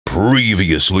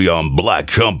Previously on Black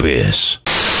Compass.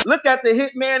 Look at the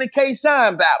Hitman and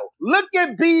K-Shine battle. Look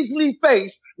at Beasley's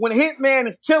face when Hitman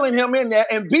is killing him in there,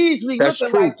 and Beasley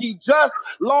looking like he just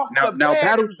lost a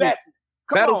bad investment.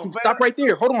 Battle, stop right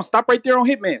there. Hold on, stop right there on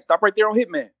Hitman. Stop right there on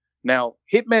Hitman. Now,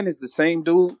 Hitman is the same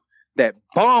dude that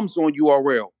bombs on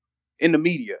URL in the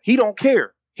media. He don't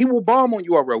care. He will bomb on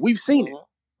URL. We've seen it.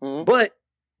 Mm-hmm. But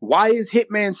why is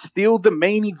Hitman still the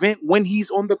main event when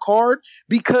he's on the card?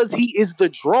 Because he is the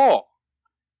draw.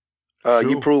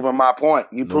 You proving my point.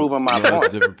 Proving my point. That's a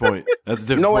different point. That's a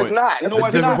different point. No, it's not. No,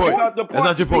 it's not. That's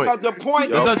not your point. Because the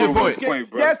point. That's not your point.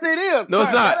 Yes, it is. No,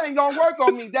 it's not. That ain't gonna work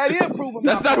on me. That is proving.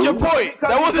 That's not your point.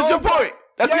 That wasn't your point.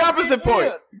 That's the opposite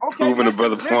point. Okay, proving a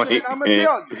brother point. I'm gonna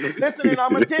tell you. Listen, and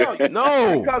I'm gonna tell you.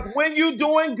 No. Because when you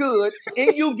doing good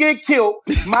and you get killed,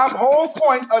 my whole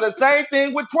point are the same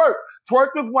thing with Twerk.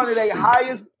 Twerk is one of their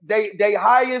highest, they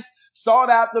highest sought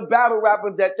out the battle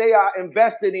rappers that they are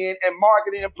invested in and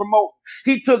marketing and promoting.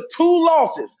 He took 2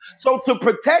 losses. So to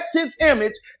protect his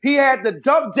image, he had to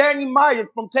duck Danny Myers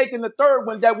from taking the 3rd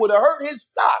one that would have hurt his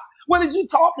stock. What are you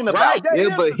talking about? Right.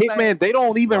 Yeah, but Hitman, they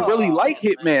don't even really like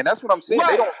Hitman. That's what I'm saying.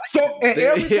 Right. They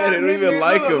don't. They don't even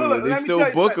like him. Look, they still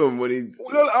book him when he.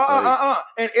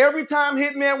 And every time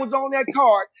Hitman was on that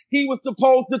card, he was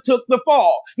supposed to took the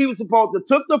fall. He was supposed to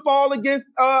took the fall against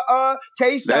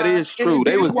K-Shine. That is true.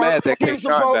 They was mad that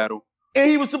K-Shine battle. And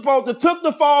he was supposed to took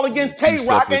the fall against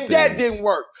Tay-Rock, and that didn't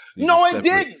work. No, it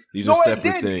didn't. No, it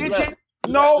didn't.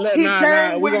 No, he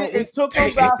came with it and took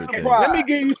him by surprise. Let me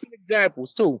give you some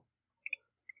examples too.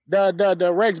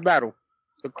 The Rex battle,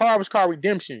 the card was called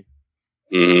Redemption.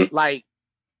 Mm-hmm. Like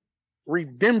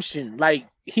Redemption. Like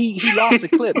he lost the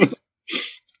clips.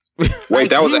 Wait,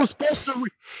 that was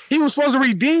he was supposed to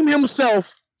redeem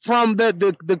himself from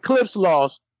the clips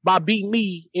loss by beating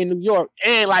me in New York,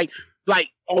 and like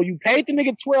oh, you paid the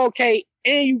nigga $12K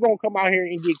and you gonna come out here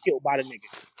and get killed by the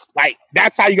nigga. Like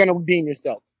that's how you're gonna redeem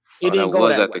yourself. It didn't go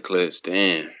that way. The clips.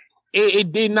 Damn.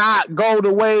 It did not go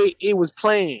the way it was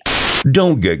planned.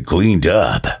 Don't get cleaned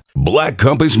up. Black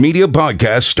Compass Media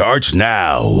Podcast starts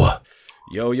now.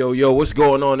 Yo, what's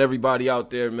going on, everybody out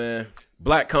there, man?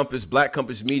 Black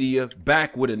Compass Media,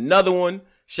 back with another one.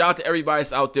 Shout out to everybody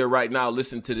that's out there right now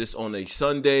listening to this on a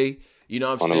Sunday. You know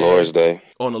what I'm saying? On the Lord's Day.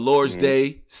 On the Lord's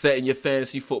Day, setting your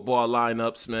fantasy football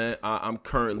lineups, man. I'm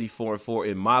currently 4-4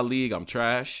 in my league. I'm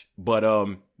trash. But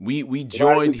we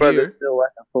joined here. Still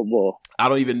watching football. I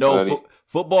don't even know.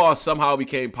 Football somehow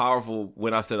became powerful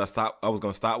when I said I was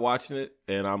going to stop watching it.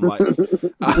 And I'm like,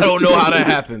 I don't know how that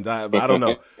happened. I don't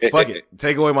know. Fuck it.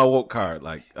 Take away my woke card.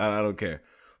 Like, I don't care.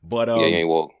 But yeah, you ain't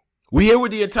woke. We here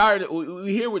with the entire.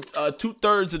 We here with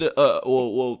 2/3 of the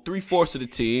 3/4 of the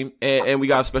team, and we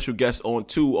got a special guest on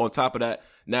top of that.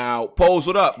 Now, Pose,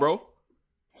 what up, bro?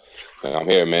 I'm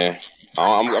here, man.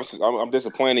 I'm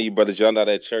disappointed in you, brothers. Y'all not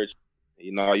at church.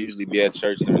 You know, I usually be at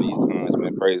church during these times,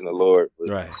 man, praising the Lord. But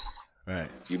right.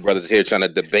 You brothers here trying to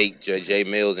debate J.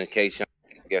 Millz and K-Shine.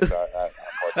 I guess I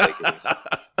partake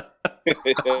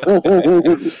in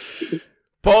this.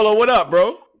 Polo, what up,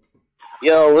 bro?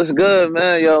 Yo, what's good,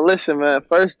 man? Yo, listen, man.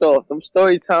 First off, them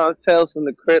story times, Tales from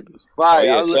the Crypt is fire.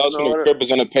 Oh, yeah, Tales from the Crypt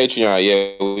is on the Patreon.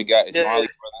 Yeah, we got it's Molly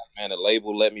Brothers, man. The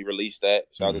label let me release that.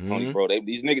 Shout out to Tony Bro.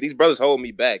 These brothers hold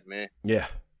me back, man. Yeah.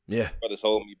 Brothers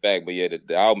hold me back, but yeah,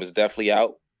 the album is definitely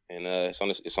out, and it's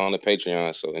on the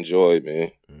Patreon. So enjoy it,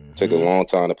 man. Took a long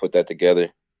time to put that together.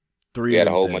 We had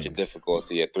a whole bunch of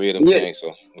difficulty. Yeah, 3 of them things.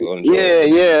 So we'll enjoy it.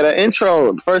 Yeah. The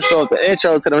intro. First off, the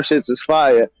intro to them shits was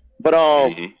fire. But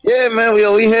yeah, man,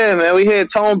 we here, man. We here,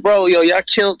 Tone, bro. Yo, y'all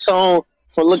killed Tone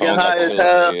for looking high as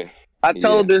hell. Yeah. I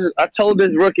told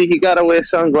this rookie he gotta wear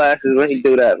sunglasses when he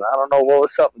do that, man. I don't know what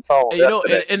was up with Tone. And, you know,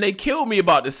 and they killed me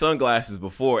about the sunglasses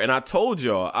before, and I told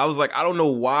y'all, I was like, I don't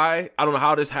know why, I don't know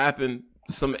how this happened.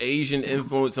 Some Asian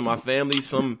influence in my family,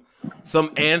 some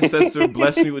ancestor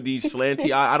blessed me with these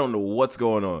slanty eye. I don't know what's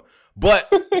going on,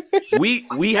 but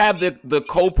we have the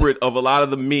culprit of a lot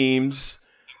of the memes.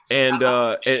 And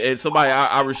somebody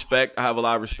I respect, I have a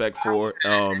lot of respect for.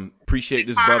 Appreciate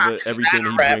this brother, everything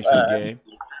he brings to the game.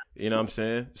 You know what I'm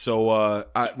saying? So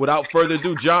without further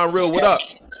ado, John Real, what up?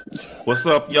 What's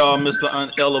up, y'all? Mr.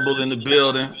 Unelible in the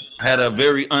building. Had a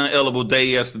very unelible day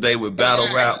yesterday with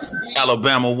battle rap.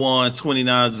 Alabama won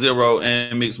 29-0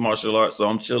 and mixed martial arts, so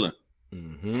I'm chilling.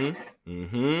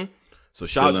 So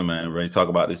chilling, man. Ready to talk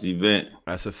about this event.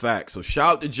 That's a fact. So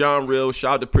shout out to John Real,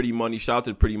 shout out to Pretty Money, shout out to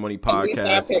the Pretty Money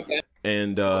podcast,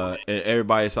 and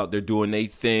everybody that's out there doing their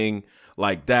thing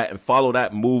like that, and follow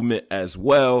that movement as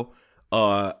well.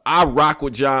 I rock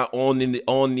with John on the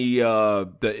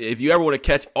if you ever want to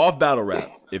catch off battle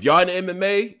rap, if y'all in the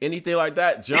MMA, anything like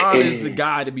that, John is the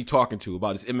guy to be talking to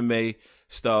about his MMA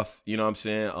stuff. You know what I'm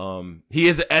saying? He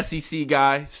is an SEC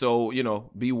guy, so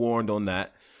be warned on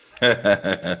that.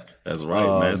 That's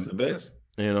right, man. It's the best.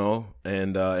 And all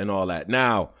that.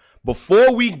 Now,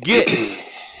 before we get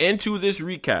into this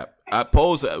recap, I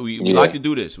pose we like to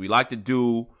do this. We like to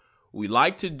do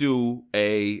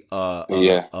a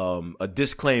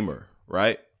disclaimer,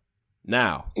 right?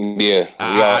 Now,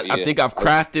 I think I've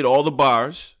crafted all the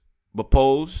bars, but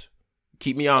Pose,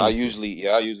 keep me honest. I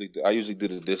usually do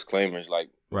the disclaimers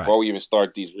before we even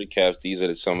start these recaps. These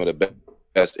are some of the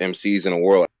best MCs in the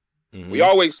world. Mm-hmm. We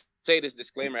always say this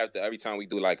disclaimer after every time we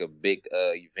do like a big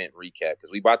event recap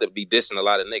because we about to be dissing a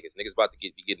lot of niggas. Niggas about to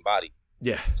be getting bodied.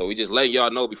 Yeah. So we just letting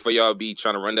y'all know before y'all be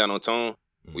trying to run down on Tone.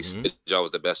 Mm-hmm. We said y'all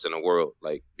was the best in the world,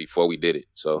 before we did it.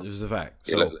 So this is a fact.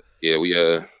 So,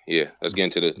 let's get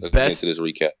into this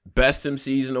recap. Best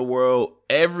MCs in the world.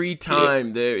 Every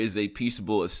time there is a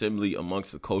peaceable assembly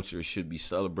amongst the culture, it should be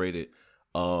celebrated.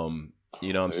 You know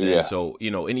what I'm saying? Yeah. So,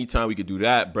 anytime we could do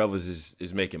that, brothers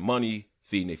is making money,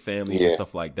 feeding their families and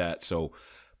stuff like that. So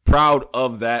proud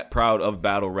of that, proud of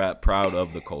battle rap, proud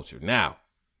of the culture. Now,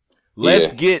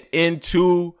 let's get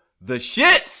into the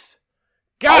shits.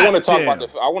 I want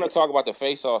to talk about the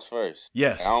face-offs first.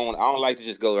 Yes. I don't like to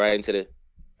just go right into the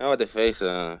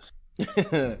face-offs.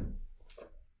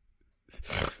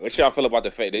 What y'all feel about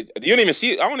the face? You didn't even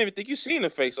see. I don't even think you seen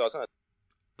the face-offs, huh?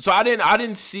 So I did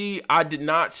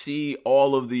not see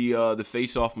all of the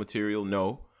face-off material.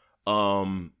 No.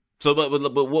 So but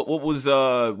what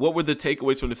were the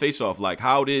takeaways from the face-off? Like,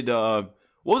 how did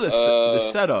what was the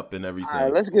setup and everything? All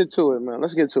right, let's get to it, man. Yeah.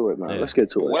 Let's get to it.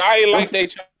 What I ain't like they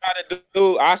try to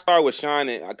do, I start with Shine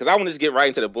because I want to just get right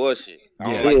into the bullshit.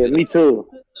 Me too.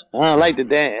 I don't like the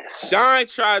dance. Shine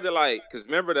tried to because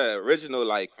remember the original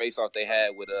face-off they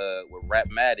had with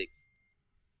Rapmatic?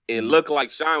 It looked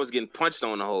like Shine was getting punched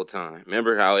on the whole time.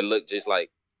 Remember how it looked just like.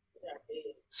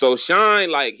 So Shine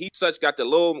he got the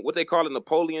little what they call it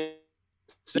Napoleon.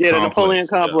 Yeah, the Napoleon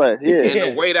complex. Yeah,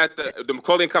 and the way that the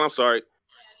Napoleon complex. I'm sorry.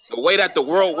 The way that the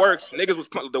world works,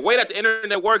 the way that the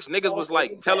internet works, niggas was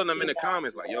telling them in the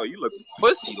comments yo, you look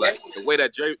pussy. The way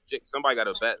that somebody got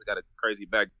a crazy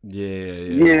back.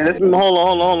 Yeah.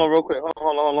 Hold on, real quick.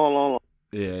 Hold on.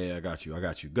 Yeah, I got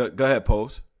you. Go ahead,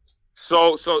 Pose.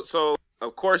 So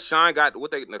of course Shine got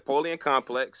Napoleon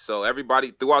complex. So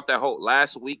everybody throughout that whole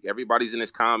last week, everybody's in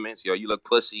his comments. Yo, you look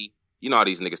pussy. You know how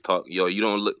these niggas talk. Yo, you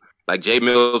don't look like Jay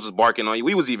Millz was barking on you.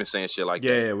 We was even saying shit like that.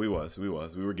 Yeah, we was. We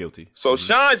were guilty. So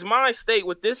Shine's mind state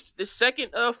with this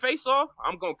second face off,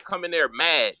 I'm gonna come in there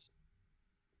mad.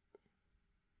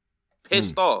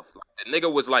 Pissed off. The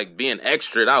nigga was being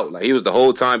extra'd out. He was the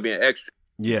whole time being extra.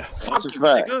 Yeah. Fuck you,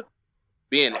 nigga.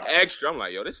 Being extra.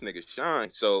 I'm yo, this nigga Shine.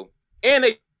 So and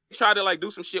they tried to do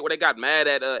some shit where they got mad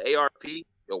at ARP.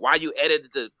 Yo, why you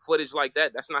edited the footage like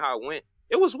that? That's not how it went.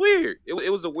 It was weird. It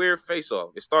was a weird face-off.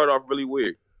 It started off really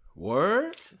weird.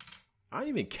 Word? I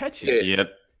didn't even catch it. Yeah.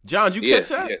 John, you catch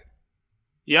that?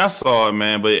 Yeah, I saw it,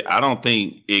 man, but I don't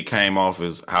think it came off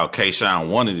as how K-Shine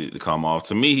wanted it to come off.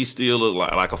 To me, he still looked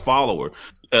like a follower.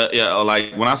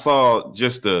 When I saw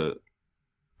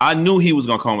I knew he was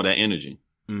going to come with that energy.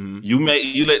 Mm-hmm.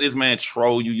 You let this man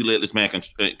troll you. You let this man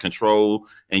control,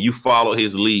 and you follow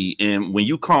his lead. And when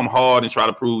you come hard and try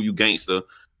to prove you gangster,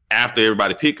 after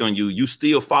everybody pick on you, you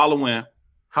still following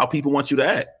how people want you to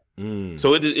act. Mm.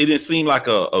 So it didn't seem like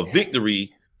a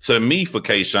victory to me for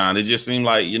K-Shine. It just seemed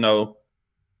like, you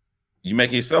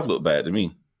making yourself look bad to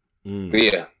me.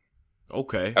 Mm. Yeah.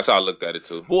 Okay. That's how I looked at it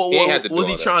too. Well, was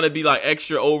he trying to be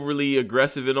extra overly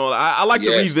aggressive and all that? I like to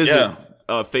revisit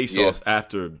face-offs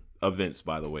after events,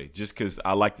 by the way, just because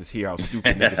I like to hear how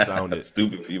stupid niggas sounded.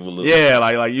 Stupid people look. Yeah,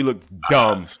 like you look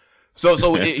dumb.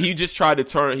 So he just tried to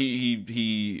turn.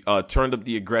 He turned up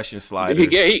the aggression slider.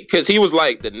 Because he was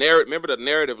the narrative. Remember the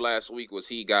narrative last week was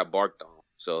he got barked on.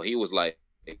 So he was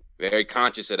very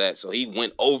conscious of that. So he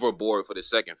went overboard for the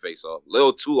second face off, a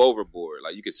little too overboard.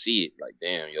 You could see it.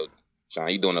 Damn, yo, Sean,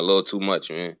 you doing a little too much,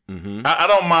 man. Mm-hmm. I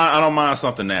don't mind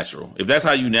something natural. If that's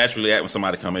how you naturally act when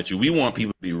somebody come at you, we want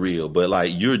people to be real.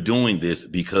 But you're doing this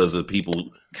because of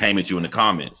people came at you in the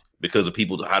comments, because of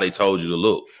people how they told you to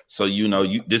look. So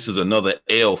this is another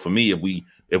L for me.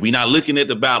 If we not looking at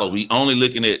the battles, we only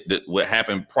looking at what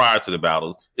happened prior to the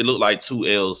battles. It looked like 2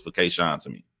 L's for K-Shine to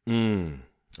me.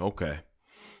 Okay.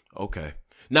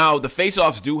 Now the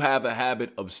face-offs do have a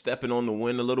habit of stepping on the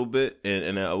wind a little bit,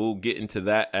 and we'll get into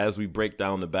that as we break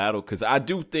down the battle, because I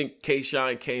do think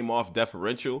K-Shine came off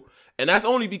deferential, and that's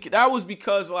only because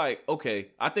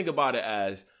I think about it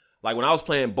as like when I was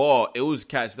playing ball, it was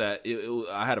cats that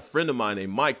I had a friend of mine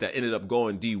named Mike that ended up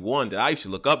going D1 that I used to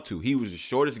look up to. He was the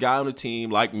shortest guy on the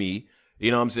team, like me. You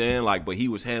know what I'm saying? Like, but he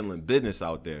was handling business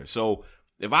out there. So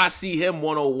if I see him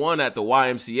 101 at the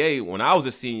YMCA when I was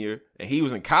a senior and he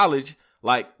was in college,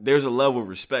 like there's a level of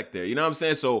respect there. You know what I'm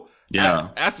saying? So yeah,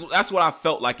 that's what I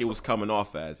felt like it was coming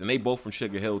off as. And they both from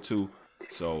Sugar Hill too.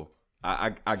 So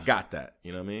I got that.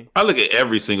 You know what I mean? I look at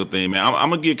every single thing, man.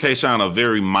 I'm gonna give Kayshawn a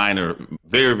very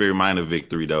minor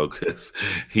victory though, because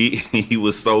he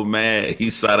was so mad.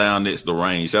 He sat down next to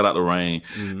Rain. Shout out to Rain.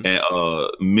 Mm-hmm. And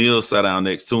Millz sat down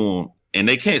next to him, and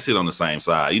they can't sit on the same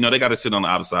side. You know, they got to sit on the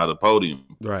opposite side of the podium.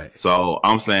 Right. So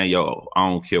I'm saying, yo, I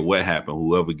don't care what happened.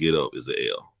 Whoever get up is an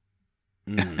L.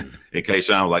 Mm. And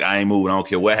Kayshawn was like, I ain't moving. I don't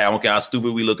care what happened. I don't care how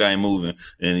stupid we look. I ain't moving.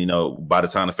 And, you know, by the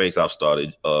time the face-off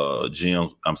started, Jim,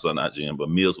 I'm sorry, not Jim, but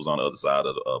Millz was on the other side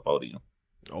of the podium.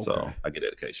 Okay. So I get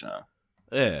that to Kayshawn.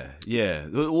 Yeah.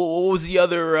 What was the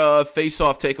other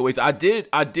face-off takeaways?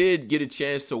 I did get a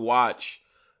chance to watch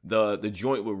the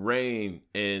joint with Rain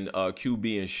and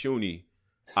QB and Shuni.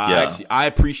 I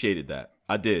apprecited that.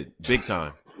 I did, big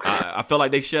time. I felt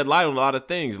like they shed light on a lot of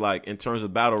things, like in terms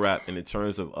of battle rap and in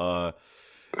terms of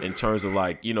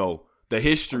like, you know, the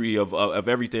history of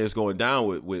everything that's going down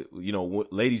with you know,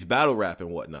 ladies battle rap and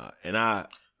whatnot. And I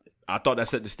thought that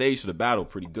set the stage for the battle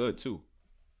pretty good too.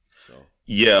 So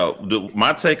yeah,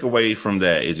 my takeaway from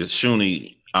that is just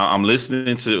Shuni. I'm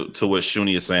listening to what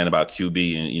Shuni is saying about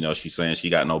QB, and you know, she's saying she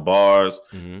got no bars,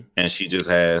 mm-hmm. and she just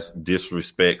has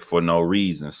disrespect for no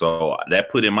reason. So that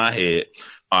put in my head,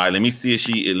 all right, let me see if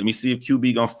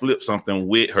QB gonna flip something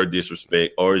with her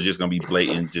disrespect, or it's just gonna be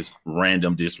blatant, just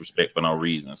random disrespect for no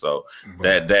reason. So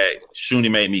that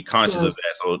Shuni made me conscious of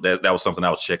that. So that was something I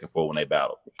was checking for when they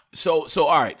battled. So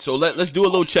all right, so let's do a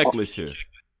little checklist here.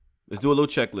 Let's do a little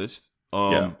checklist.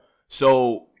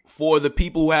 So for the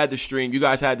people who had the stream, you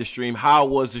guys had the stream. How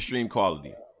was the stream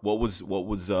quality? How did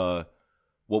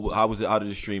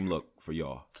the stream look for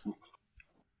y'all?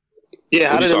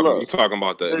 Yeah, how did it look? You talking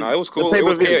about that? No, it was cool. It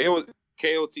was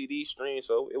KOTD stream,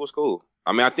 so it was cool.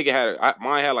 I mean, I think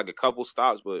mine had like a couple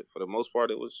stops, but for the most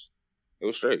part, it was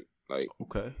straight. Like,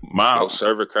 okay, no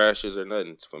server crashes or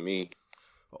nothing for me.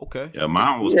 Okay, yeah,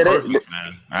 mine was perfect,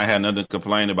 man. I had nothing to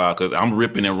complain about because I'm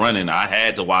ripping and running. I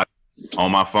had to watch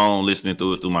on my phone, listening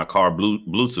through it through my car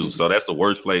Bluetooth. So that's the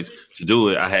worst place to do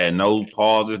it. I had no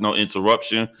pauses, no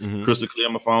interruption. Mm-hmm. Crystal clear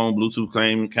on my phone. Bluetooth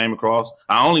came across.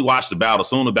 I only watched the battle.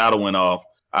 Soon the battle went off,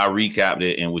 I recapped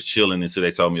it and was chilling until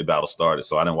they told me the battle started.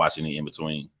 So I didn't watch any in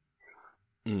between.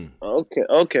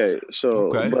 Okay.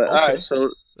 So, all right. So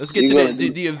let's get to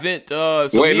the event.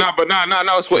 It's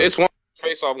one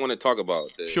face off I want to talk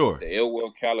about. The Ill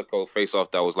Will Calico face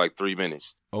off that was like 3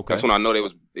 minutes. Okay, that's when I know it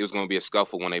was going to be a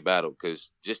scuffle when they battled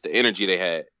because just the energy they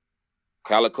had.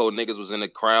 Calico niggas was in the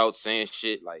crowd saying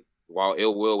shit like while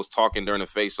Ill Will was talking during the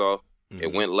face off. Mm-hmm.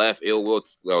 It went left. Ill Will,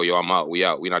 yo, I'm out. We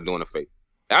out. We not doing the fake.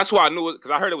 That's why I knew it because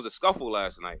I heard it was a scuffle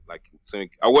last night. Like,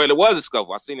 well, it was a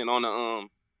scuffle. I seen it on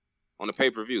the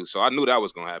pay-per-view, so I knew that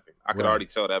was going to happen. I could already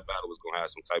tell that battle was going to have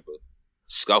some type of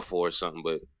scuffle or something,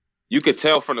 but you could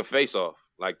tell from the face-off,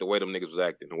 like the way them niggas was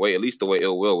acting, at least the way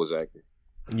Ill Will was acting.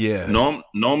 Yeah.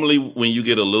 Normally, when you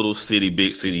get a little city,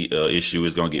 big city issue,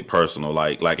 it's gonna get personal.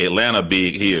 Like Atlanta,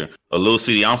 big here. A little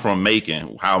city. I'm from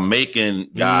Macon. How Macon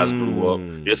guys grew up.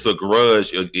 It's a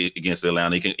grudge against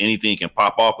Atlanta. Anything can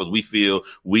pop off because we feel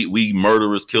we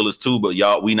murderers, killers too. But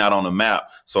y'all, we not on the map.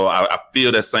 So I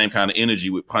feel that same kind of energy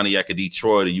with Pontiac or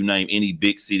Detroit, or you name any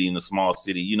big city in a small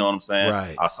city. You know what I'm saying?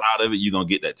 Right. Outside of it, you're gonna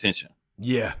get that tension.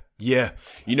 Yeah. Yeah.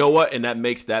 You know what? And that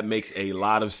makes a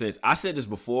lot of sense. I said this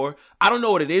before. I don't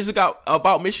know what it is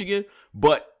about Michigan,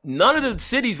 but none of the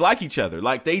cities like each other.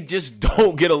 Like, they just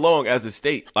don't get along as a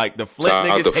state. Like, the Flint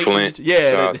niggas hate Flint.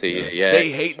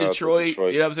 They hate Detroit.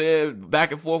 You know what I'm saying?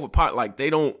 Back and forth with Pont. Like, they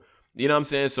don't, you know what I'm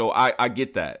saying? So I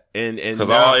get that. And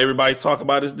because all everybody talk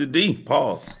about is the D.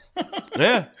 Pause.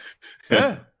 Yeah.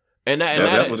 And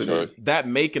that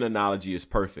Macon analogy is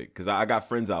perfect because I got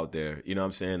friends out there, you know what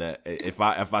I'm saying, that if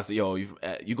I say, yo,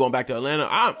 you going back to Atlanta,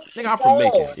 I think I'm from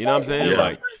Macon, you know what I'm saying? Yeah.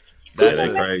 Like,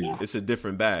 crazy. It's a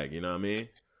different bag, you know what I mean?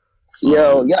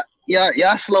 Yo,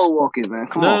 y'all slow walking, man.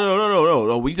 Come on.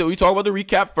 No. We talk about the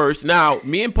recap first. Now,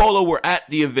 me and Polo were at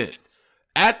the event.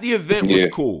 Was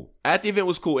cool. At the event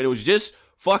was cool, and it was just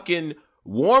fucking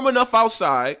warm enough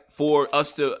outside for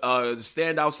us to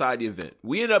stand outside the event.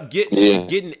 We ended up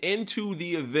getting into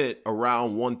the event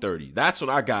around 1:30. That's when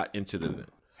I got into the event.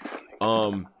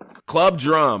 Club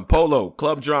Drum, Polo,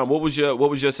 Club Drum. What was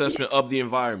your assessment of the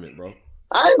environment, bro?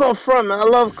 I ain't gonna front, man. I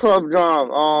love Club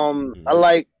Drum. I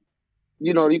like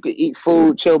you know, you could eat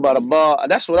food, chill by the bar.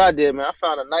 That's what I did, man. I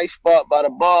found a nice spot by the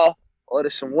bar,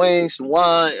 ordered some wings, some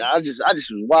wine. I just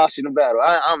was watching the battle.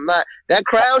 I'm not that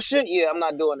crowd shit. Yeah, I'm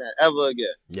not doing that ever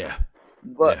again. Yeah.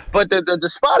 But the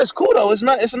spot is cool though. It's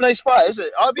a nice spot. It's an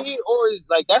RBE always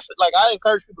like that's like I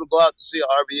encourage people to go out to see an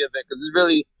RBE event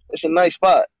because it's a nice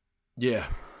spot. Yeah,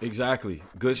 exactly.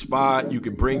 Good spot. You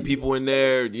can bring people in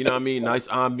there. You know what I mean? Nice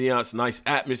ambiance, nice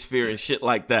atmosphere, and shit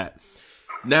like that.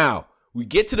 Now we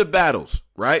get to the battles,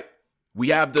 right? We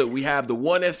have the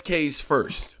 1SKs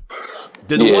first.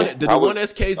 Did the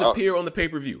 1SKs appear on the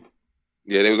pay-per-view?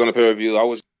 Yeah, they was on the pay-per-view. I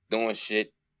was doing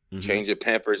shit. Changing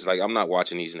Pampers. Like, I'm not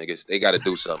watching these niggas. They got to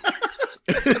do something.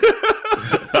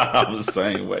 I was the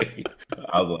same way.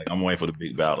 I was like, I'm waiting for the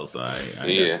big battle. So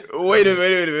Wait a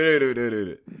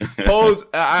minute. Pose.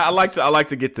 I like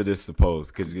to get to this to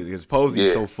Pose because Posey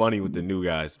is so funny with the new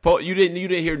guys. You didn't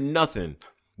hear nothing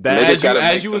that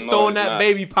as you was throwing that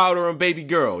baby powder on baby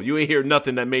girl. You ain't hear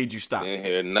nothing that made you stop. Didn't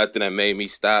hear nothing that made me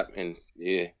stop. And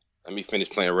yeah, let me finish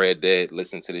playing Red Dead.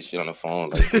 Listen to this shit on the phone.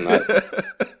 Like,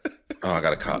 oh, I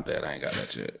gotta cop that. I ain't got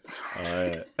that yet. All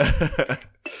right.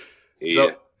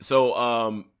 Yeah.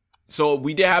 So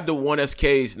we did have the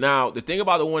 1SKs. Now the thing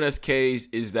about the 1SKs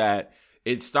is that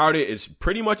it's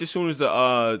pretty much as soon as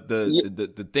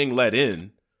the thing let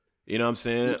in. You know what I'm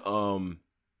saying?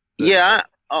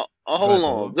 Hold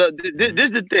on. This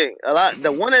is the thing.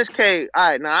 The 1SK. All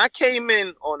right. Now I came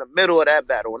in on the middle of that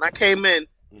battle. When I came in,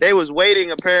 they was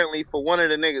waiting apparently for one of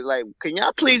the niggas. Like, can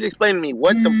y'all please explain to me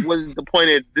what was the point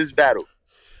of this battle?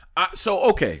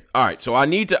 Okay, all right. So I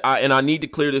need to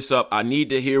clear this up. I need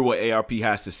to hear what ARP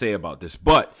has to say about this.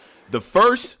 But the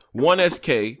first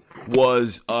 1SK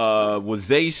was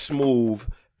Zay Smooth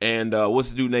and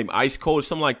what's the dude named Ice Cold or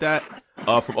something like that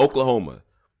from Oklahoma.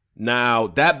 Now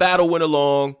that battle went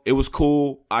along. It was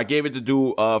cool. I gave it to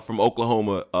dude from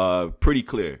Oklahoma. Pretty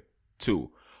clear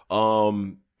too.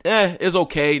 It's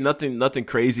okay. Nothing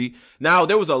crazy. Now,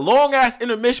 there was a long-ass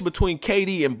intermission between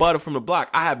KD and Butter from the block.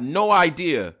 I have no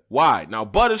idea why. Now,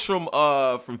 Butter's from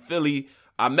Philly.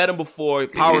 I met him before.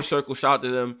 Power Circle, shout out to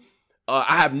them.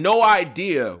 I have no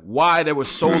idea why there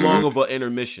was so long of an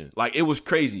intermission. Like, it was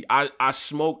crazy. I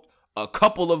smoked a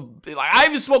couple of, like, I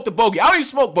even smoked a bogey. I don't even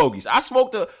smoke bogeys. I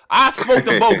smoked a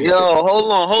bogey. Yo, hold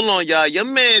on, y'all. Your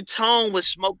man Tone was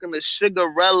smoking a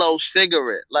cigarello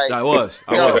cigarette. Like, I was.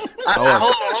 Hold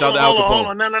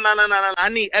on. No. I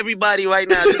need everybody right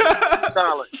now. Just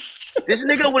silence. This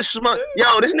nigga was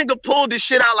this nigga pulled this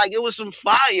shit out like it was some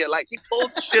fire. Like, he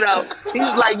pulled the shit out. He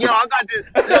was like, yo, I got this.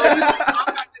 I got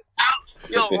this out.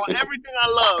 Yo, on everything I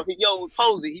love. Yo,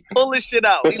 Posey, he pulled this shit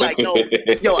out. He like, yo,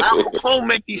 Al Capone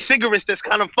make these cigarettes that's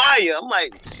kind of fire. I'm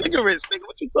like, cigarettes, nigga,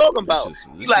 what you talking about?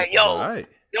 He like, yo,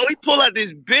 he pull out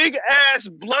this big ass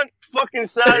blunt fucking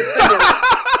size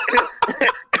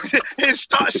cigarette and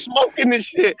start smoking this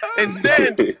shit. And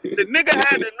then the nigga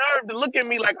had the nerve to look at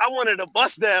me like I wanted to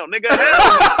bust down, nigga.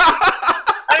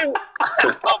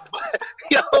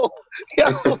 Yo,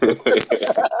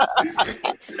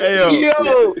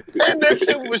 and that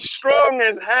shit was strong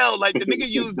as hell. Like, the nigga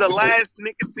used the last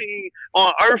nicotine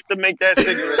on earth to make that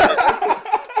cigarette.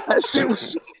 That shit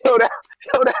was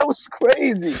that was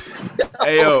crazy.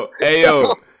 Hey yo.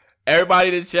 Everybody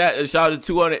in the chat, shout out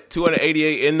to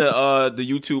 288 in the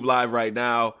YouTube live right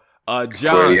now. John,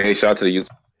 288, shout out to the YouTube.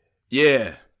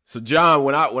 Yeah. So John,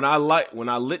 when I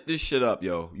lit this shit up,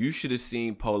 yo, you should have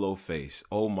seen Polo face.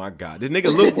 Oh my God, this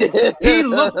nigga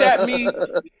looked at me.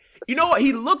 You know what?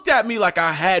 He looked at me like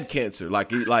I had cancer.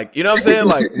 Like you know what I'm saying?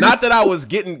 Like, not that I was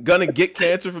gonna get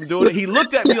cancer from doing it. He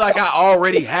looked at me like I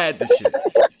already had the shit.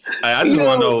 I just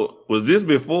want to know, was this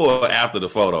before or after the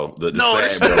photo? Did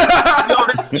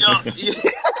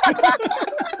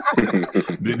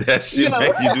that shit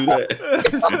make you do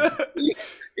that?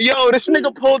 Yo, this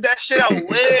nigga pulled that shit out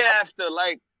way after.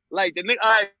 Like the nigga.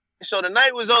 All right, so the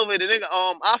night was over. The nigga,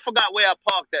 I forgot where I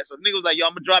parked at. So the nigga was like, yo,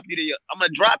 I'm gonna drop you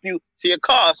to your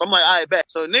car. So I'm like, all right,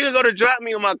 bet. So the nigga go to drop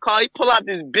me in my car. He pull out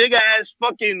this big ass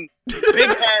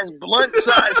blunt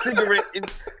size cigarette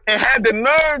and had the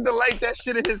nerve to light that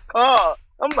shit in his car.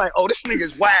 I'm like, oh, this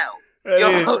nigga's wild.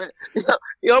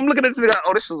 Yo, I'm looking at this nigga.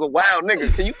 Oh, this is a wild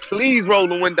nigga. Can you please roll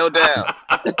the window down?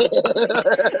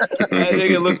 That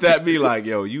nigga looked at me like,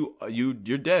 yo, you're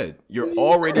dead. You're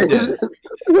already dead.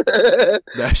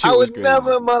 That shit I was would crazy.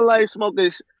 never in my life smoke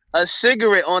a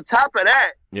cigarette. On top of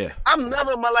that, yeah, I'm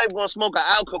never in my life gonna smoke an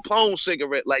Al Capone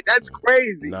cigarette. Like, that's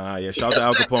crazy. Nah, yeah, shout out to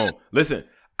Al Capone. Listen,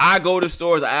 I go to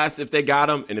stores, I ask if they got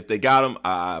them, and if they got them,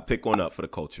 I pick one up for the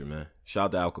culture, man. Shout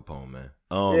out to Al Capone, man.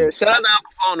 Shout out to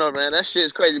Al Capone, man. That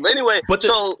shit's crazy. But anyway, but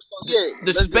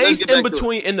the space in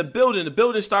between in the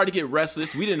building started to get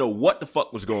restless. We didn't know what the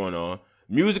fuck was going on.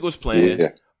 Music was playing,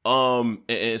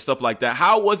 and stuff like that.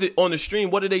 How was it on the stream?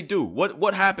 What did they do?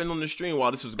 What happened on the stream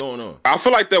while this was going on? I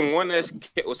feel like that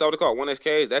 1SK, what's that called?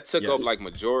 1SKs, that took up like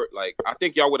majority. Like I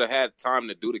think y'all would have had time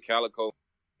to do the Calico.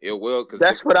 It will, because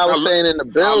that's what I was saying in the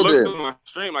building. I looked at my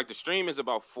stream, like the stream is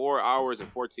about 4 hours and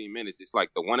 14 minutes. It's like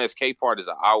the 1SK part is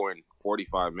an hour and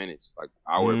 45 minutes, like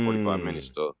hour and 45 minutes.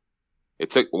 So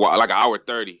it took like an hour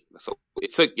 30. So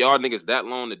it took y'all niggas that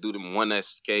long to do them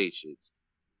 1SK shits.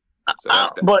 So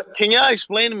but can y'all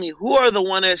explain to me who are the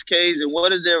 1SKs and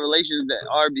what is their relation to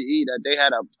RBE that they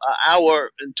had a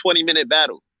hour and 20-minute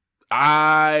battle?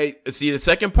 I see the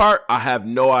second part. I have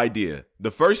no idea. The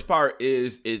first part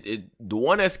is the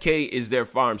 1SK is their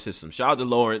farm system. Shout out to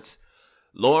Lawrence.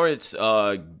 Lawrence,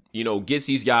 gets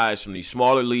these guys from these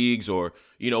smaller leagues or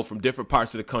from different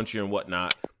parts of the country and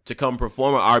whatnot to come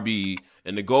perform at RBE,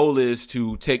 and the goal is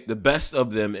to take the best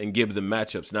of them and give them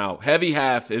matchups. Now, Heavy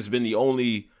Half has been the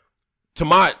only, to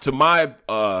my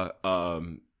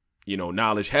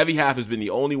knowledge, Heavy Half has been the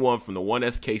only one from the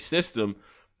 1SK system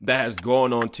that has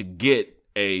gone on to get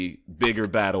a bigger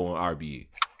battle on RBE.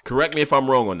 Correct me if I'm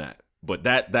wrong on that, but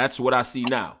that's what I see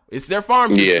now. It's their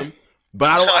farm system, but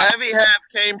I don't. So Heavy Half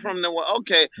came from the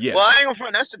okay. Yeah. Well, I ain't gonna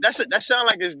front. That sound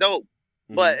like it's dope,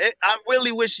 but I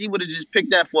really wish he would have just picked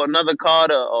that for another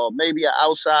card or maybe an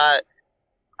outside.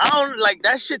 I don't like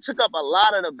that shit. Took up a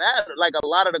lot of the battle, like a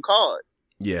lot of the card.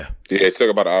 Yeah, it took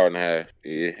about an hour and a half.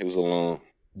 Yeah, it was a long.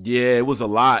 Yeah, it was a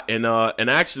lot, and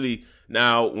actually.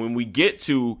 Now, when we get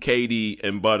to KD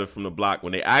and Butter from the block,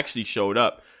 when they actually showed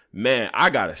up, man, I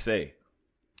gotta say,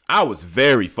 I was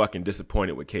very fucking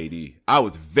disappointed with KD. I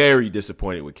was very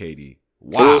disappointed with KD.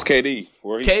 Wow. Who is KD?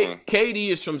 Where he from? KD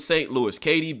is from St. Louis.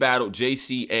 KD battled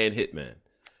JC and Hitman.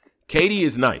 KD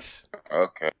is nice.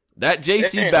 Okay. That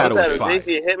JC battle was fire.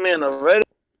 JC Hitman already?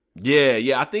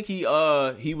 Yeah. I think he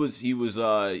was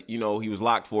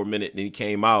locked for a minute and he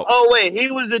came out. Oh wait,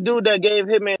 he was the dude that gave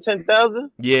Hitman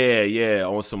 10,000? Yeah,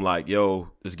 on some like, yo,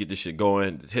 let's get this shit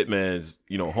going. Hitman's,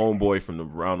 homeboy from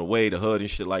around the way, the hood and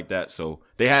shit like that. So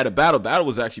they had a battle. Battle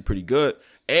was actually pretty good.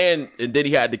 And then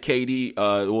he had the KD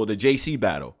or the JC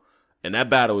battle. And that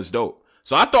battle was dope.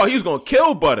 So I thought he was gonna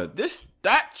kill Butter.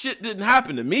 That shit didn't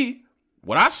happen to me.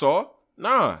 What I saw,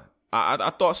 nah.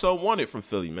 I thought someone won it from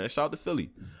Philly, man. Shout out to Philly.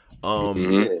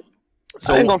 So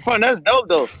I ain't gonna front. That's dope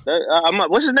though.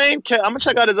 What's his name? I'm gonna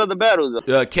check out his other battles.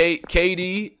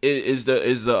 KD is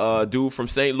the dude from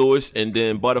St. Louis, and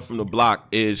then Butter from the block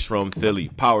is from Philly.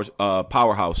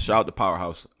 Powerhouse. Shout out to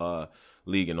Powerhouse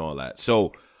League and all that.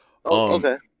 So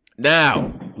okay.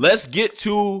 Now let's get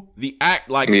to the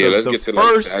act. Like let's get to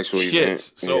first the actual shits. Event.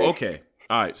 So okay.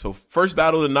 All right, so first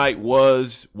battle of the night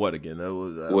was what again? That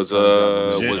was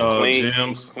Clean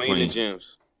and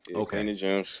Gems. Yeah, okay. Clean and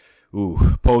Gems. Ooh,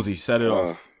 Posey, set it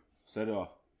off. Set it off.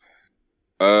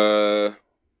 I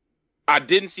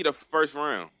didn't see the first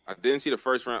round. I didn't see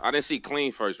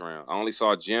Clean first round. I only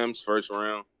saw Gems first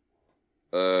round.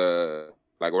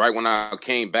 Like right when I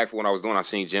came back from what I was doing, I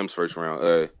seen Gems first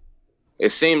round.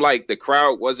 It seemed like the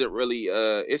crowd wasn't really.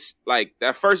 It's like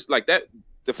that first, like that.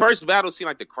 The first battle seemed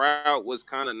like the crowd was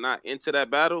kind of not into that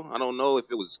battle. I don't know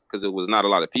if it was because it was not a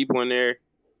lot of people in there.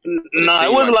 No,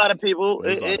 it was a lot of people.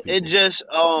 It just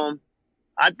I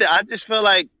just feel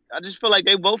like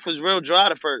they both was real dry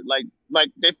the first.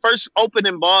 Like their first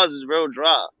opening bars is real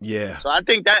dry. Yeah. So I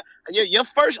think that your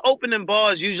first opening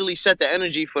bars usually set the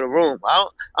energy for the room. I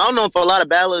don't know if a lot of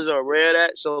battlers are aware of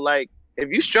that. So like if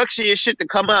you structure your shit to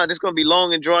come out, it's gonna be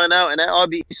long and drawn out, and that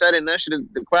RBE setting, that shit,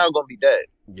 the crowd gonna be dead.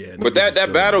 Yeah, but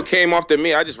that battle came off to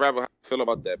me. I just rather feel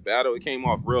about that battle. It came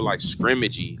off real like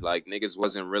scrimmagey. Like niggas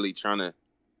wasn't really trying to.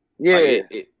 Yeah,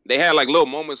 like, they had like little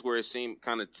moments where it seemed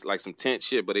kind of like some tense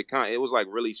shit, but it was like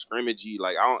really scrimmagey.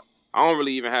 Like I don't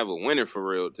really even have a winner for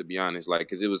real, to be honest. Like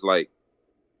because it was like,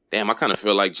 damn, I kind of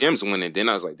feel like Jim's winning. Then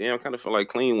I was like, damn, I kind of feel like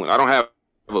Clean win. I don't have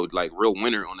a like real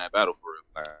winner on that battle for real.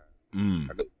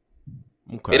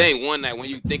 Okay. It ain't one that when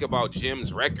you think about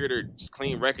Jim's record or just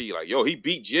Clean record, you're like, yo, he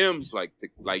beat Jim's. Like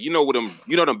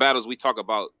them battles we talk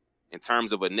about in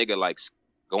terms of a nigga like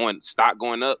stock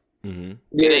going up.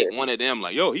 Mm-hmm. It ain't one of them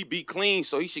like, yo, he beat Clean,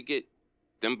 so he should get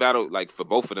them battle. Like for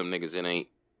both of them niggas, it ain't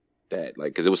that.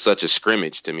 Like because it was such a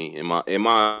scrimmage to me, in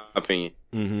my opinion.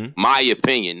 Mm-hmm. My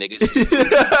opinion, niggas.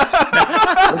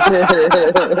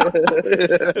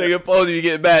 Nigga, Posey, you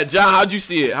get bad. John, how'd you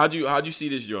see it? How'd you see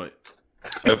this joint?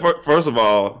 First of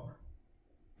all,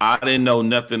 I didn't know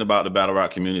nothing about the battle rap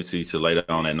community till later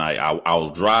on that night. I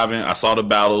was driving. I saw the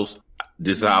battles.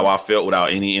 This is how I felt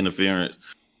without any interference.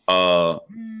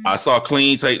 I saw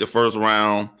Clean take the first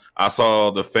round. I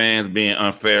saw the fans being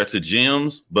unfair to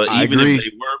Jim's, but even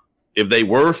if they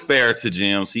were fair to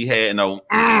Jim's, he had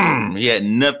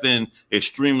nothing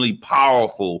extremely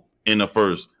powerful in the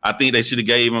first. I think they should have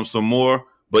gave him some more.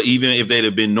 But even if they'd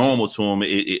have been normal to him,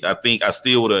 I think I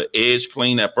still would have edged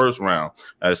Clean that first round.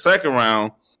 The second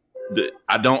round,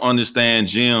 I don't understand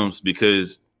Jim's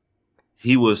because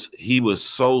he was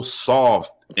so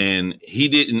soft and he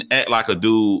didn't act like a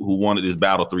dude who wanted this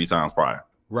battle 3 times prior.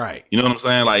 Right. You know what I'm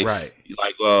saying? Like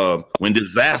when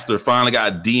Disaster finally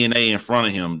got DNA in front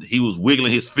of him, he was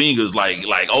wiggling his fingers like,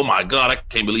 oh my God, I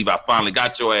can't believe I finally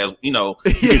got your ass. You know,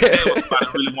 you can tell somebody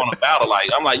really want to battle. Like,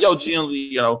 I'm like, yo, Jim,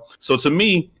 you know. So to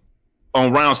me,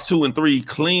 on rounds 2 and 3,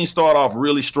 Clean start off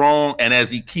really strong, and as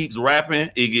he keeps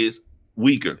rapping, it gets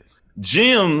weaker.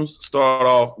 Jim's start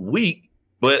off weak,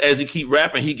 but as he keep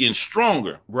rapping, he getting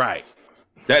stronger. Right.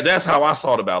 That's how I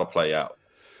saw the battle play out.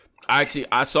 Actually,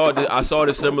 I saw it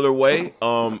a similar way.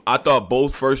 I thought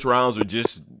both first rounds were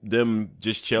just them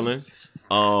just chilling.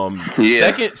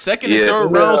 Second and third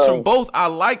rounds from both. I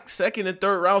like second and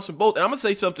third rounds from both. And I'm gonna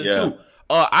say something too.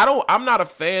 I'm not a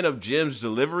fan of Jim's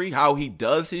delivery, how he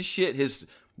does his shit.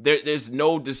 There's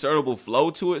no discernible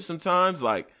flow to it sometimes.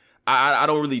 Like I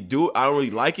don't really do it. I don't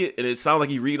really like it, and it sounds like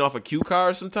he reading off a cue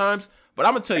card sometimes. But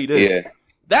I'm gonna tell you this. Yeah.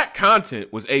 That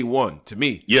content was A1 to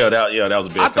me. Yeah, that was a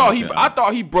big content. I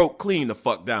thought he broke Clean the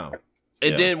fuck down.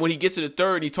 And then when he gets to the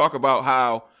third, he talk about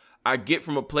how I get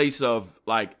from a place of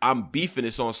like I'm beefing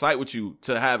this on site with you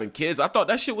to having kids. I thought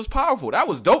that shit was powerful. That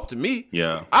was dope to me.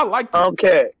 Yeah, I liked it.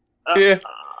 Okay.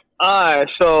 All right.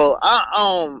 So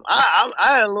I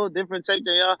had a little different take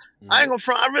than y'all. I ain't gonna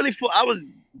front. I was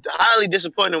highly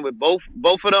disappointed with both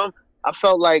of them. I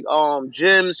felt like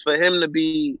Jim's for them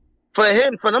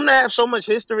to have so much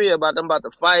history about them about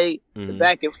to fight, the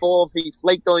back and forth. He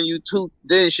flaked on you too,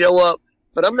 didn't show up.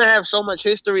 For them to have so much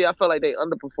history, I felt like they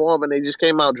underperformed and they just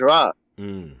came out dry.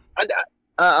 I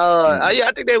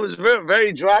think they was very,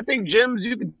 very dry. I think Jim's,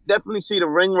 you could definitely see the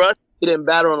ring rust. He didn't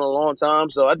battle in a long time,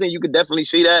 so I think you could definitely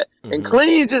see that. And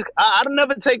Clean, I don't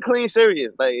never take Clean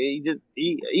serious. Like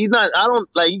he's not. I don't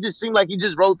like. He just seemed like he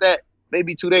just wrote that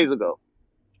maybe 2 days ago.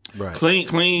 Right.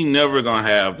 Clean never gonna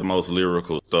have the most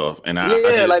lyrical stuff, and I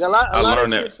lot of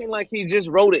shit seemed like he just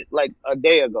wrote it like a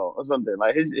day ago or something.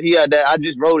 Like he had that I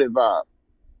just wrote it vibe.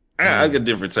 I get a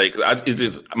different take. It's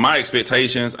just my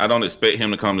expectations. I don't expect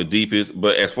him to come the deepest,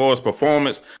 but as far as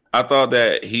performance, I thought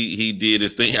that he did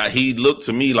his thing. He looked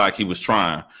to me like he was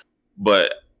trying,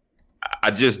 but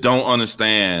I just don't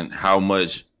understand how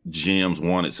much Jim's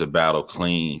wanted to battle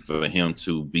Clean for him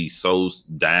to be so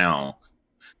down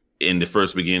in the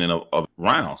first beginning of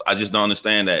rounds. I just don't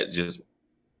understand that.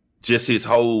 Just his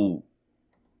whole,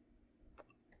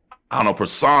 I don't know,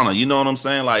 persona. You know what I'm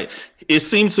saying? Like, it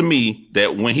seemed to me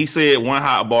that when he said one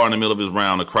hot bar in the middle of his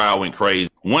round, the crowd went crazy.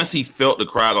 Once he felt the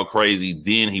crowd go crazy,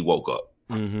 then he woke up.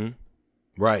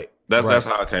 Right. That's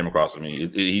how it came across to me.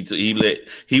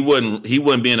 He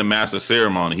wouldn't be in the master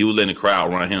ceremony. He was letting the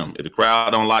crowd run him. If the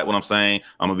crowd don't like what I'm saying,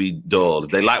 I'm gonna be dull. If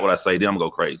they like what I say, then I'm gonna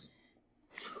go crazy.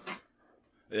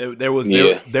 There was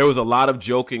a lot of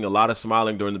joking, a lot of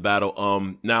smiling during the battle.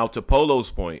 Now to Polo's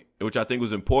point, which I think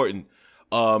was important,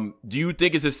 do you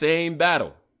think it's the same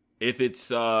battle if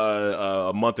it's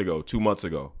a month ago, 2 months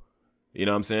ago? You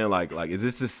know what I'm saying? Like is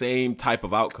this the same type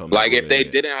of outcome? Like if they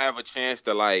didn't have a chance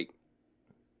to like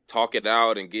talk it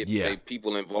out and get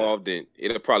people involved, in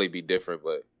it'll probably be different.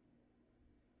 But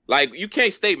like you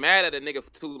can't stay mad at a nigga for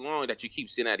too long that you keep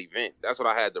seeing at events. That's what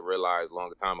I had to realize a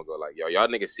long time ago. Like, y'all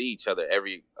niggas see each other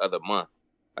every other month.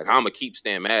 Like, how I'm gonna keep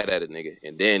staying mad at a nigga,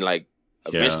 and then like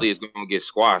eventually it's gonna get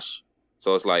squashed.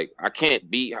 So it's like I can't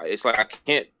stay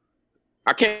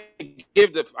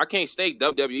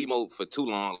WWE mode for too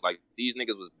long. Like these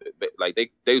niggas was like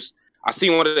they I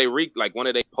see one of they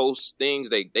post things.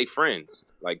 They friends.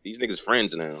 Like these niggas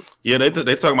friends now. Yeah, they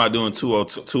talking about doing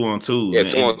 2-on-2s. Yeah,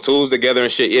 2-on-2s together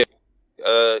and shit. Yeah.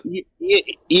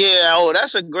 Oh,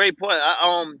 that's a great point.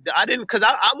 I didn't, because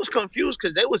I was confused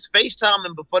because they was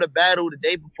FaceTiming before the battle the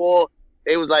day before.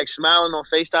 They was like smiling on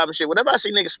FaceTime and shit. Whenever I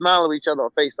see niggas smiling at each other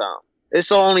on FaceTime,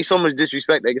 it's only so much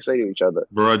disrespect they can say to each other.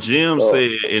 Bro, Jim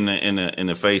said in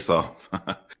the face off,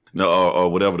 no, or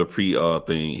whatever the pre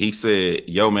thing, he said,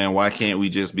 "Yo, man, why can't we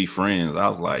just be friends?" I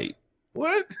was like,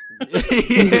 "What?"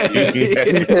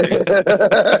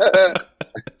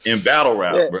 In battle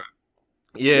rap, bro.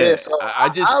 Yeah, so I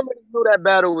already knew that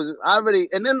battle was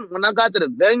and then when I got to the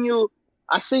venue,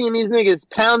 I seen these niggas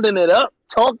pounding it up,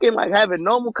 talking, like having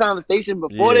normal conversation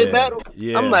before they battle.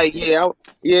 Yeah. I'm like, I'm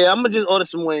gonna just order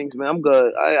some wings, man. I'm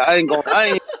good. I ain't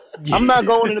I'm not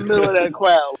going in the middle of that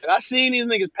crowd. Like, I seen these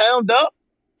niggas pound up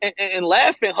and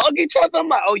laugh and hug each other. I'm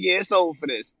like, oh yeah, it's over for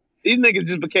this. These niggas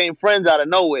just became friends out of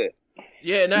nowhere.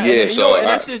 Yeah,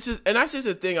 that's just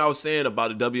the thing I was saying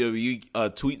about the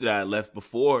WWE tweet that I left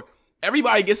before.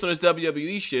 Everybody gets on this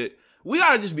WWE shit. We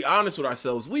gotta just be honest with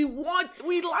ourselves. We like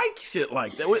shit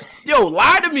like that. Yo,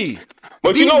 lie to me.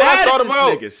 But you know what I thought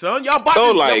about, nigga, son? Y'all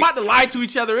about to lie to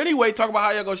each other anyway. Talk about how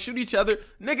y'all gonna shoot each other,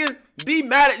 nigga. Be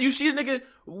mad at you. See,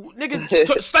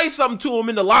 nigga, say something to him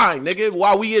in the line, nigga.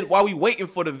 While we waiting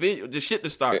for the shit to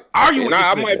start. Argue with this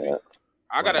nigga.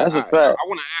 I want to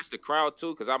ask the crowd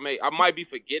too, because I might be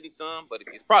forgetting some, but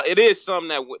it is some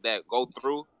that go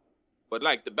through. But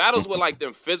like the battles with like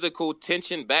them physical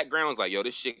tension backgrounds, like yo,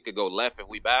 this shit could go left if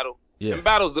we battle. Yeah. Them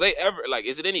battles, do they ever like?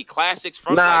 Is it any classics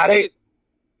from? Nah, like,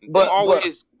 but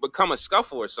always become a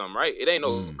scuffle or something, right? It ain't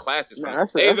no classics from.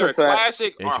 Either a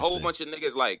classic or a whole bunch of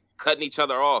niggas like cutting each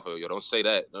other off. Yo, don't say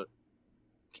that.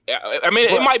 I mean,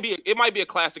 it might be a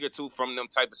classic or two from them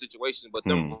type of situations, but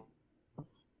them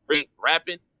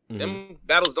rapping, them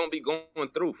battles don't be going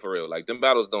through for real. Like them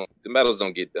battles don't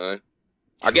get done.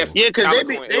 I guess because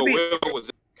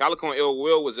Calico and Ill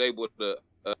Will was able to,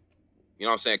 you know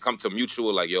what I'm saying, come to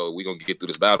mutual like, yo, we gonna get through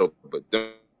this battle, but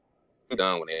them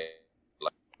done with it.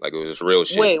 Like it was real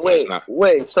shit.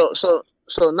 Wait. So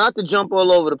not to jump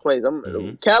all over the place.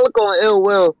 Calico and Ill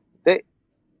Will,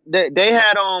 they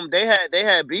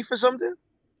had beef or something.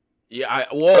 Yeah,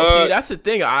 see, that's the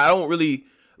thing. I don't really.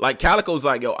 Like Calico's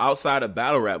like, yo, outside of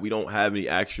battle rap, we don't have any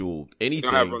actual anything.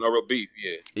 We don't have no real beef,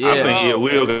 I think Ill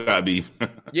Will got beef.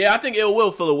 Yeah, I think Ill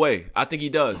Will feel away. I think he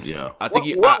does. Yeah. I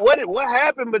think what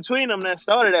happened between them that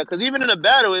started that? Because even in the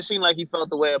battle, it seemed like he felt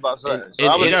the way about something. He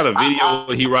got a video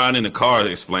where he riding in the car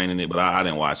explaining it, but I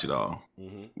didn't watch it all.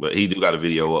 Mm-hmm. But he do got a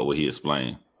video up where he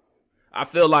explained. I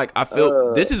feel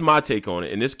this is my take on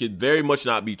it, and this could very much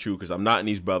not be true because I'm not in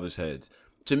these brothers' heads.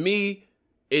 To me,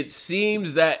 it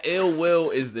seems that Ill Will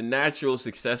is the natural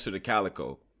successor to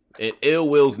Calico, and Ill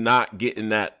Will's not getting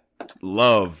that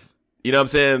love. You know what I'm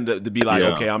saying? To be like,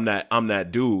 okay, I'm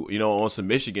that dude. You know, on some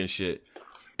Michigan shit,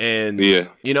 and you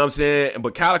know what I'm saying.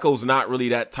 But Calico's not really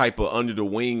that type of under the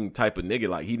wing type of nigga.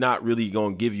 Like he not really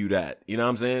gonna give you that. You know what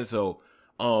I'm saying? So,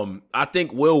 I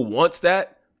think Will wants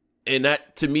that, and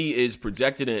that to me is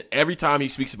projected. And every time he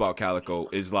speaks about Calico,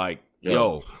 is like,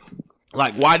 yo.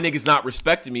 Like, why niggas not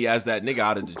respecting me as that nigga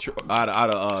out of Detroit, out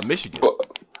of Michigan? But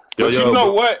you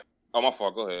know what? Oh, my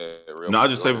fault. Go ahead. I'll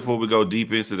just say before we go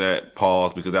deep into that,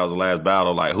 pause, because that was the last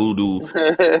battle. Like, who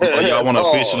y'all want to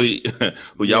officially?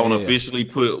 Who y'all want to officially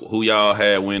put? Who y'all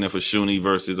had winning for Shuni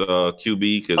versus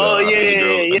QB? Because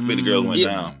the girls went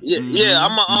down.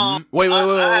 I'm wait.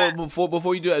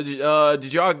 Before you do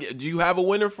that, do you have a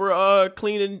winner for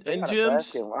Clean and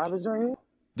Jim's?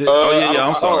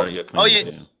 I'm sorry.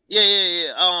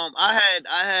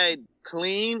 I had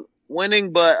Clean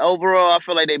winning, but overall, I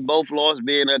feel like they both lost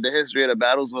being at the history of the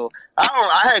battle. So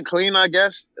I had Clean. I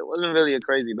guess it wasn't really a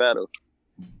crazy battle.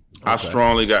 I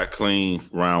strongly got Clean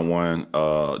round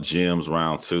 1, Jim's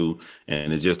round 2,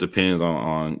 and it just depends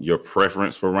on your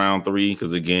preference for round 3.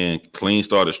 Because again, Clean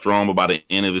started strong, but by the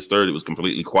end of his third, it was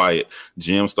completely quiet.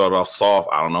 Jim started off soft.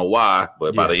 I don't know why,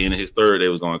 but by the end of his third, it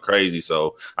was going crazy.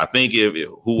 So I think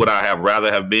who would I have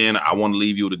rather have been? I want to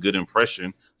leave you with a good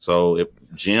impression. So if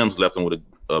Jim's left him with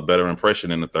a better impression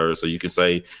in the third, so you can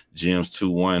say Jim's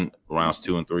 2-1 rounds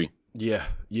 2 and 3. Yeah.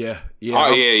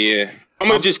 Oh yeah. I'm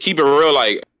gonna just keep it real,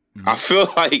 like. I feel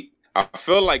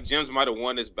like Jims might have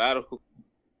won this battle,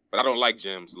 but I don't like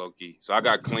Jims, low key. So I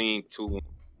got Clean 2-1.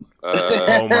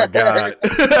 Oh my god!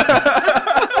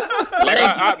 Like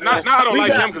I don't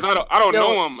like him because I don't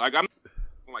know him. Like I'm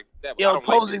like that. Yo,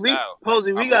 Posey,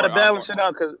 we gotta balance it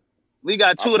out because we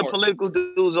got two of the political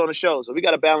dudes on the show, so we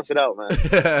gotta balance it out, man.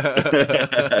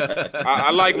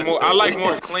 I like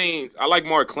more clean. I like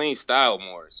more clean style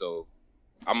more. So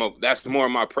that's more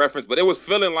of my preference. But it was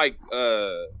feeling like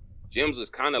Jims was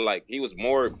kind of like he was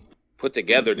more put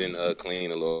together than Clean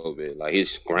a little bit. Like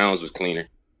his grounds was cleaner.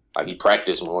 Like he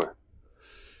practiced more.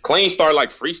 Clean started like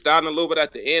freestyling a little bit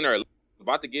at the end, or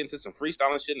about to get into some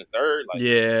freestyling shit in the third. Like,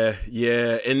 yeah.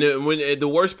 And the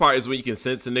worst part is when you can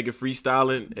sense a nigga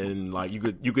freestyling, and like you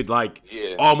could like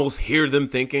almost hear them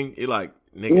thinking. You're like,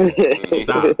 nigga,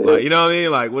 stop. Like, you know what I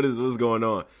mean? Like, what's going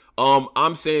on?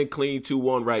 I'm saying Clean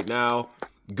 2-1 right now.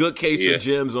 Good case for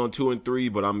Jims on 2 and 3,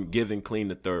 but I'm giving Clean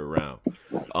the third round.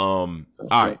 All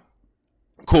right.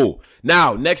 Cool.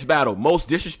 Now, next battle. Most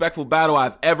disrespectful battle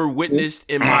I've ever witnessed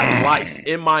in my life.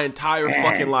 In my entire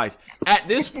fucking life. At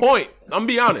this point, I'm gonna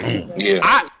be honest.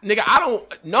 I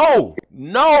don't know.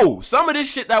 No. Some of this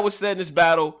shit that was said in this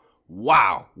battle,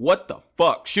 wow. What the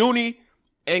fuck? Shuni,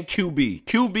 and QB.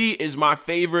 QB is my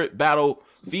favorite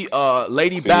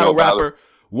lady battle rapper,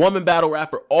 woman battle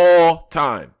rapper all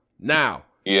time. Now,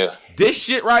 this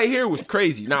shit right here was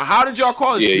crazy. Now, how did y'all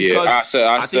call this? I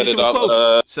set it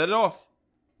up. Set it off.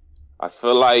 I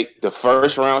feel like the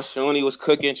first round, Shuni was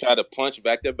cooking, tried to punch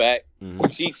back to back. Mm-hmm.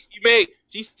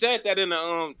 She said that in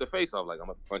the face off, like I'm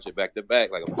gonna punch it back to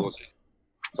back, like I'm doing shit.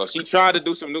 So she tried to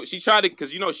do some new. She tried to,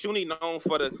 because Shuni known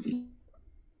for the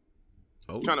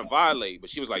trying to violate, but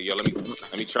she was like, "Yo, let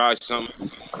me try something."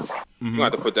 Mm-hmm. You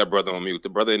have to put that brother on mute. The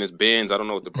brother in his Benz, I don't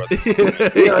know what the brother.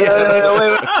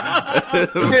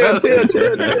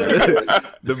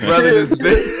 The brother in his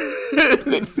Benz.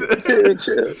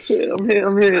 Chill. I'm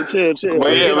here. Chill.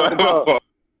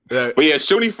 But yeah,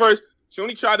 Shuni first.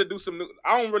 Shuni tried to do some new.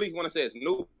 I don't really want to say it's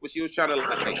new, but she was trying to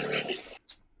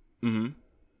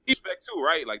respect too,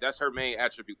 right? Like that's her main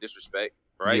attribute, disrespect,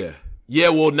 right? Yeah. Yeah.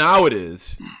 Well, now it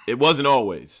is. It wasn't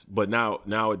always, but now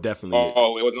it definitely. Is.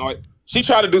 It wasn't always. She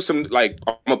tried to do some like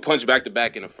I'm gonna punch back to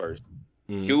back in the first.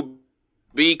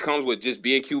 QB comes with just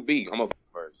being QB. I'm a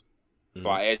first. So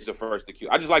I edged the first to Q.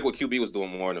 I just like what QB was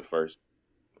doing more in the first.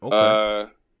 Okay.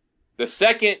 The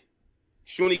second,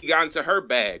 Shuni got into her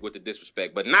bag with the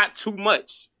disrespect, but not too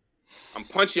much. I'm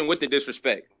punching with the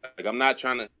disrespect. Like I'm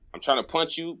trying to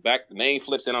punch you back. The name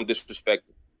flips and I'm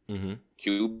disrespecting.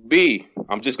 QB,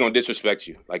 I'm just gonna disrespect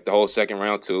you. Like the whole second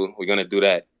round too. We're gonna do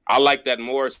that. I like that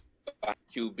more.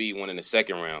 QB won in the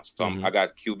second round. So I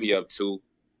got QB up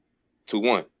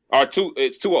 2-1. Or 2.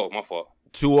 It's 2-0. My fault.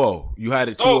 2-0. You had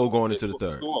it 2-0 going into the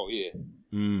third. 2-0, yeah.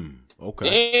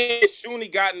 Okay. And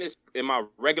Shuni got in my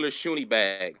regular Shuni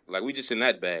bag. Like, we just in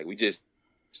that bag. We just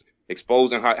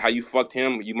exposing how you fucked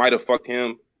him. You might have fucked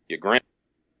him. Your grand.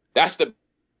 That's the...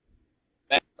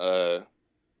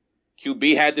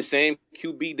 QB had the same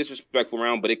QB disrespectful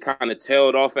round, but it kind of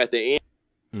tailed off at the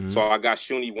end. So I got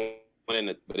Shuni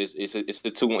winning, but it's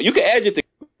the 2-1. You can edge it to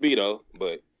QB, though,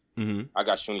 but I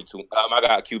got Shuni 2. I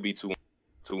got QB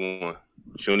 2-1.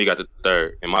 Shuni got the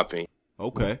third, in my opinion.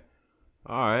 Okay.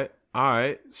 All right.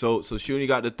 So Shuni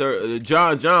got the third.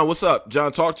 John, what's up?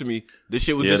 John, talk to me. This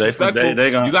shit was disrespectful.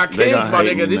 You got kids, my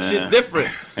nigga. This shit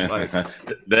different. Like,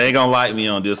 they ain't gonna like me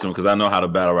on this one because I know how the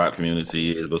battle rap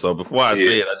community is. But so before I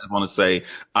say it, I just want to say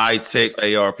I text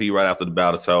ARP right after the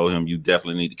battle, told him you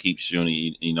definitely need to keep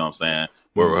Shuni. You know what I'm saying?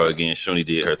 Work with her again. Shuni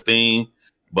did her thing.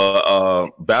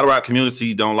 But battle rap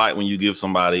community don't like when you edge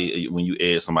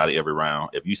somebody every round.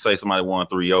 If you say somebody won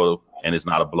 3-0 and it's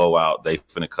not a blowout, they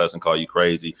finna cuss and call you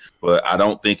crazy. But I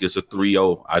don't think it's a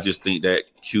 3-0. I just think that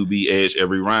QB edged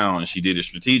every round and she did it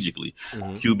strategically.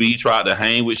 QB tried to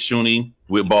hang with Shuni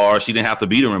with bars. She didn't have to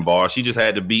beat her in bars. She just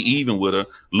had to be even with her,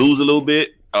 lose a little bit,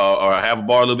 or have a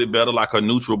bar a little bit better, like her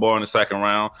neutral bar in the second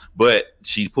round. But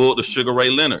she pulled the Sugar Ray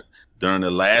Leonard. During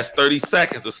the last 30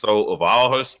 seconds or so of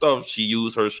all her stuff, she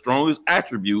used her strongest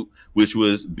attribute, which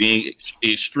was being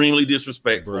extremely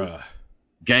disrespectful,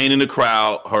 gaining the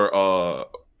crowd, her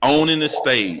owning the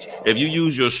stage. If you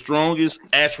use your strongest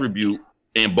attribute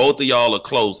and both of y'all are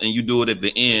close and you do it at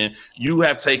the end, you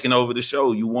have taken over the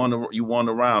show. You won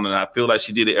the round, and I feel like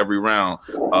she did it every round.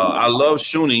 I love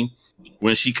Shuni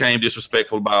when she came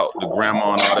disrespectful about the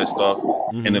grandma and all that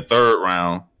stuff in the third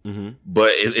round.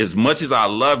 But as much as I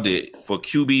loved it, for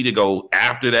QB to go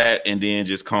after that and then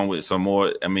just come with some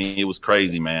more, I mean, it was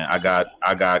crazy, man. I got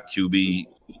QB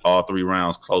all 3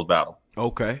 rounds, close battle.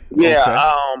 Okay. Yeah. Okay.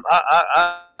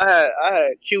 I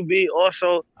had QB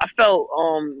also. I felt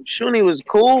Shuni was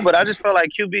cool, but I just felt like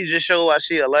QB just showed why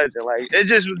she a legend. Like it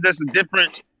just was just a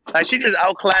different. Like she just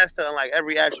outclassed her in like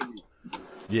every attribute.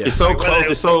 Yeah, it's so close.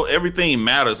 It's so everything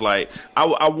matters. Like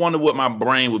I wonder what my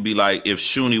brain would be like if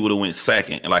Shuni would have went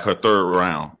second in like her third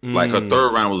round. Like her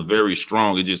third round was very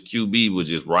strong. It just QB was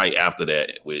just right after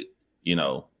that with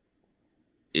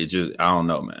it just I don't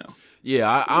know, man.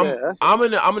 Yeah, I'm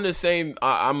in the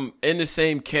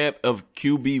same camp of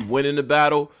QB winning the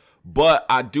battle, but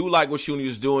I do like what Shuni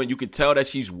was doing. You could tell that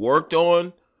she's worked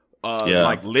on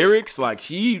like lyrics. Like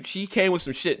she came with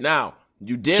some shit now.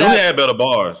 You did. She had better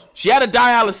bars. She had a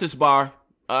dialysis bar.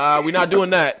 We're not doing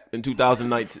that in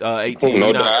 2018.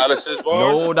 No dialysis bar.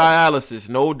 No dialysis.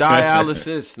 No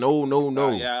dialysis. No.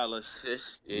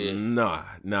 Dialysis. Yeah.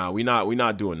 Nah. We're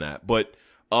not doing that. But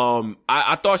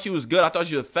I thought she was good. I thought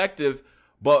she was effective.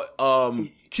 But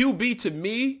QB to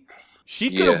me, she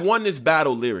could have won this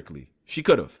battle lyrically. She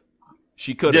could have.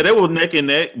 Yeah, they were neck and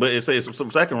neck. But it's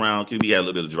some second round. QB had a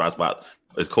little bit of dry spot.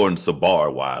 according to bar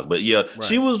wise. But yeah,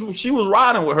 she was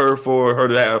riding with her for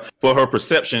her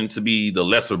perception to be the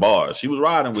lesser bars. She was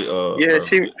riding with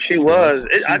she was.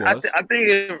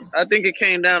 I think it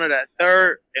came down to that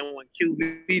third, and when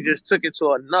QB just took it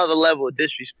to another level of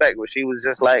disrespect, where she was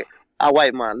just like, I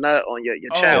wipe my nut on your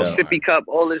child sippy cup,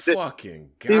 all this. Fucking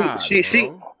God, she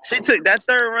took that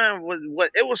third round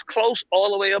it was close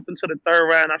all the way up until the third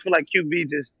round. I feel like QB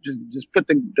just put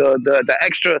the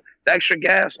extra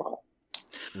gas on.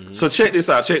 Mm-hmm. So check this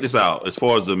out. As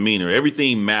far as demeanor,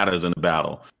 everything matters in the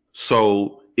battle.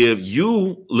 So if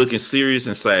you looking serious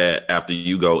and sad after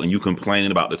you go and you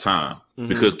complaining about the time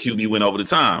because QB went over the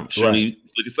time, Shuni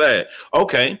looking sad.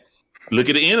 Okay, look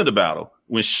at the end of the battle.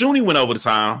 When Shuni went over the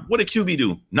time, what did QB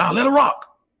do? Nah, let her rock.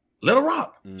 Let her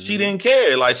rock. Mm-hmm. She didn't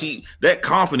care. Like that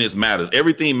confidence matters.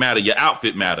 Everything matters. Your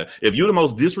outfit matters. If you're the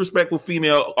most disrespectful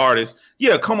female artist,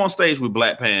 come on stage with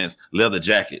black pants, leather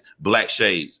jacket, black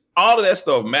shades. All of that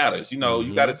stuff matters. You know,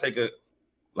 you got to take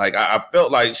I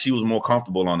felt like she was more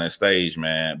comfortable on that stage,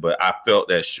 man. But I felt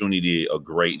that Shuni did a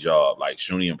great job. Like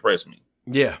Shuni impressed me.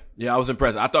 Yeah, I was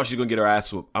impressed. I thought she was gonna get her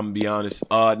ass whooped. I'm gonna be honest.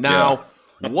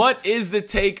 What is the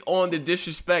take on the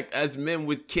disrespect as men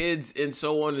with kids and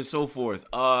so on and so forth?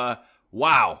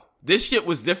 Wow. This shit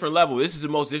was different level. This is the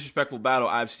most disrespectful battle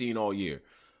I've seen all year.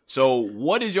 So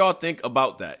what did y'all think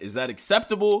about that? Is that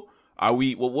acceptable? Are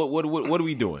we what are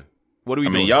we doing? What are we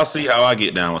doing? I mean, y'all see how I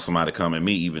get down when somebody come at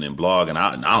me, even in blog, and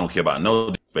I don't care about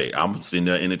no debate. I'm sitting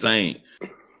there entertained.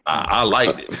 I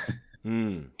liked it.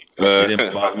 It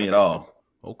didn't bother me at all.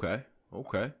 Okay.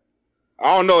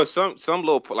 I don't know. Some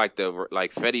little like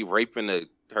Fetty raping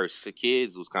her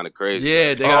kids was kind of crazy.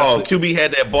 Yeah. QB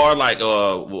had that bar like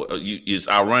it's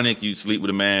ironic you sleep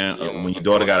with a man when your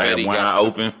daughter got one eye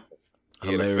open.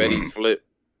 Yeah, the Fetty flip.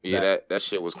 Yeah, that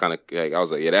shit was kind of like I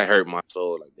was like, that hurt my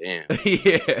soul. Like, damn.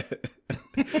 Yeah.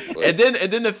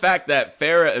 and then the fact that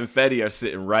Farrah and Fetty are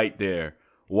sitting right there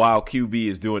while QB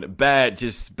is doing it, bad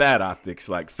optics.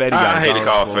 Like Fetty. I hate to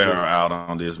call Farrah out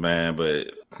on this, man,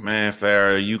 but man,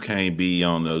 Farrah, you can't be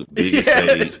on the biggest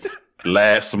stage.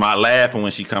 Laughing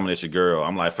when she coming at your girl.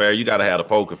 I'm like, Farrah, you gotta have a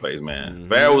poker face, man.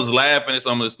 Farrah was laughing at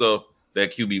some of the stuff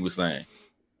that QB was saying.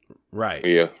 Right.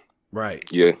 Yeah. Right.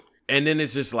 Yeah. And then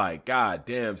it's just like, God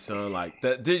damn, son, like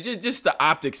just the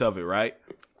optics of it, right?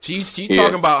 She's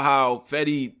talking about how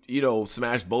Fetty,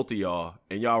 smashed both of y'all,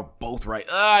 and y'all both right.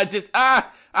 I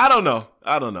don't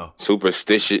know.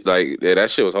 Superstitious, like that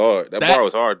shit was hard. That bar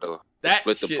was hard though. That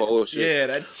split shit, the pole shit. Yeah,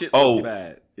 that shit was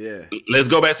bad. Yeah. Let's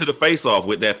go back to the face-off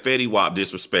with that Fetty Wap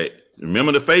disrespect.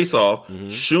 Remember the face-off?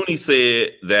 Shuni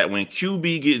said that when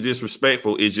QB gets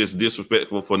disrespectful, it's just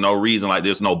disrespectful for no reason. Like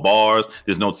there's no bars,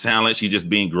 there's no talent. She just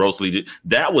being grossly.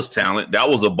 That was talent. That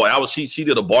was a bar. She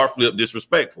did a bar flip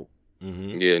disrespectful.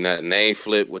 Yeah, and that name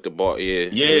flip with the bar.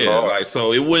 Yeah. Like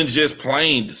so, it wasn't just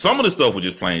plain. Some of the stuff was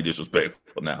just plain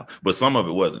disrespectful now, but some of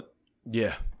it wasn't.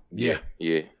 Yeah.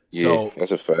 So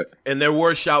that's a fact. And there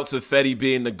were shouts of Fetty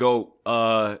being the GOAT,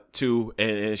 too,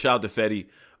 and shout out to Fetty.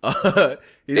 I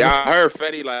heard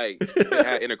Fetty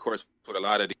had intercourse with a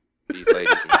lot of these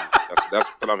ladies. That's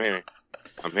what I'm hearing.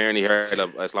 I'm hearing he heard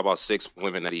it's about 6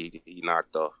 women that he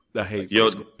knocked off. I hate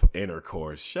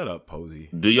intercourse. Shut up, Posey.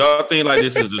 Do y'all think like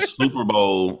this is the Super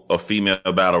Bowl of female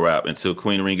battle rap until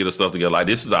Queen Ring get her stuff together? Like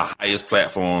this is the highest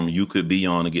platform you could be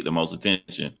on to get the most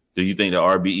attention. Do you think the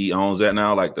RBE owns that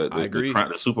now? Like I agree.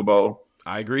 The Super Bowl?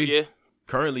 I agree. Yeah.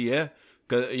 Currently, yeah.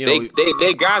 Cause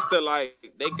they got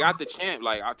the champ.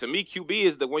 Like to me, QB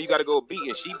is the one you got to go beat,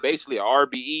 and she basically a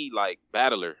RBE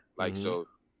battler. So.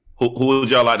 Who would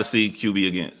y'all like to see QB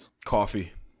against?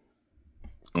 Coffee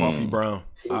Brown.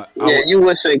 You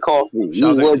would say Coffee.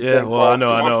 I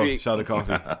know. Shout out to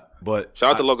Coffee. But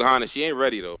shout out to Logahana. She ain't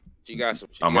ready though. She got some.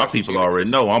 My people already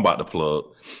know I'm about to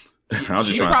plug. I'm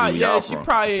just trying to see she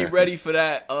probably ain't ready for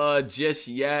that just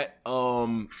yet.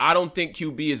 I don't think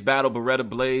QB is battle Beretta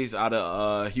Blaze out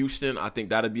of Houston. I think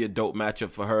that'd be a dope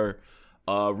matchup for her.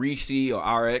 Reese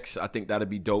or RX, I think that'd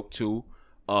be dope too.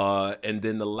 And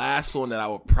then the last one that I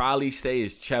would probably say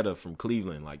is Cheddar from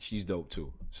Cleveland. Like she's dope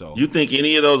too. So you think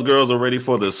any of those girls are ready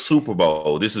for the Super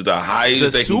Bowl? This is the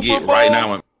highest they can get right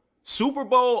now. Super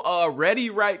Bowl ready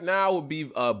right now would be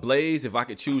Blaze. If I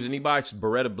could choose anybody,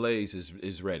 Beretta Blaze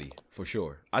is ready for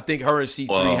sure. I think her and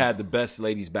C3 had the best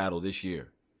ladies battle this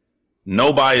year.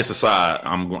 No bias aside,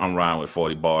 I'm riding with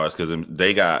 40 bars because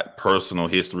they got personal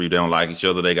history. They don't like each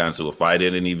other. They got into a fight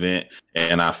at an event,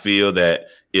 and I feel that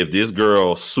if this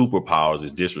girl's superpowers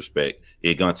is disrespect,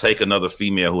 it's gonna take another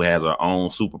female who has her own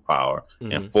superpower,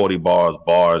 and 40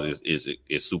 bars is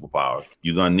superpower.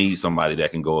 You're gonna need somebody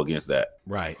that can go against that.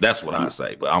 Right. That's what I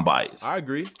say, but I'm biased. I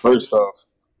agree. First off,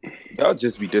 Y'all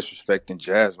just be disrespecting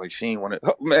Jazz like she ain't want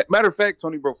to. Matter of fact,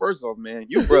 Tony, bro, first off, man,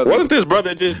 you brothers. Wasn't this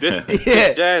brother just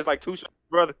Jazz like 2 shows,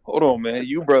 brother? Hold on, man.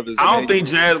 You brothers. I don't think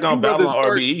Jazz gonna battle on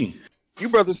RBE. You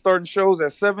brothers starting shows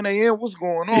at 7 a.m. What's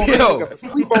going on? Yo.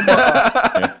 Sleep on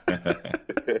my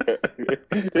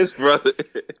This brother.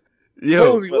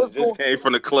 Yo, just came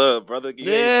from the club, brother.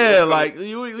 Yeah, like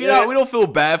we don't feel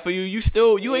bad for you. You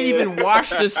ain't even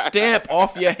washed the stamp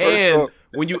off your hand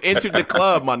when you entered the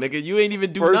club, my nigga. You ain't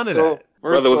even do none of that.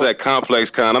 Brother was at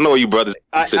Complex Con. I know you brothers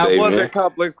today, I was man. at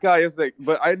Complex Con yesterday,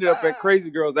 but I ended up at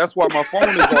Crazy Girls. That's why my phone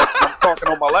is off. I'm talking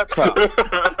on my laptop.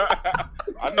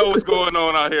 I know what's going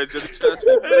on out here. Just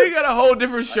They got a whole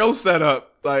different show set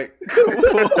up. Like, come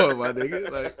on, my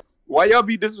nigga. Like, why y'all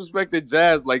be disrespecting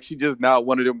Jazz like she just not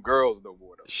one of them girls no more?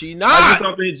 She not. I just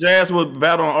don't think Jazz would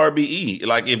battle on RBE.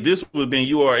 Like, if this would have been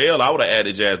URL, I would have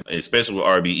added Jazz, especially with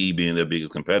RBE being their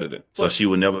biggest competitor. So she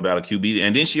would never battle QB.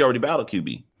 And then she already battled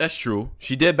QB. That's true.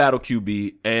 She did battle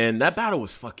QB, and that battle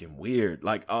was fucking weird.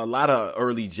 Like, a lot of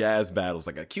early Jazz battles,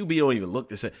 like a QB don't even look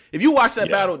the same. If you watch that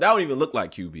battle, that don't even look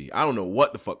like QB. I don't know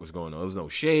what the fuck was going on. There was no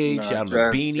shade. She had on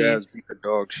a beanie. Jazz beat the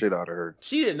dog shit out of her.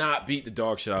 She did not beat the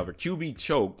dog shit out of her. QB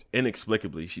choked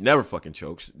inexplicably. She never fucking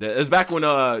chokes. It was back when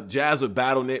Jazz would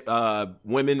battle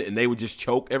women, and they would just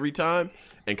choke every time.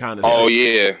 And kind of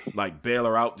like bail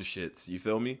her out the shits. You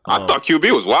feel me? I thought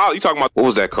QB was wild. You talking about what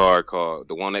was that card called?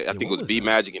 The one that I think was B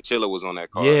Magic and Chilla was on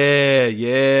that card.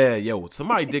 Yeah. Yo,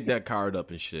 somebody dig that card up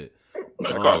and shit.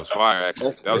 That card was fire.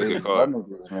 Actually, that was a good card.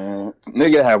 Man.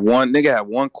 Nigga had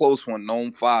one close one,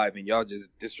 known 5, and y'all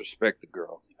just disrespect the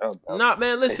girl. Nah,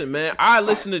 man. Listen, man. I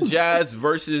listen to Jazz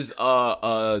versus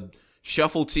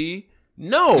Shuffle T.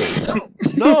 No.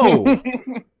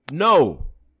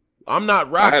 I'm not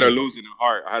rocking. I had her losing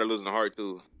the heart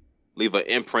too. Leave an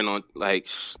imprint on, like,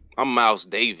 I'm Miles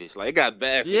Davis. Like, it got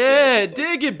bad. It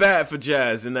did get bad for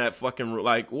Jazz in that fucking,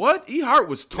 like, what? E Hart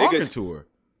was talking to her.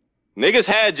 Niggas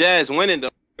had Jazz winning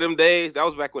them days. That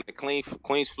was back when the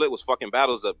Queen's Flip was fucking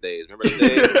Battles Up days. Remember the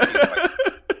days?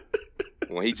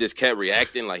 When he just kept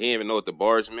reacting like he didn't even know what the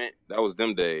bars meant. That was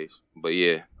them days. But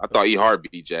yeah, I thought E Hart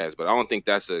beat Jazz, but I don't think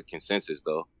that's a consensus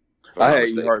though. I had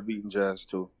E Hart beating Jazz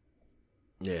too.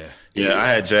 Yeah, I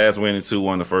had Jazz winning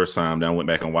 2-1 the first time. Then I went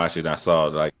back and watched it. And I saw,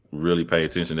 like, really pay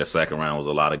attention. That second round was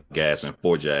a lot of gassing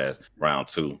for Jazz. Round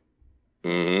 2.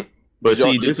 Mm-hmm. But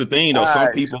see, this is the thing though.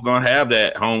 Some people gonna have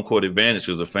that home court advantage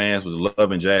because the fans was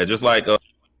loving Jazz. Just like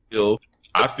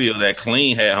I feel that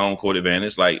Clean had home court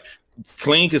advantage. Like,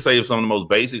 Clean could say some of the most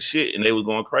basic shit, and they was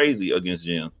going crazy against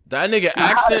Jim. That nigga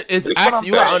accent is accent.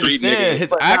 You gotta understand,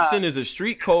 his accent is a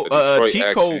street code,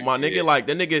 cheat code, my nigga. Yeah. Like,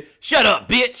 the nigga, shut up,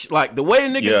 bitch. Like, the way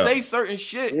the nigga say certain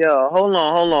shit. Yo, hold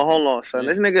on, son.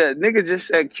 This nigga just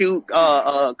said cute.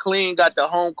 Clean got the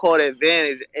home court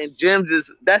advantage, and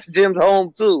that's Jim's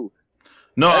home too.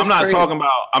 No, I'm not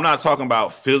talking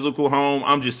about physical home.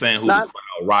 I'm just saying who the crowd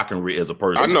rocking with as a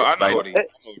person. I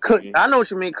know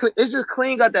what you mean. It's just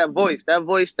Clean got that voice. That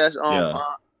voice that's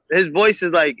his voice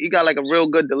is like, he got like a real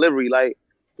good delivery. Like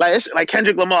it's like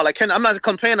Kendrick Lamar. Like I'm not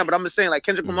comparing him, but I'm just saying, like,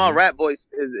 Kendrick Lamar rap voice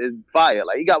is fire.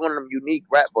 Like, he got one of them unique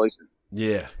rap voices.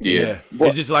 Yeah.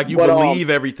 It's just like you believe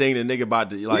everything the nigga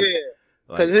about to like. Yeah.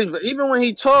 Because even when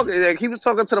he talked, like, he was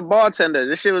talking to the bartender.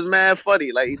 This shit was mad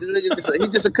funny. Like, he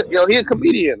a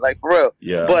comedian, like, for real.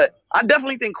 Yeah. But I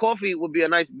definitely think Coffee would be a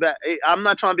nice bet. I'm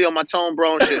not trying to be on my Tone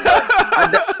Bro and shit.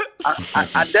 But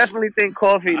I definitely think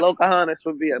Coffee, Locahanas,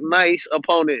 would be a nice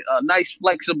opponent, a nice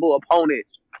flexible opponent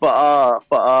for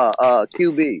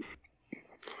QB.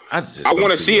 I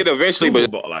want to see it eventually,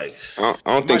 but I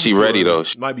don't think she's ready though.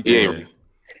 Might be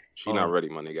She's not ready,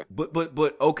 my nigga.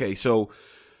 But okay, so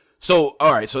all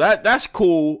right, so that's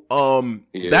cool.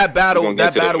 That battle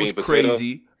was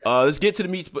crazy. Let's get to the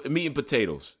meat and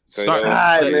potatoes. All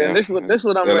right, man. This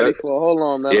what I'm ready for. Hold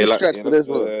on, man. Let's stretch for this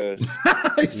one.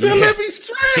 He said, let me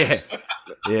stretch.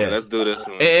 Yeah. Let's do this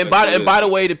one. And by the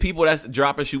way, the people that's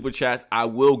dropping super chats, I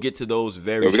will get to those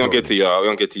very shortly. We're gonna get to y'all. We're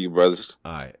gonna get to you, brothers.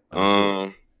 All right.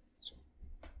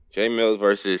 J Millz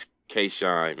versus K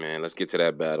Shine, man. Let's get to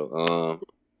that battle.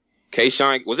 K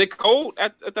Shine, was it cold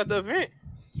at the event?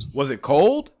 Was it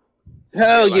cold?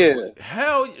 Hell yeah.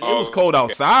 It was cold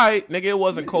outside. Nigga, it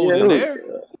wasn't cold in there.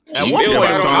 At one point,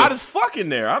 it was hot as fuck in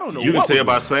there. I don't know. You can tell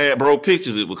by sad bro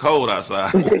pictures it was cold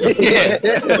outside. Yeah.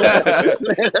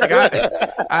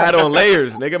 I had on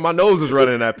layers, nigga. My nose was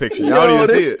running in that picture. Y'all don't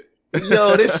even see it.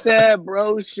 Yo, this sad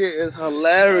bro shit is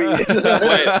hilarious.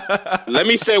 Let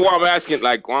me say why I'm asking.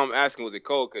 Like, why I'm asking, was it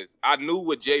cold? Because I knew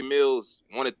what J Millz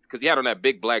wanted, because he had on that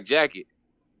big black jacket.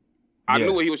 I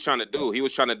knew what he was trying to do. He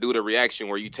was trying to do the reaction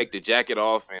where you take the jacket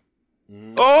off and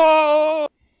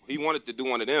he wanted to do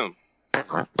one of them.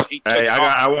 Hey,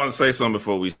 I want to say something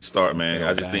before we start, man.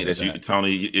 I just think that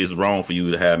Tony, is wrong for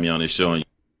you to have me on this show.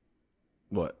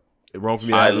 What? Wrong for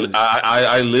me?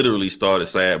 I literally started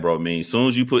sad, bro. I mean, as soon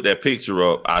as you put that picture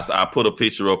up, I put a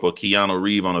picture up of Keanu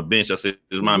Reeves on a bench. I said,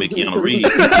 "This remind me of Keanu Reeves."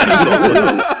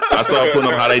 I started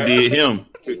putting up how they did him,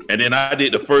 and then I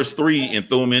did the first 3 and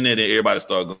threw them in there. And everybody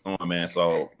started going, man.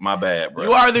 So my bad, bro.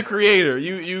 You are the creator.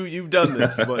 You've done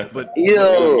this, but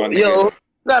yo.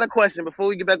 Got a question before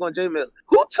we get back on J Mill.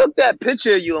 Who took that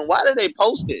picture of you and why did they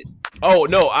post it? Oh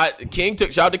no,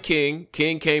 shout out to King.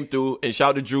 King came through, and shout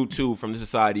out to Drew too from the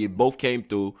society. Both came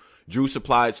through. Drew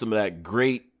supplied some of that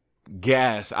great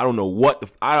gas. I don't know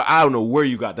what I don't know where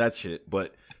you got that shit,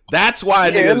 but that's why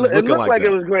it looked like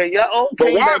it was great. Yeah,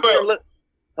 okay.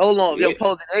 Hold on, yo,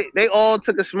 Pose. They all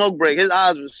took a smoke break. His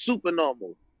eyes were super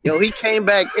normal. Yo, he came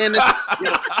back in. But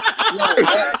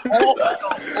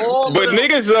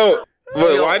niggas though.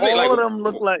 All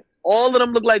of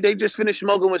them look like they just finished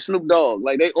smoking with Snoop Dogg.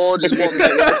 Like they all just walked back.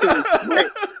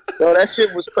 Yo, that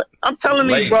shit was crazy. I'm telling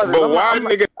these brothers.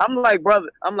 I'm like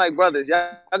brothers.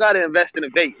 Y'all gotta invest in a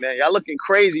vape, man. Y'all looking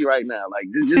crazy right now. Like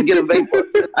just get a vape.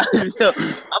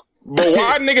 But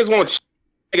why niggas want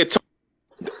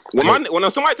when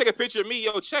somebody take a picture of me,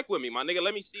 yo, check with me, my nigga.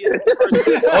 Let me see it.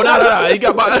 Oh no, he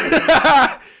got my,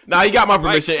 he got my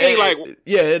permission. Like,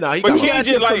 he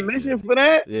got permission for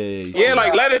that. Yeah,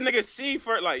 like let a nigga see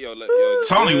first. Like, yo,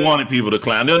 Tony wanted people to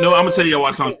clown. No, I'm gonna tell you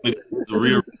why Tony, the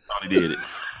real Tony did it.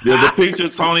 There's a picture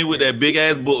of Tony with that big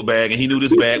ass book bag, and he knew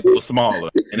this bag was smaller.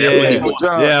 And that's what he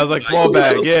wanted. Yeah, I was like small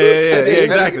bag. Yeah,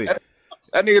 exactly.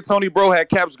 That nigga Tony Bro had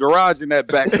Cap's garage in that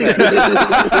backpack.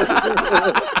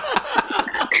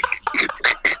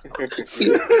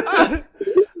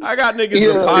 I got niggas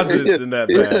deposits in that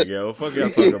bag, yo. Fuck y'all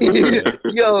talking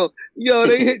about?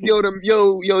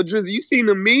 Drizzy, you seen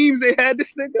the memes they had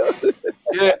this nigga?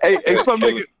 Yeah, hey, some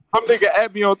nigga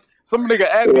at me on. Some nigga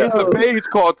added me to a page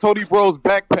called Tony Bro's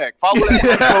Backpack. Follow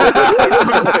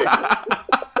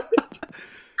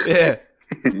that.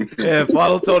 Yeah,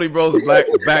 follow Tony Bro's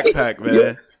backpack,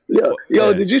 man.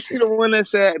 Yo, did you see the one that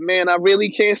said, "Man, I really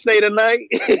can't stay tonight"?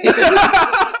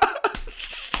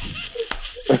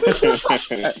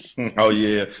 Oh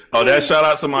yeah. Oh, that shout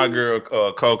out to my girl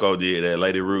Coco did that,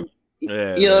 Lady Root.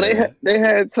 Yeah, yo, they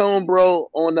had Tone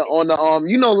Bro on the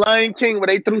you know Lion King where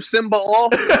they threw Simba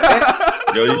off.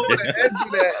 They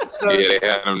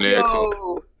had him there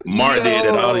too. Mark did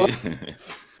it all.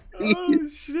 Oh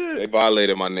shit! They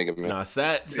violated my nigga, man. Nah,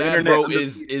 sad bro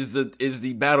is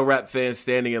the battle rap fan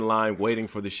standing in line waiting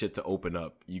for the shit to open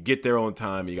up. You get there on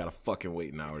time, you gotta fucking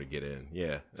wait an hour to get in.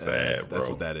 Yeah, that's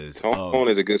what that is. Tone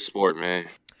is a good sport, man.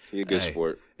 He's a good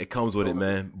sport. It comes with it,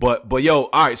 man. But yo,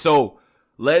 all right, so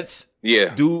let's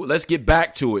get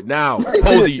back to it now.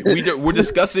 Posey, we're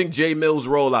discussing J Millz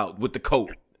rollout with the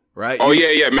coat. Right? Oh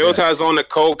yeah. Millz has on the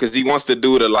coat because he wants to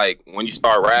do the when you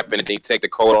start rapping and then you take the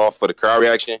coat off for the crowd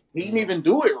reaction. He didn't even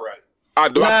do it right. I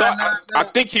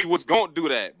think he was gonna do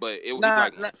that, but it was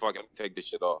fucking take this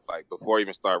shit off before he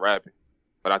even start rapping.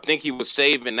 But I think he was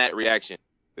saving that reaction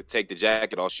to take the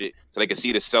jacket off shit so they could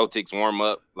see the Celtics warm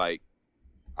up. I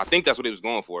think that's what he was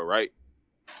going for, right?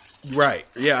 Right.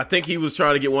 Yeah, I think he was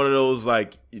trying to get one of those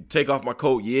you take off my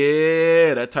coat,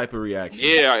 that type of reaction.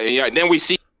 Yeah. Then we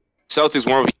see Celtics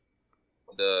warm up.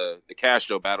 The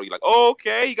Castro battle, you're like, oh,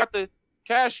 okay, he got the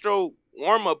Castro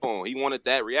warm up on. He wanted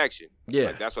that reaction.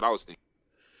 Yeah, that's what I was thinking.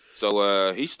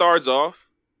 So he starts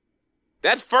off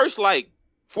that first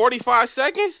 45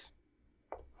 seconds.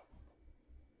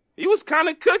 He was kind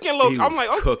of cooking. I'm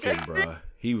like, okay, cooking, bro.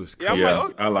 He was cooking. Yeah,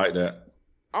 I like that.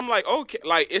 I'm like, okay,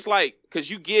 it's because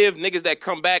you give niggas that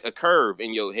come back a curve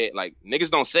in your head.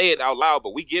 Niggas don't say it out loud,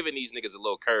 but we giving these niggas a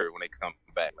little curve when they come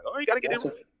back. You gotta get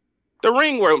in. The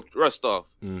ring where rust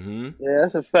off. Mm-hmm. Yeah,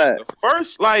 that's a fact. The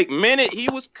first minute, he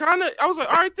was I was like,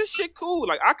 all right, this shit cool.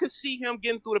 I could see him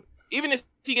getting through even if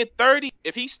he get 30,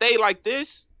 if he stay like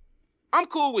this, I'm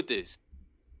cool with this.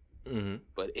 Mm-hmm.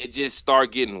 But it just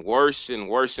started getting worse and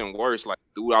worse and worse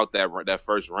throughout that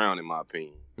first round, in my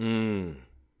opinion.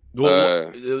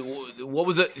 What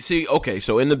was it? See, okay,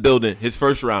 so in the building, his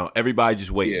first round, everybody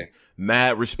just waiting. Yeah.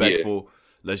 Mad respectful. Yeah.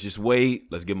 Let's just wait.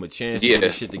 Let's give him a chance to get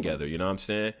this shit together. You know what I'm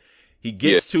saying? He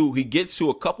gets to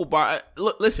a couple bars.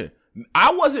 Look, listen,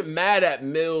 I wasn't mad at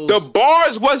Millz. The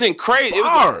bars wasn't crazy.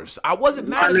 Bars. I wasn't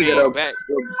mad at him.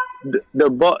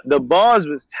 The bars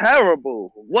was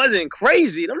terrible. Wasn't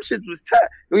crazy. Them shit was terrible.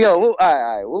 Yo, all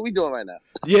right. What we doing right now?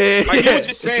 Yeah.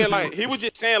 He was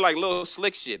just saying little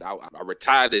slick shit. I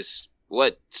retired as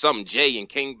something J and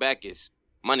came back as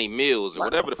Money Millz or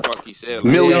whatever the fuck he said.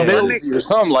 Millz or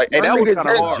something like. And that was kind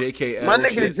of hard. JKL. My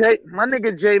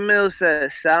nigga Jay Millz said a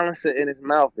silencer in his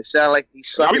mouth. It sounded like he's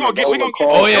sucking. We gonna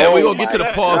get to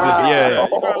the pauses. Yeah.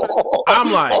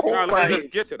 I'm like, let's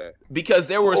get to that because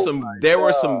there were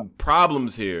some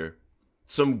problems here,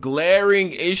 some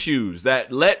glaring issues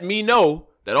that let me know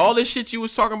that all this shit you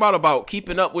was talking about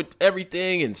keeping up with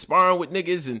everything and sparring with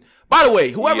niggas. And by the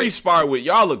way, whoever you sparred with,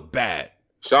 y'all look bad.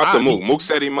 Shout out to Mook. Mook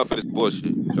set him up for this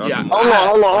bullshit. Hold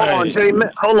on, Jay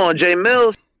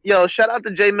Millz. Yo, shout out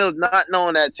to Jay Millz not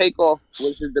knowing that Takeoff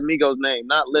was his Migos name,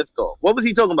 not Liftoff. What was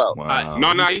he talking about? Wow.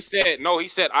 He said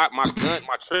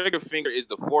my trigger finger is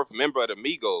the fourth member of the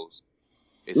Migos.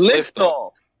 It's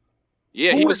Liftoff.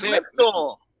 Yeah, he was saying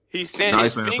Liftoff. He's saying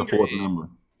his finger. It's a fourth member.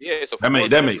 Yeah, it's a fourth member.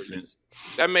 That makes sense.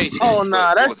 That makes sense. Oh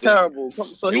nah, that's terrible.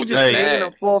 So he just made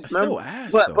a fourth member.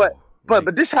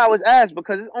 But this how it's asked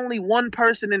because there's only one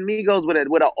person in Migos with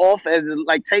a off as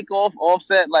like Takeoff,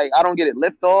 Offset. Like I don't get it,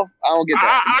 lift off. I don't get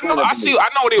that. I know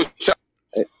what he was.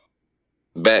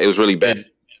 Bad. It was really bad.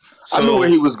 So, I knew where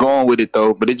he was going with it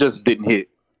though, but it just didn't hit.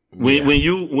 When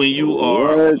you're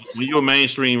a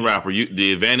mainstream rapper,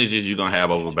 the advantages you're gonna have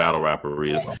over a battle rapper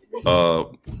is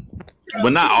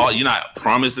but not all. You're not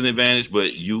promised an advantage,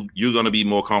 but you're gonna be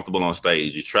more comfortable on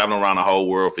stage. You're traveling around the whole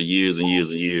world for years and years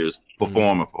and years.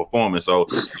 Performing. So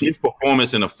his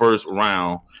performance in the first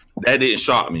round, that didn't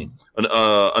shock me.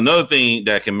 Another thing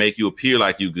that can make you appear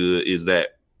like you good is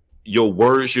that your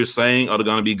words you're saying are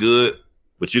going to be good,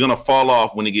 but you're going to fall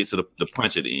off when it gets to the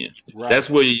punch at the end. Right. That's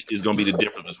where is going to be the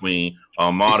difference between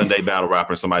a modern day battle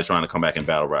rapper and somebody trying to come back and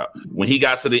battle rap. When he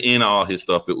got to the end of all his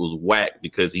stuff, it was whack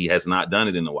because he has not done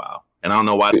it in a while. And I don't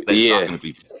know why they're shocking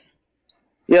people.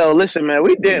 Yo, listen, man,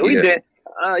 we did.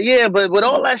 But with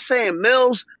all that saying,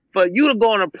 Millz, for you to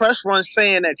go on a press run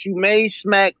saying that you made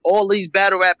smack, all these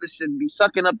battle rappers should be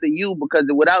sucking up to you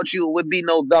because without you it would be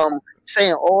no dumb.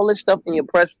 Saying all this stuff in your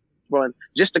press run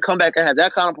just to come back and have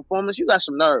that kind of performance, you got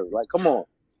some nerve. Like, come on.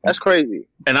 That's crazy.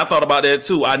 And I thought about that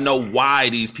too. I know why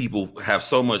these people have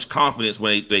so much confidence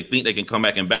when they think they can come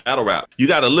back and battle rap. You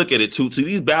got to look at it too. To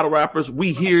these battle rappers,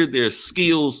 we hear their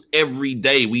skills every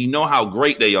day. We know how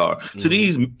great they are. Mm-hmm. To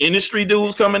these industry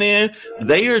dudes coming in,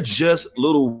 they are just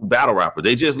little battle rappers.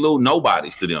 They just little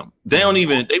nobodies to them. They don't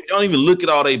even look at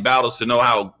all their battles to know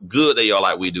how good they are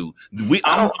like we do.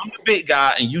 I'm the big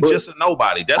guy and you just a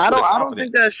nobody. That's I don't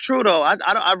think that's true though. I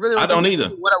don't either.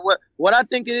 What I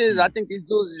think it is, I think these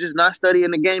dudes are just not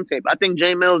studying the game tape. I think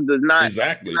Jay Millz does not.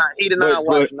 Exactly. He did not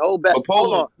watch no battle.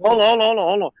 Hold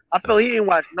on. I feel he ain't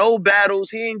watched no battles.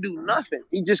 He ain't do nothing.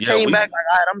 He just came back like,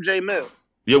 all right, I'm Jay Millz.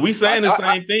 Yeah, we saying the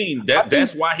same thing.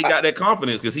 That's why he got that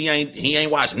confidence because he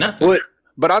ain't watched nothing.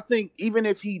 But I think even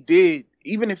if he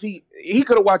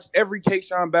could have watched every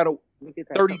K-Shine battle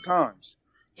 30 times.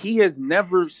 He has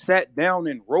never sat down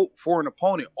and wrote for an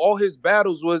opponent. All his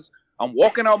battles was, I'm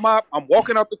walking out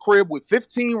the crib with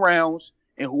 15 rounds,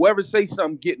 and whoever says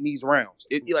something getting these rounds.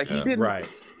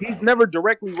 He's never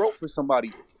directly wrote for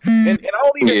somebody. And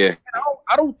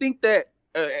I don't think that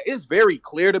it's very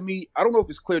clear to me. I don't know if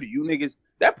it's clear to you niggas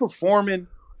that performing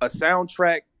a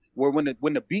soundtrack where when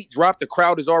the beat drop, the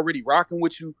crowd is already rocking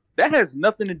with you. That has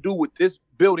nothing to do with this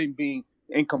building being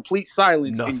in complete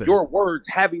silence and your words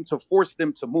having to force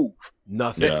them to move.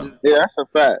 Nothing. Yeah, that's a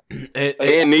fact.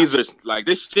 And these are like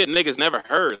this shit niggas never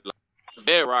heard. Like,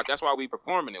 Bedrock, that's why we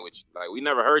performing it with you. Like we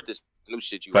never heard this new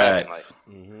shit you having. Like,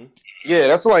 yeah,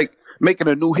 that's like making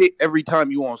a new hit every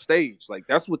time you on stage. Like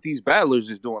that's what these battlers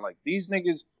is doing. Like these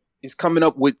niggas is coming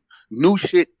up with new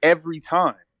shit every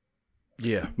time.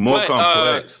 Yeah, more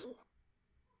complex.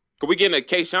 Could we get into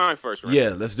K-Shine first round? Yeah,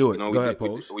 let's do it. Go ahead,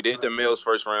 Pose. We did the Millz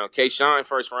first round. K-Shine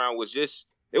first round was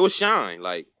it was Shine.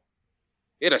 Like,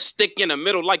 it a stick in the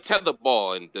middle like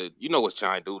tetherball. And you know what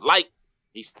Shine do. Like,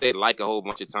 he said like a whole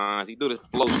bunch of times. He do the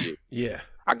flow shit. Yeah.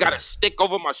 I got a stick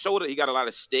over my shoulder. He got a lot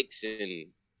of sticks and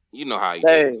you know how he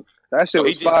do. That shit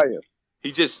was fire.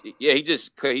 He just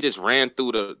ran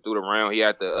through the round. He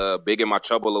had the Big in My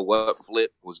Trouble or What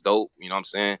flip was dope. You know what I'm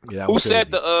saying? Yeah, who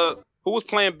said who was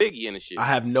playing Biggie in the shit? I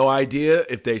have no idea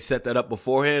if they set that up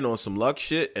beforehand on some luck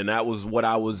shit, and that was what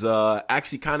I was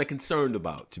actually kind of concerned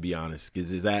about, to be honest.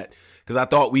 Because I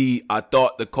thought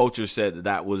the culture said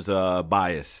that was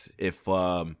bias if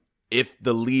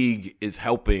the league is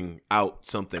helping out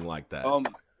something like that.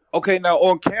 Okay, now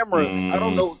on camera, I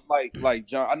don't know, like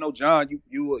John. I know John,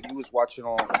 you was watching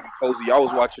on Cozy. I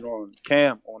was watching on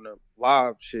Cam on the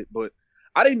live shit, but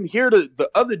I didn't hear the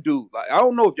other dude. Like I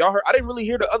don't know if y'all heard. I didn't really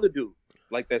hear the other dude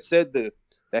like that said that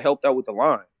helped out with the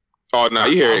line. Oh no,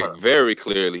 you hear it very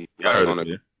clearly. I heard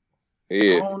it.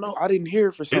 Yeah. I don't know. I didn't hear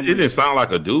it for some reason. It didn't sound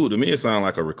like a dude. To me, it sounded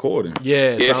like a recording.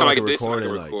 Yeah, it sounded like a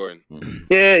recording.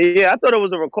 Yeah, I thought it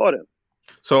was a recording.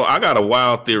 So I got a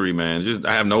wild theory, man.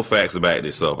 I have no facts to back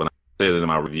this up, and I said it in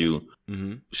my review.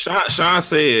 Mm-hmm. Sean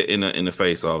said in the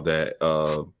face off that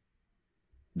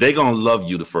they gonna love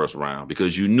you the first round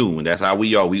because you knew, and that's how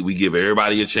we are. We give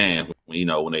everybody a chance.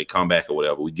 When they come back or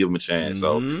whatever, we give them a chance.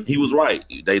 Mm-hmm. So he was right.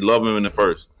 They love him in the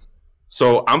first.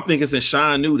 So I'm thinking since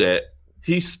Sean knew that,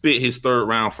 he spit his third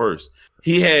round first.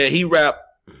 He rapped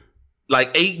like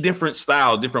 8 different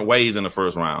styles, different ways in the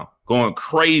first round, going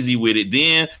crazy with it.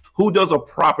 Then who does a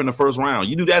prop in the first round?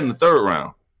 You do that in the third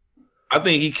round. I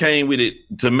think he came with it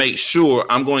to make sure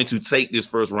I'm going to take this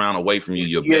first round away from you.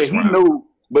 Your best round. Knew,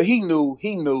 but he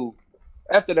knew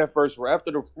after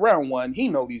the round 1, he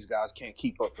know these guys can't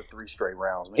keep up for 3 straight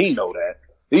rounds. He know that.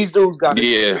 These dudes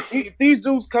if these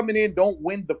dudes coming in don't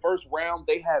win the first round,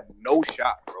 they have no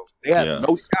shot, bro. They have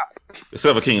no shot.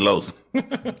 Except for King Los.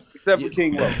 Except for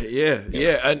King Los.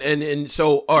 Yeah. And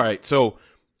so, all right. So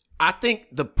I think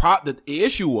the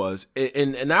issue was,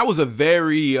 and that was a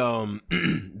very,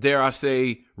 dare I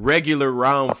say, regular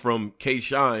round from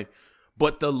K-Shine,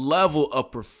 but the level of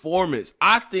performance,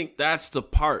 I think that's the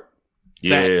part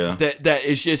that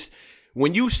is just,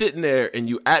 when you sitting there and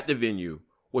you at the venue,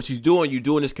 what you're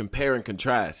doing is compare and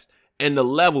contrast. And the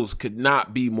levels could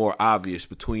not be more obvious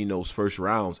between those first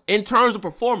rounds in terms of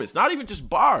performance, not even just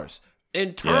bars,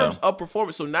 in terms of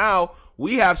performance. So now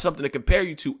we have something to compare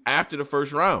you to after the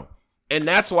first round. And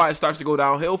that's why it starts to go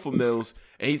downhill for Millz.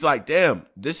 And he's like, damn,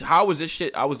 how was this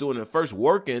shit I was doing in the first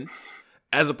working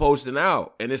as opposed to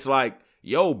now? And it's like,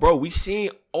 yo, bro, we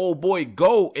seen old boy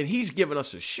go and he's giving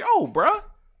us a show, bro.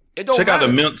 It don't matter.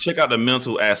 Check out the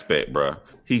mental aspect, bro.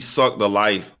 He sucked the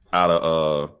life out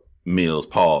of Millz.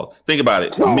 Paul, think about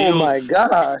it. Oh my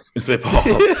gosh! Said Paul.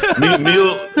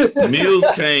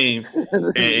 Millz came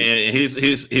and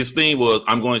his thing was,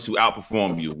 I'm going to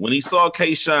outperform you. When he saw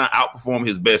K-Shine outperform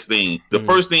his best thing, the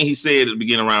first thing he said at the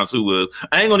beginning of round 2 was,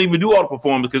 I ain't gonna even do all the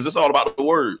performance because it's all about the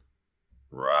word.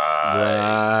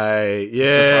 Right.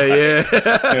 Yeah.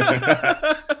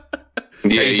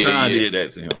 K-Shine did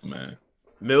that to him, man.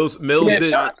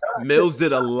 Millz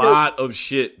did a lot of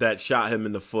shit that shot him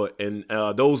in the foot, and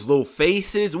those little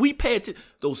faces, we paid to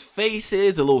those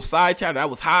faces, a little side chatter that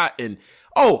was hot, and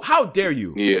how dare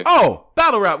you? Yeah.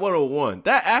 Battle Rap 101.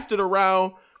 That after the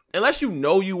round, unless you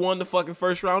know you won the fucking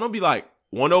first round, don't be like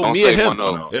 1-0 me and him.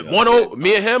 1-0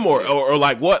 me and him, or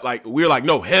like what? Like we're like,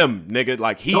 no, him, nigga.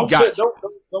 Like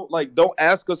don't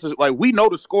ask us. Like we know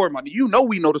the score, man. You know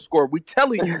we know the score. We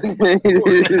telling you.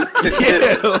 Nigga.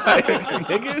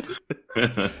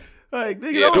 Like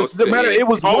nigga, it doesn't matter. It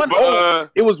was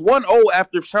 1-0. It was 1-0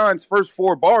 after Shine's first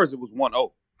 4 bars. It was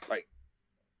 1-0. Like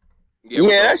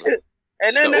that shit.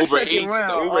 And then the that Uber second Eats,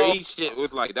 round, the Uber Eats shit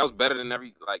was like that was better than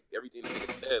everything that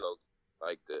nigga said.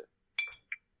 Like the.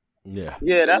 Yeah,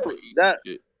 that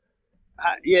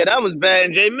was bad.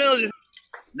 And Jay Millz just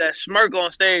that smirk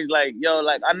on stage, like, yo,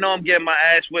 like I know I'm getting my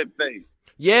ass whipped face.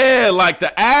 Yeah, like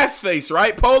the ass face,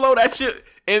 right, Polo? That shit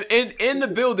in the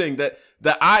building. That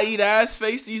the I eat ass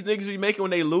face these niggas be making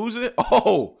when they lose it.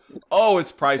 Oh,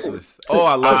 it's priceless. Oh,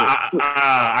 I love it.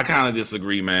 I kind of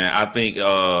disagree, man. I think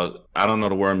I don't know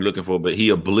the word I'm looking for, but he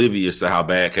oblivious to how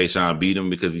bad K-Shine beat him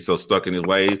because he's so stuck in his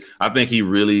ways. I think he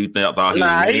really thought he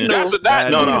was winning.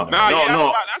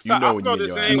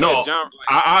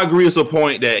 I agree with the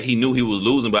point that he knew he was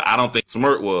losing, but I don't think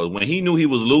Smirk was. When he knew he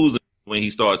was losing, when he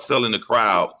started selling the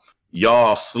crowd,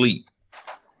 y'all sleep.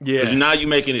 Yeah. Because now you're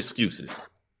making excuses.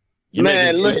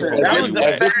 Listen,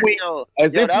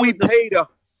 as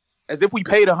if we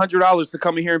paid $100 to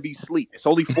come in here and be sleep. It's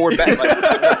only 4 back.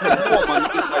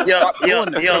 Yo,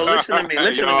 listen to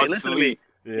me.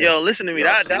 Yo, listen to me.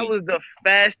 That was the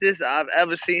fastest I've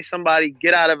ever seen somebody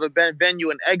get out of a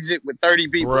venue and exit with 30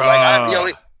 people.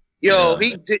 Like,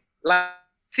 he did like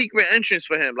secret entrance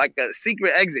for him, like a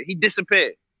secret exit. He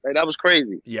disappeared. Like that was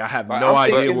crazy. Yeah, I have no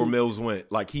idea where Millz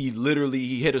went. Like he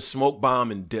hit a smoke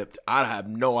bomb and dipped. I have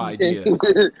no idea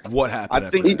what happened. I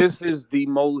think this is the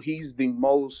most. He's the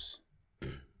most.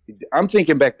 I'm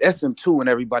thinking back to SM2 when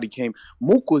everybody came.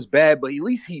 Mook was bad, but at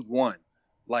least he won.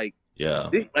 Like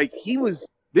he was.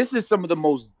 This is some of the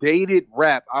most dated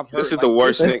rap I've heard. This is the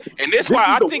worst thing, and this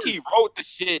why I think he wrote the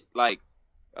shit. Like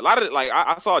a lot of it, like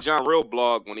I saw John Real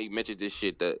blog when he mentioned this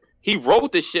shit that he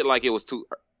wrote this shit like it was too.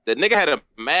 The nigga had a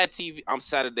Mad TV. I'm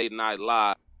Saturday Night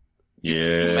Live.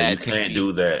 Yeah, you can't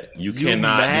do that. You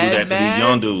cannot do that to these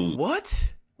young dudes.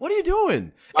 What? What are you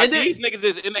doing? Like these niggas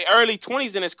is in their early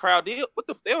 20s in this crowd. They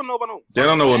don't know about no. They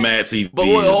don't know what Mad TV. But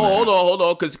is, hold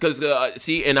on, because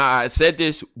see, and I said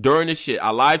this during this shit. I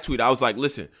live tweet. I was like,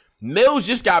 listen, Millz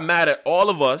just got mad at all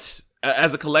of us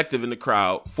as a collective in the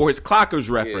crowd for his Clockers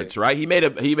reference, right? He made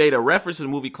a reference to the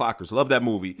movie Clockers. Love that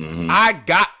movie. Mm-hmm.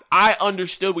 I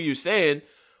understood what you're saying,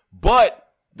 but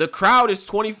the crowd is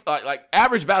 20. Like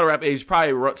average battle rap age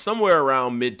probably somewhere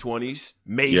around mid-20s,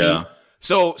 maybe. Yeah.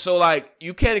 So like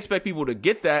you can't expect people to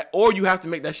get that, or you have to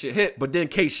make that shit hit. But then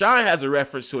K Shine has a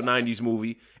reference to a '90s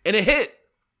movie, and it hit.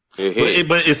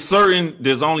 But it's certain.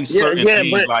 There's only certain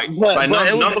things. But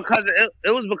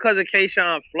it was because of K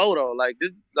Shine flow though. Like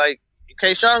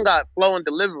K Shine got flow and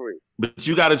delivery. But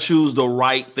you got to choose the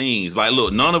right things. Like,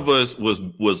 look, none of us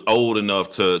was old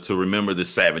enough to remember the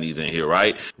 70s in here,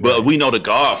 right? But we know The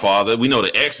Godfather, we know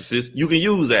The Exorcist. You can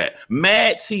use that.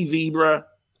 Mad TV, bruh.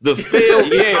 The film,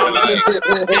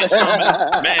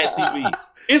 Mad TV.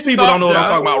 It's people don't know what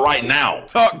I'm talking about right now.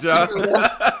 Talk, John.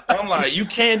 I'm like, you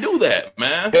can't do that,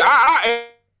 man.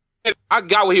 I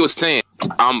got what he was saying.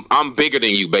 I'm bigger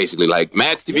than you, basically. Like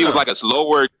Mad TV was like a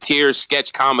lower tier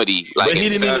sketch comedy. Like, but he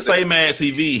didn't even say Mad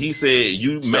TV. He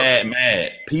said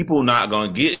mad. People not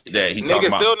gonna get that.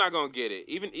 Niggas still not gonna get it.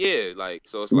 Even like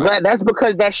so. It's like that's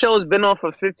because that show's been on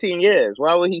for 15 years.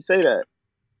 Why would he say that?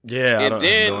 Yeah, I have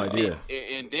no idea.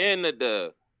 And then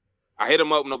I hit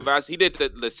him up. No Vaseline. He did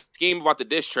the scheme about the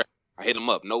diss track. I hit him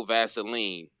up. No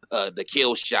Vaseline. The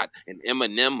kill shot and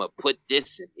Eminem put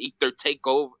this and Ether take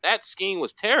over. That scheme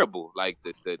was terrible. Like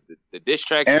the diss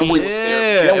track scheme was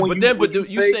terrible. But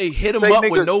you say hit him up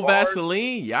with no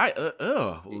Vaseline.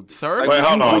 Sir. Wait,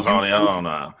 hold on, Tony. Hold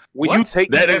on. When you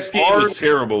take that scheme was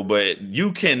terrible, but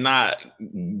you cannot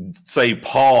say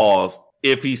pause.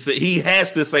 If he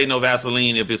has to say no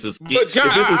Vaseline if it's a scheme. John,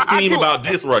 if it's a scheme about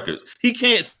diss records, he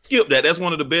can't skip that. That's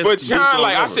one of the best. But John,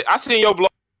 like I seen your blog.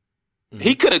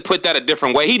 He could have put that a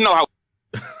different way. He know how.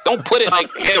 Don't put it like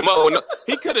hit him up. No,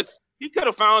 he could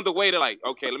have found a way to like.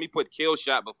 Okay, let me put kill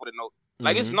shot before the note.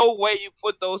 Like it's no way you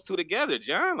put those two together,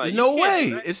 John. Like no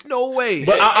way. It's no way.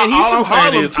 But all I'm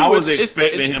saying is, I was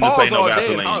expecting him to say no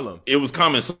Vaseline. It was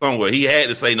coming somewhere. He had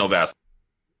to say no Vaseline.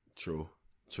 True.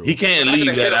 He can't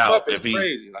leave that out if he.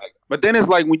 Crazy. Like, but then it's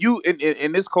like when you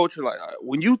in this culture, like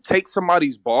when you take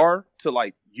somebody's bar to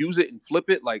like use it and flip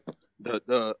it, like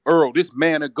the Earl, this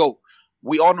man a goat.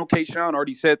 We all know K. Sean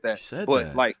already said that.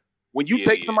 Like when you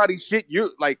take somebody's shit, you're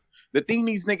like the thing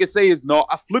these niggas say is no,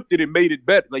 I flipped it and made it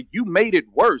better. Like you made it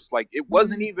worse. Like it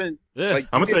wasn't even. Yeah. Like,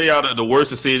 I'm gonna tell y'all that the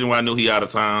worst decision when I knew he out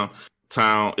of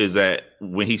town is that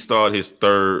when he started his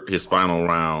final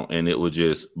round and it was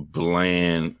just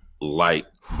bland like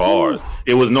bars.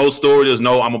 It was no story. There's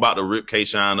no I'm about to rip K.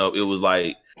 Shine up. It was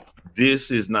like this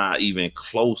is not even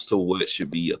close to what should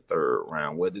be a third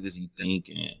round. What is he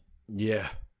thinking? Yeah.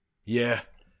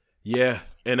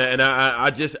 And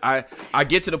I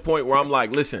get to the point where I'm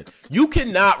like, listen, you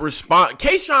cannot respond.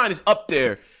 K-Shine is up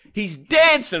there. He's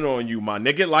dancing on you, my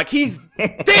nigga. Like he's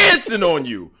dancing on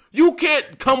you. You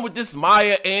can't come with this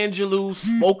Maya Angelou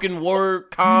spoken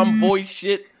word, calm voice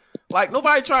shit. Like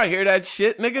nobody try to hear that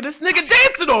shit, nigga. This nigga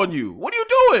dancing on you. What are you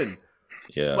doing?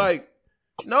 Yeah. Like,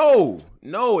 no,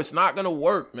 it's not gonna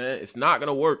work, man. It's not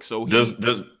gonna work. So does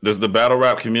the battle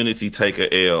rap community take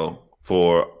a L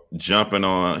for jumping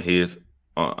on his?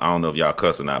 I don't know if y'all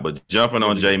cuss or not, but jumping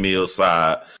on J Mill's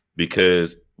side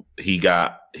because he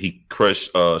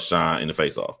crushed Shine in the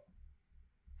face off.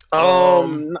 I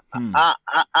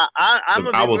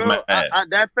was mad.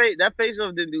 That face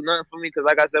off didn't do nothing for me because,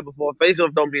 like I said before, face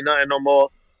off don't be nothing no more.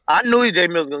 I knew J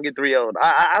Mill's gonna get 3-0'd.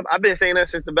 I've been saying that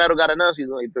since the battle got announced. He's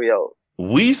gonna get 3-0'd.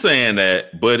 We saying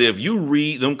that, but if you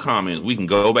read them comments, we can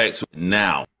go back to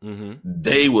now. Mm-hmm.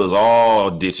 They was all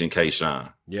ditching K-Shine.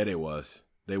 Yeah, they was.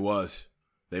 But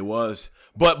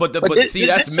see,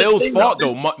 that's Mill's fault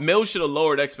though. Millz should have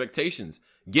lowered expectations,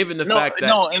 given the fact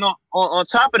that. And on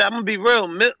top of that, I'm gonna be real.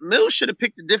 Millz should have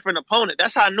picked a different opponent.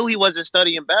 That's how I knew he wasn't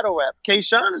studying battle rap.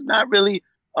 K-Shine is not really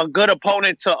a good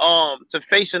opponent to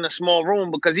face in a small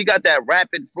room because he got that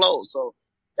rapid flow. So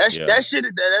that shit that's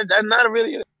not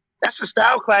really. That's a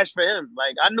style clash for him.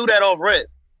 Like I knew that off rip.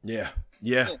 Yeah.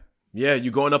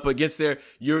 You're going up against there.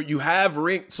 You have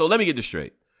ring. So let me get this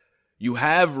straight. You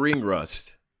have ring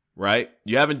rust, right?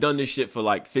 You haven't done this shit for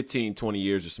like 15, 20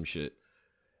 years or some shit.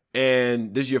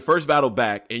 And this is your first battle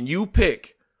back, and you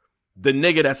pick the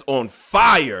nigga that's on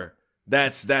fire.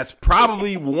 That's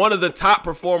probably one of the top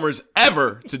performers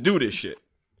ever to do this shit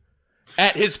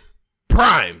at his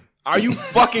prime. Are you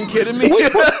fucking kidding me?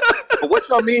 What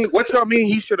y'all mean?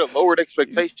 He should have lowered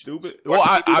expectations. Stupid. Well,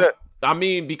 I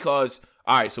mean because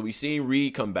all right. So we seen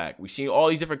Reed come back. We seen all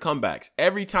these different comebacks.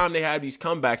 Every time they have these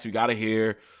comebacks, we gotta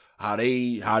hear how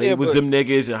they was them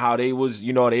niggas and how they was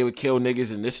they would kill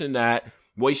niggas and this and that.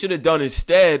 What he should have done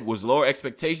instead was lower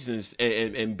expectations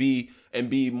and be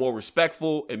more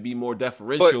respectful and be more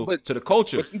deferential to the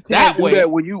culture. But you can't do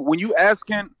that when you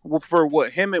asking for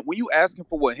what him and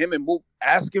Mook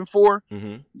asking for.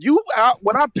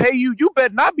 When I pay you, you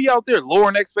better not be out there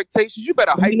lowering expectations. You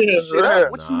better hype this shit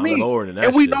up. What you mean?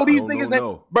 And we know these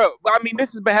niggas bro. I mean,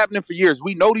 this has been happening for years.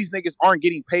 We know these niggas aren't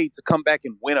getting paid to come back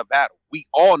and win a battle. We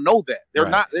all know that they're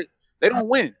not. They don't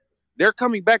win. They're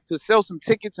coming back to sell some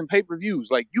tickets and pay-per-views.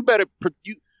 Like you better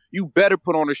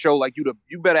put on a show like you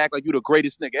better act like you the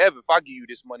greatest nigga ever. If I give you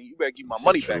this money, you better give my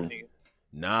money back, nigga.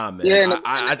 Nah, man. Yeah,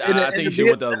 I think you should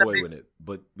went the other way with it.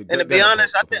 But to be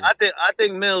honest, I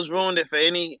think Millz ruined it for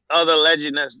any other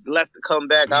legend that's left to come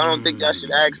back. I don't think y'all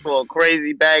should ask for a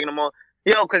crazy bagging them on.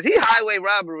 Yo, because he highway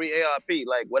robbery ARP.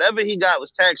 Like whatever he got was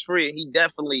tax free, and he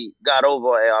definitely got over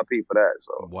ARP for that.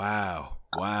 So wow.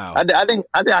 I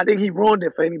think he ruined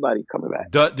it for anybody coming back.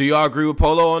 Do y'all agree with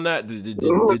Polo on that?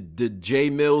 Did Jay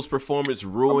Millz' performance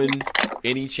ruin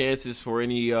any chances for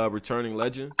any returning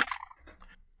legend?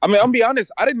 I mean, I'm gonna be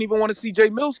honest. I didn't even want to see Jay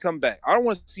Millz come back. I don't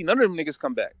want to see none of them niggas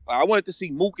come back. I wanted to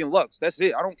see Mook and Lux. That's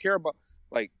it. I don't care about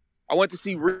I went to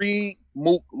see Reed,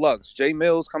 Mook, Lux. Jay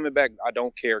Millz coming back. I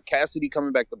don't care. Cassidy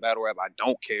coming back to battle rap. I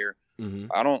don't care.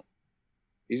 I don't.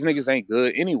 These niggas ain't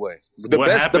good anyway. The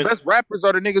best rappers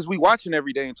are the niggas we watching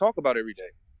every day and talk about every day.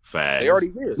 Facts. They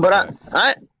already here. But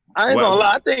I ain't gonna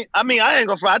lie. I ain't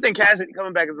gonna front. I think Cassidy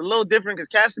coming back is a little different because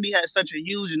Cassidy has such a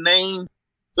huge name.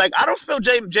 Like I don't feel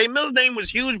Jay Millz' name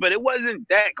was huge, but it wasn't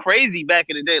that crazy back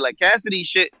in the day. Like Cassidy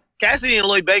and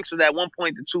Lloyd Banks was at one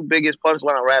point the two biggest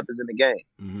punchline rappers in the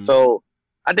game. So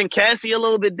I think Cassidy a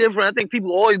little bit different. I think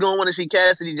people always gonna want to see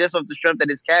Cassidy just off the strength that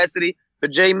it's Cassidy. For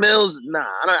Jay Millz, nah,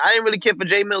 I didn't really care for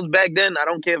Jay Millz back then. I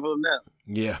don't care for him now.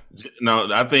 Yeah. No,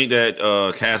 I think that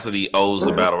Cassidy owes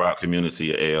the battle rap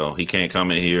community a L. He can't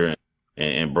come in here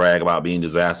and brag about being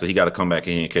disaster. He got to come back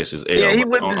in here and catch his L. Yeah, he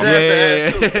whipped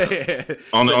disaster.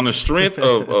 On the strength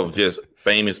of just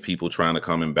famous people trying to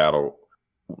come and battle.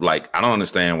 Like, I don't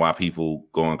understand why people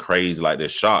going crazy like they're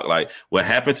shocked. Like, what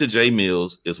happened to Jay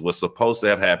Millz is what's supposed to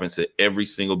have happened to every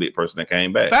single big person that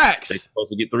came back. Facts. They're supposed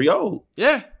to get 3-0.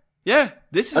 Yeah.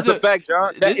 That's a fact,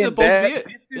 John. This is supposed to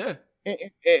be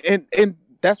it. And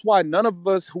that's why none of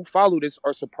us who follow this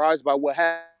are surprised by what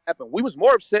happened. We was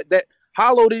more upset that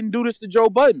Hollow didn't do this to Joe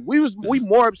Budden. We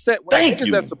more upset when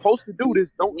niggas that's supposed to do this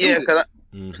don't do this. Yeah, because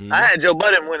I had Joe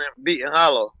Budden winning, beating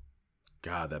Hollow.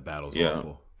 God, that battle's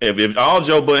awful. If all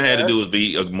Joe Budden had to do was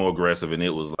be more aggressive, and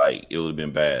it was like it would have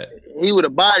been bad. He would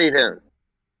have bodied him.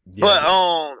 But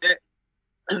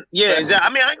yeah, exactly.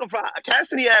 I mean, I ain't gonna fly.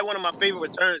 Cassidy had one of my favorite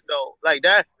returns though. Like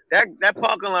that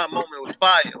parking lot moment was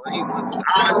fire. When he was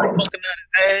poking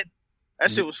out his head,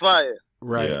 that shit was fire.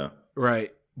 Right. Yeah.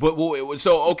 Right. But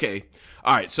so okay.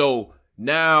 All right. So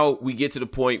now we get to the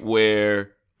point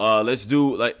where let's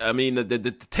do the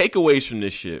takeaways from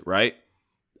this shit, right?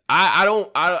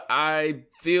 I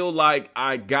feel like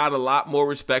I got a lot more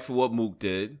respect for what Mook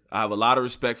did. I have a lot of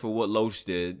respect for what Loesch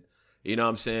did. You know what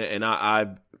I'm saying? And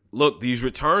I look, these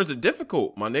returns are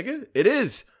difficult, my nigga. It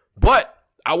is. But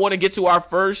I want to get to our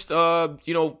first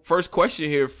question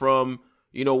here from,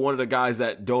 one of the guys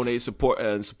that donate support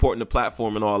and supporting the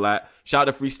platform and all that. Shout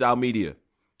out to Freestyle Media.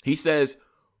 He says,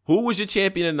 who was your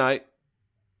champion tonight?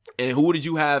 And who did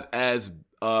you have as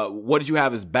what did you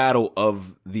have as battle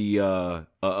of the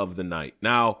night?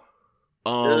 Now,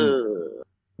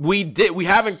 we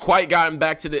haven't quite gotten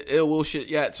back to the ill will shit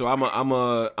yet, so I'm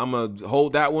a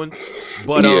hold that one.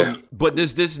 But but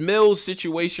this Millz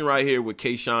situation right here with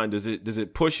K-Shine, does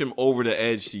it push him over the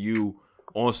edge to you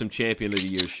on some champion of the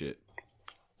year shit?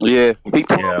 Yeah, he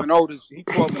 12 and old.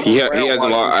 He has a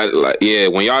lot.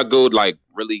 When y'all go like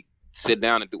really sit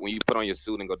down and when you put on your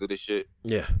suit and go do this shit.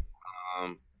 Yeah.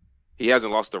 He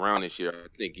hasn't lost a round this year. I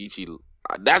think Geechee.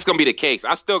 That's gonna be the case.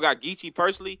 I still got Geechee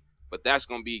personally, but that's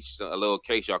gonna be a little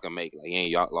case y'all can make. Like he ain't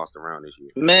y'all lost a round this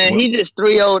year. Man, he just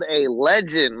 3-0'd a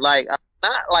legend, like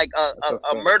not like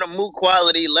a Murder Mook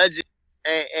quality legend,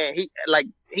 and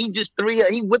he just 3.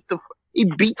 He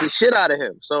beat the shit out of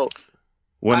him. So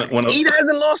he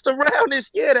hasn't lost a round this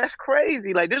year. That's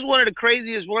crazy. Like this is one of the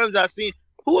craziest runs I've seen.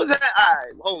 Who's had? All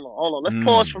right, hold on. Let's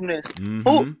pause from this.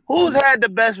 Who's had the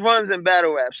best runs in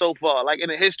battle rap so far? Like in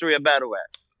the history of battle rap.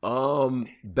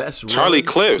 Best Charlie runs?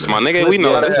 Clips, my nigga. We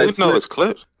know it's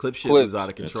Clips. Clip shit was out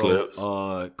of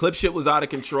control. Clip shit was out of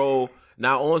control.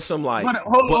 Now on some like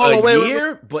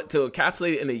but to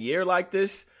encapsulate it in a year like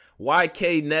this,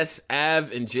 YK, Ness,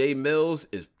 Av, and Jay Millz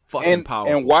is fucking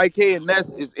powerful. And YK and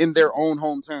Ness is in their own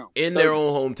hometown. In their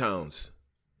own hometowns.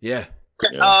 Yeah.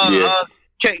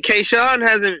 K-Shine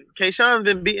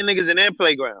been beating niggas in their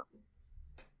playground.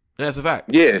 That's a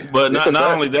fact. Yeah, but not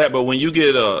only that, but when you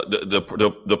get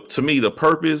the to me the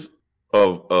purpose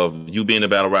of you being a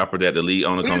battle rapper that the league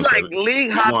owner comes. He's like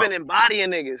league hopping and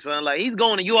bodying niggas, son. Like he's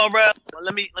going to URL. Well,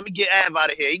 let me get Av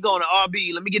out of here. He going to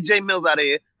RBE. Let me get J Millz out of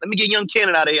here. Let me get Young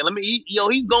Cannon out of here.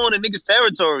 He's going to niggas'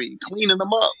 territory, cleaning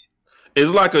them up.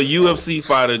 It's like a UFC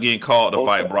fighter getting called to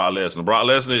fight Brock Lesnar. Brock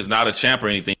Lesnar is not a champ or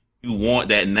anything. You want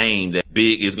that name, that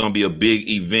big. It's gonna be a big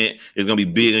event. It's gonna be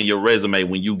big in your resume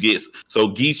when you get. So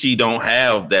Geechee don't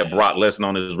have that Brock Lesnar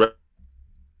on his resume.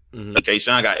 Okay,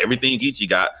 Sean got everything Geechee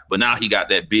got, but now he got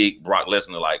that big Brock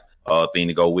Lesnar like thing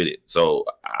to go with it. So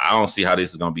I don't see how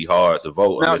this is gonna be hard to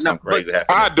vote unless something crazy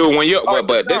happens. I do when you,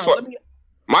 but this what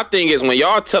my thing is when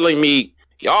y'all telling me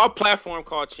y'all platform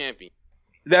called champion.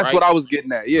 That's right? what I was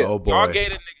getting at. Yeah. Oh boy. Y'all gave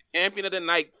a nigga champion of the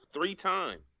night 3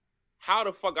 times. How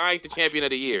the fuck I ain't the champion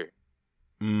of the year?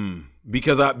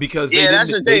 Because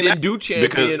they didn't do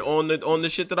champion on the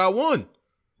shit that I won.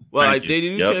 Well, like they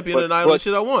didn't do champion of the night on the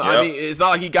shit I won. I mean, it's not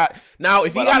like he got now.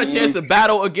 If he got a chance to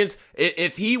battle against,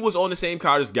 if he was on the same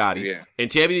card as Gotti,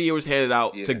 and champion of the year was handed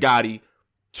out to Gotti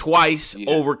twice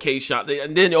over K-Shot,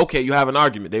 and then okay, you have an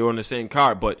argument. They were on the same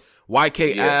card, but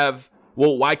YK Av.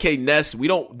 Well, YK Ness,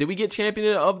 did we get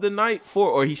champion of the night for,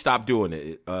 or he stopped doing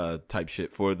it, type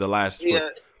shit for the last,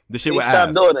 the shit with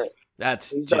Av. Doing it.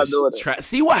 That's just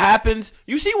see what happens.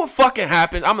 You see what fucking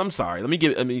happens. I'm sorry.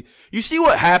 You see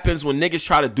what happens when niggas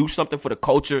try to do something for the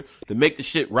culture to make the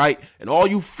shit right, and all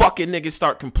you fucking niggas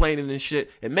start complaining and shit.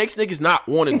 It makes niggas not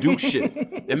want to do shit.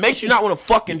 It makes you not want to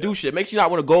fucking do shit. It makes you not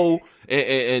want to go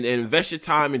and invest your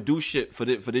time and do shit for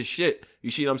this shit. You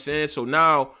see what I'm saying? So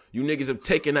now you niggas have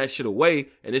taken that shit away,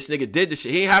 and this nigga did this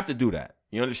shit. He ain't have to do that.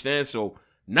 You understand? So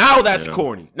now that's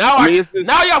corny. Now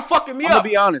now y'all fucking me up. I'm gonna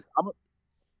be honest. I'm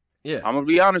gonna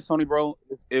be honest, Tony, bro.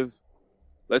 If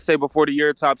let's say before the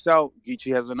year tops out,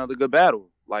 Geechee has another good battle.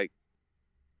 Like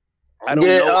I don't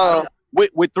know.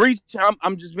 With 3,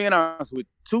 I'm just being honest. With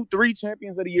 2-3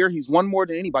 champions of the year, he's won more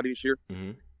than anybody this year.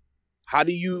 Mm-hmm. How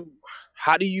do you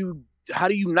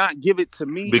not give it to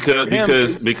me?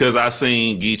 Because I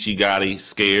seen Geechee Gotti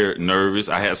scared, nervous.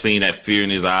 I have seen that fear in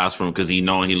his eyes because he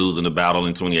knowing he losing the battle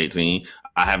in 2018.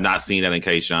 I have not seen that in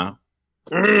K-Shine.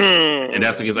 And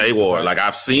that's against A-Ward. Like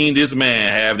I've seen this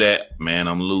man have that, man,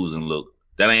 I'm losing look.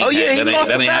 That ain't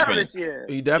happening.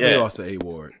 He definitely lost to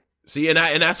A-Ward. See, and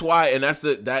that's why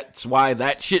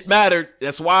that shit mattered.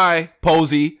 That's why,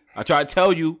 Posey, I try to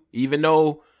tell you, even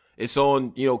though it's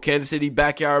on, Kansas City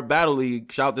Backyard Battle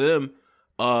League, shout to them,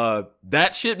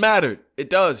 that shit mattered. It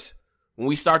does. When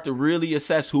we start to really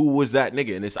assess who was that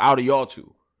nigga, and it's out of y'all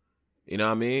two. You know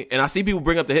what I mean? And I see people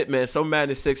bring up the Hitman. Summer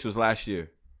Madness 6 was last year.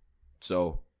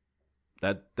 So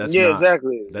that's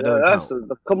exactly. That doesn't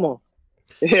count. Come on.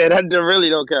 Yeah, that really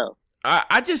don't count.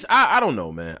 I don't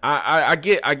know, man. I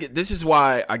get this is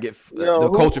why I get the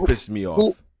culture pisses me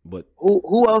off. But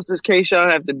who else does K-Shine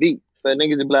have to beat for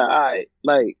niggas to be like, all right,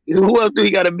 like who else do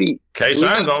he got to beat?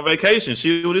 K-Shine's on vacation.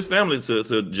 She with his family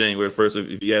to January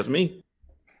 1st. If you ask me,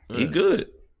 he good.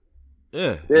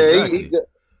 Yeah, exactly.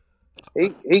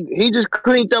 He just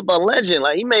cleaned up a legend.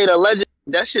 Like he made a legend.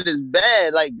 That shit is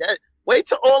bad. Like that. Wait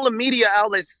till all the media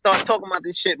outlets start talking about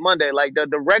this shit Monday. Like the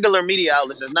regular media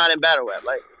outlets is not in battle rap.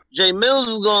 Like J Millz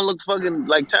is gonna look fucking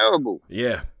like terrible.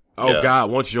 Yeah. Oh God.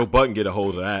 Once Joe Budden get a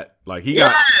hold of that, like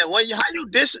how you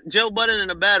diss Joe Budden in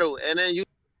a battle and then you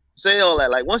say all that.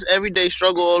 Like once everyday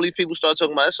struggle, all these people start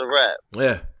talking about it's a rap.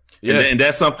 Yeah. Yeah, and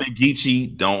that's something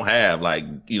Geechee don't have. Like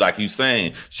you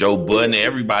saying, Joe Budden,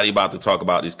 everybody about to talk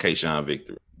about this K-Shine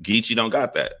victory. Geechee don't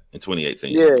got that in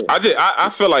 2018. Yeah, I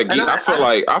feel like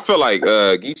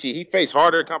Geechee he faced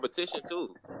harder competition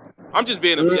too. I'm just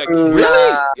being objective.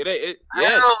 Really?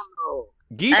 Yes.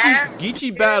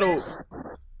 Geechee battle.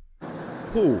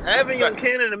 Who? Having Young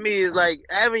Cannon to me is like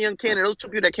having Young Cannon. Those two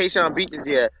people that K-Shine beat this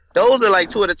year. Those are like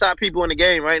two of the top people in the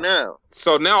game right now.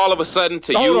 So now all of a sudden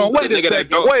to Hold you, on, wait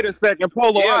a second,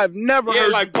 Polo. I've never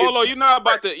heard like Polo. You're not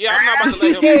about to. Yeah, I'm not about to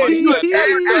let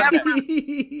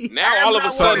him. Now all of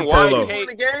a sudden,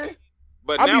 YK.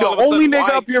 But I'll be the only nigga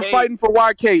up here fighting for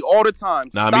YK all the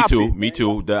time. Nah, me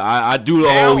too. I do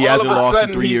the whole he hasn't lost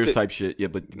in 3 years type shit. Yeah,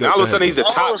 but now all of a sudden he's a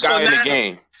top guy in the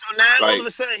game. So now all of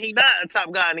a sudden he's not a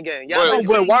top guy in the game. But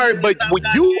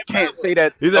you can't say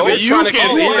that. You can't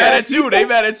say they mad at you. They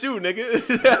mad at you, nigga.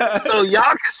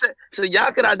 So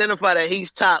y'all can identify that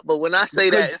he's top, but when I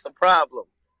say that, it's a problem.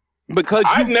 Because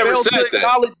I've never said that.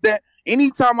 Acknowledge that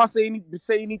anytime I say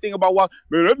anything about why,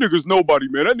 man, that nigga's nobody,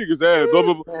 man, that nigga's ass, blah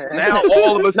blah blah. Now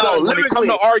all of a sudden, when it come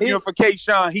to arguing for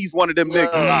K-Shine, he's one of them niggas.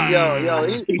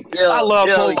 I love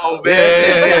Polo, man.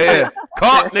 Yeah.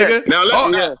 Caught, nigga. Now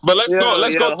let's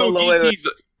go through Geechee's.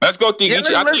 Let's go through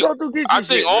Geechee. Let's go through Geechee. I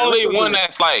think only one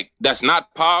that's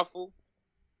not powerful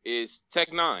is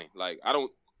Tech 9. Like, I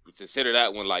don't consider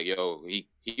that one like, yo, he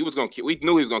was gonna kill. We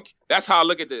knew he was gonna kill. That's how I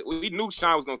look at it. We knew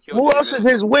Sean was gonna kill. Who else is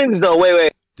his wins though?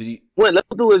 Wait. Did he? Wait, let's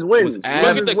do his wins. Look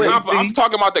at the I'm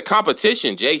talking about the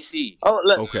competition. JC. Oh,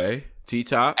 okay.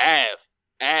 T-Top.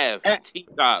 Av.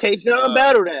 T-Top. K-Sean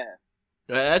battled Av.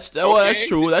 That's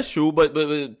true. That's true. But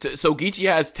so Geechee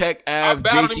has Tech, Av,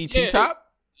 JC, T-Top.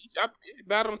 I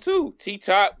battled him too.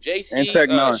 T-Top, JC, and Tech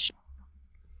 9.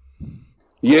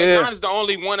 Yeah, Tech 9 is the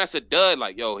only one that's a dud.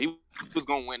 Like, yo, he was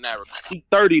gonna win that. He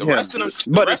 30'd him.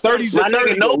 But the 30's a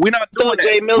 30. No, we're not doing that.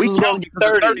 Jay Millz was gonna get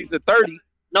 30. 30's a 30.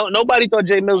 No, nobody thought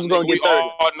Jay Millz was gonna get 30.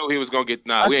 We all knew he was gonna get.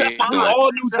 Nah, we ain't doing We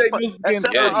all knew Jay Millz was getting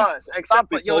 30. Except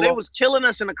for yo, they was killing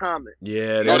us in the comments.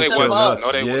 Yeah, they was.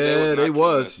 They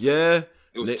was. Yeah,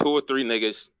 it was 2 or 3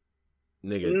 niggas.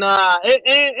 Nah, it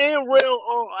ain't real.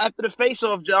 After the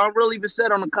face-off, John really even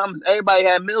said on the comments, everybody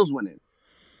had Millz winning.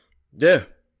 Yeah.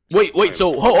 Wait.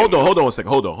 So hold on a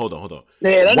second. Hold on.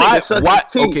 Yeah, why?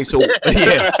 Okay, so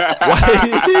yeah. Why?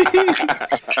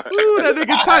 Ooh, that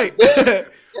nigga tight.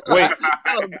 Wait.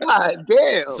 Oh, God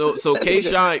damn. So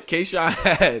K-Shine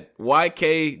had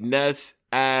YK, Ness,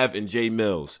 Av, and J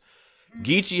Millz.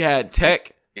 Geechee had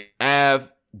Tech,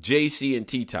 Av, JC, and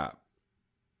T-Top.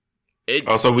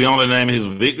 So we only name his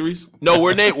victories? No,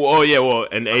 we're named.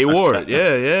 And A Ward.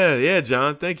 Yeah,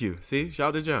 John. Thank you. See, shout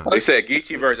out to John. They said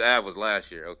Geechee versus Av was last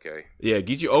year. Okay. Yeah,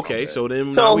 Geechee. Okay, so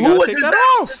then now we gotta take that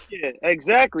off.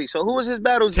 Exactly. So who was his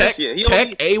battles this year?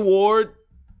 Tech, A Ward,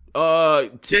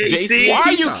 JC.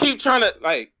 Why you keep trying to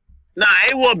like? Nah,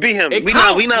 A Ward beat him. We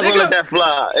not gonna let that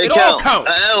fly. It all counts.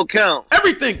 L count.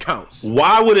 Everything counts.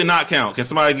 Why would it not count? Can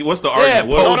somebody? What's the argument?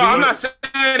 No, I'm not saying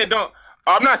it don't.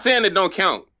 I'm not saying it don't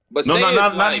count. But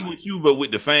not even with you, but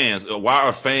with the fans. Why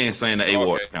are fans saying the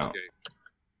A-Ward count? Okay.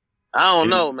 I don't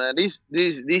know, man. These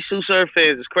Sue Surf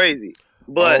fans is crazy.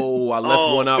 But I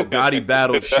left one out. Gotti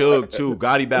battled Suge too.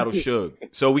 Gotti battled Suge.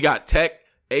 So we got Tech,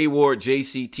 A-Ward,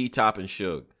 JC, T-Top, and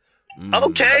Suge.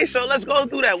 Okay, so let's go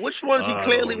through that. Which ones he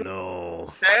clearly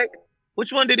won? Tech?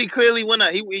 Which one did he clearly win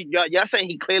at? Y'all saying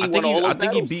he clearly won all of them? I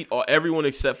think he beat everyone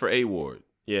except for A-Ward.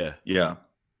 Yeah.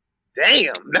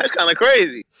 Damn, that's kind of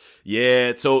crazy.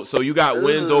 Yeah, so you got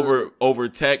wins over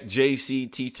Tech, JC,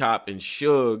 T-Top, and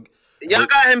Suge. Y'all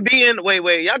got him being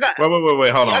wait. Y'all got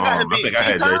wait. Hold on. I think I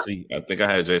had JC. I think I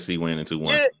had JC winning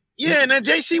 2-1. Yeah, and then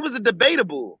JC was a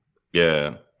debatable.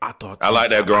 Yeah, I like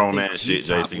that grown man shit.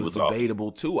 JC was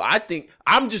debatable too. I think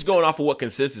I'm just going off of what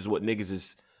consensus, what niggas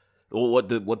is, what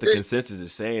the consensus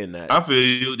is saying that. I feel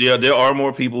you. Yeah, there are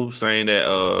more people saying that.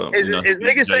 Is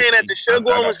niggas saying that the Suge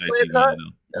one was clear cut?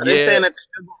 They saying that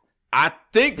the Suge. I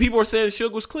think people are saying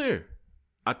Suge was clear.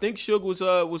 I think Suge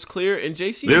was clear, and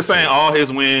JC. They're saying all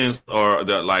his wins are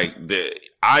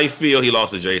I feel he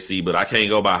lost to JC, but I can't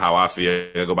go by how I feel.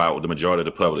 I go by the majority of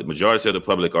the public. Majority of the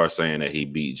public are saying that he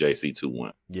beat JC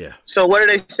 2-1. Yeah. So what are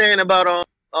they saying about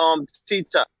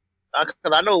T-Top?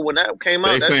 Because I know when that came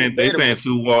out, they saying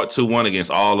 2-1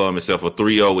 against all of them except for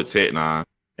 3-0 with Tech 9,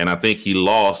 and I think he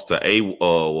lost to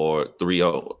A-Ward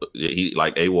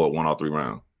 3-0. A-Ward won all 3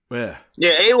 rounds.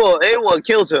 Yeah, A-Ward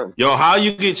killed him. Yo, how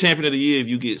you get champion of the year if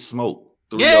you get smoked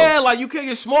 3-0? Yeah, like you can't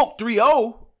get smoked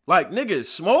 3-0. Like niggas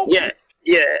smoke. Yeah.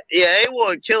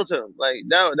 A-Ward killed him. Like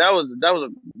that was a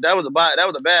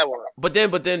bad one. But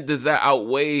then does that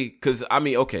outweigh? Because I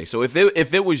mean, okay, so if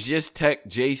it was just Tech,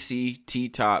 JC,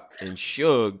 T-Top, and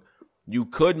Suge, you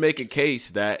could make a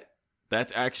case that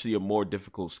that's actually a more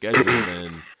difficult schedule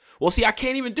than. Well, see, I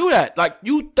can't even do that. Like,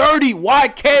 you 30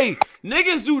 YK.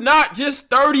 Niggas do not just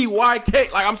 30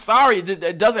 YK. Like, I'm sorry.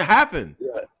 It doesn't happen.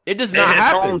 Yeah. It does not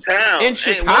happen. Hometown. In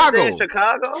Chicago. In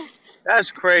Chicago?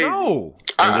 That's crazy. No.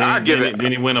 I get it.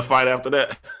 Then he win a fight after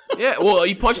that. Yeah, well,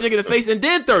 he punched a nigga in the face and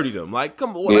then 30 them. Like,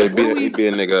 come on. Yeah, he beat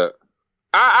a nigga up.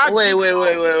 Wait.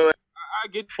 I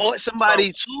get fought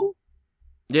somebody too?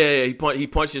 Yeah, he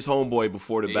punched his homeboy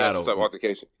before the battle. Some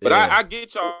altercation. But I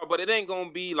get y'all, but it ain't going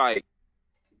to be like,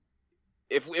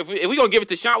 If we gonna give it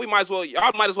to Sean, y'all might as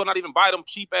well not even buy them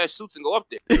cheap ass suits and go up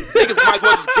there. Niggas might as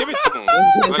well just give it to them.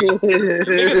 Like,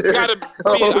 niggas gotta be.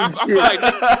 I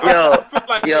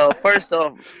feel like first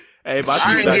off, hey, first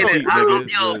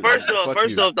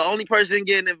off, the only person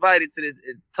getting invited to this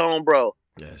is Tone Bro.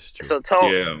 That's true. So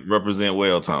Tone, represent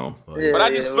well, Tone. But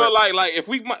I just feel like if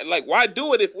we why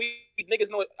do it if we niggas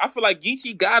know it? I feel like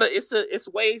Geechee gotta. It's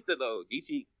ways to though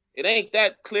Geechee. It ain't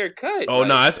that clear cut. Oh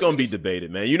no, it's gonna be debated,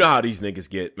 man. You know how these niggas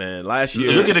get, man. Last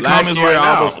year, look at the comments right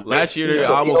now.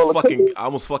 I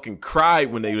almost fucking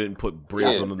cried when they didn't put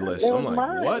Briz on the list. I'm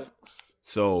like, what?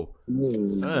 So,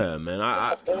 man,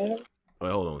 wait,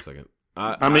 hold on a second.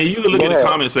 I mean, you can look at the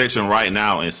comment section right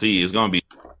now and see it's gonna be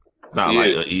not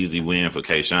like an easy win for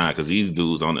K-Shine because these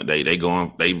dudes on the day they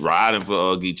riding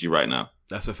for Geechee right now.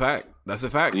 That's a fact. That's a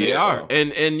fact. They are.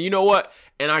 And you know what?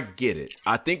 And I get it.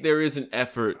 I think there is an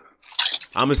effort.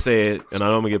 I'm gonna say it, and I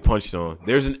know I'm gonna get punched on.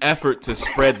 There's an effort to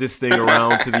spread this thing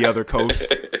around to the other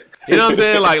coast. You know what I'm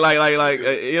saying? Like, you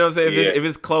know what I'm saying? If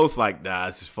it's close, like, nah,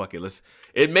 it's just fuck it.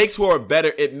 It makes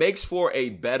for a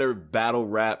better battle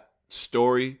rap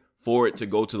story for it to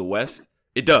go to the West.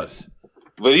 It does.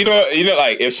 But you know,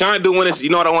 like if Sean doing this, you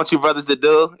know what I want you brothers to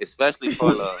do, especially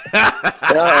for love.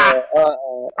 I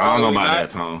don't know about that,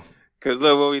 Tom. Cause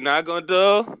look, what we not gonna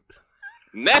do.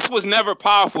 Ness was never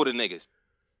powerful to niggas.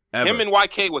 Ever. Him and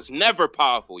YK was never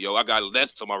powerful. Yo, I got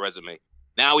Ness on my resume.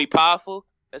 Now he powerful.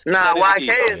 Let's keep that YK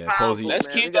energy, is powerful. Let's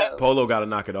keep that. Polo got to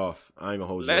knock it off. I ain't gonna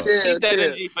hold you. Let's keep that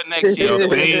energy for next year.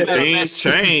 Things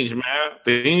change, man.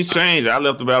 Things change. I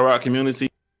left the battle rock community.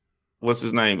 What's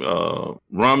his name?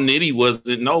 Rum Nitty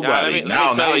wasn't nobody. John, let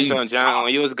me tell you something, John.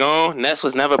 When you was gone, Ness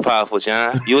was never powerful,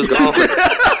 John. You was gone.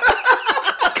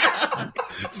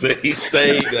 So he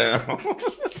stayed down.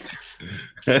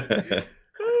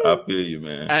 I feel you,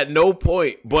 man. At no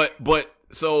point, but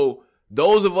so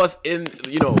those of us in,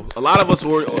 a lot of us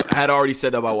had already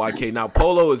said that about YK. Now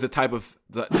Polo is the type of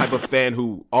fan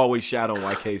who always shout on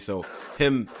YK. So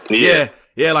him,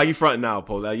 like you fronting now,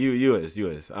 Polo. Like, you is.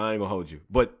 I ain't gonna hold you.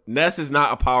 But Ness is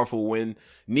not a powerful win.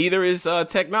 Neither is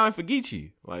Tech 9 for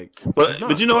Geechee.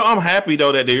 But you know, I'm happy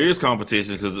though that there is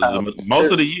competition because most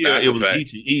of the year it was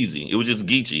Geechee easy. It was just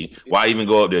Geechee. Why even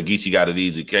go up there? Geechee got it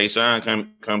easy.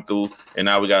 K-Shine come through, and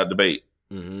now we got a debate.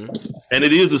 Mm-hmm. And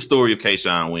it is a story of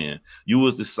K-Shine win. You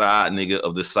was the side nigga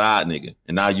of the side nigga,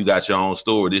 and now you got your own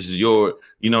story. This is your,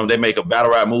 they make a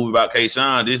battle rap movie about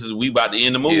K-Shine. We about to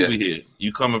end the movie here.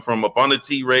 You coming from up on the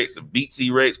T-Rex, a beat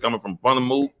T-Rex, coming from up on the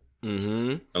Mook,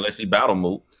 unless he battle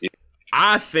Mook.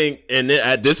 I think, and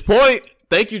at this point,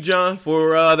 thank you, John, for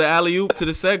the alley-oop to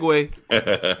the segue.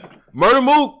 Murder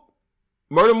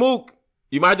Mook,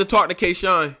 you might have to talk to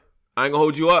K-Shine. I ain't gonna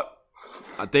hold you up.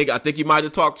 I think you might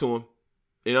have to talk to him.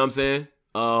 You know what I'm saying?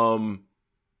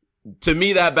 To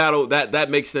me, that battle,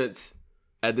 that makes sense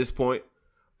at this point.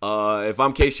 If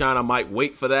I'm K-Shine, I might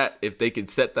wait for that. If they can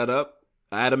set that up,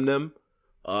 Adam them,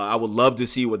 I would love to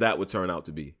see what that would turn out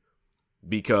to be.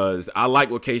 Because I like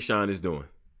what K-Shine is doing.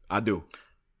 I do.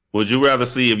 Would you rather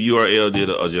see if URL did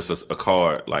just a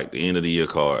card, like the end of the year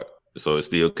card, so it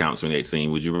still counts 2018?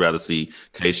 Would you rather see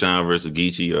K-Shine versus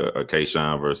Geechee or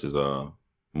K-Shine versus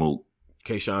Mook?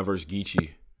 K-Shine versus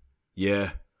Geechee.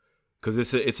 Yeah.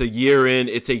 Because it's a year in,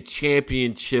 it's a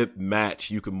championship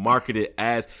match. You can market it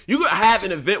as, you could have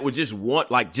an event with just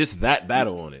just that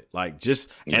battle on it. And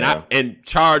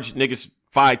charge niggas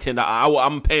 $5, $10.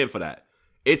 I'm paying for that.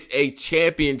 It's a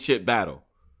championship battle.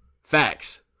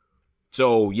 Facts.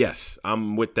 So, yes,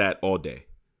 I'm with that all day.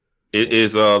 It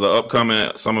is the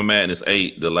upcoming Summer Madness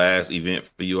 8, the last event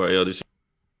for URL this year?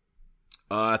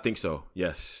 I think so,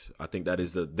 yes. I think that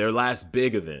is their last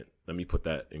big event. Let me put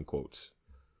that in quotes.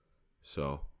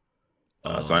 So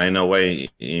ain't no way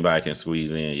anybody can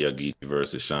squeeze in your Geechee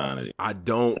versus Shine. I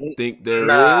don't think there is.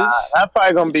 That's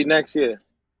probably going to be next year.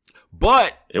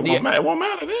 But it won't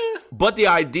matter then. But the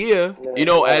idea,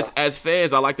 as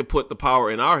fans, I like to put the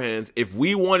power in our hands. If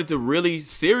we wanted to really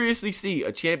seriously see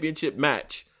a championship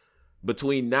match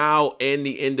between now and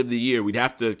the end of the year, we'd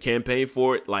have to campaign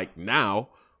for it like now.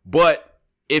 But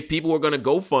if people were going to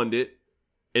go fund it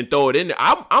and throw it in there,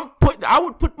 I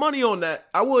would put money on that.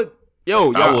 I would.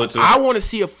 I would too. I want to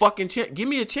see a fucking give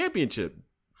me a championship.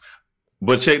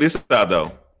 But check this out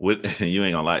though. You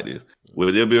ain't gonna like this.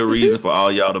 Would there be a reason for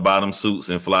all y'all to buy them suits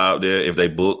and fly out there if they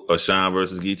book a Shine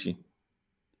versus Geechee?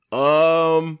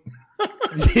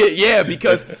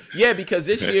 Because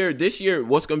this year,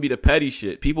 what's gonna be the petty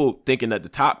shit? People thinking that the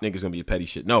top nigga's gonna be the petty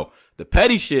shit. No, the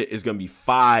petty shit is gonna be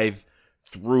 5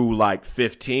 through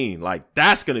 15.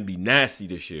 That's gonna be nasty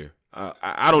this year.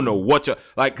 I don't know what you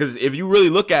because if you really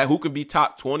look at who can be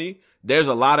top 20, there's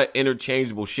a lot of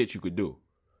interchangeable shit you could do.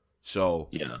 So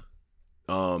yeah.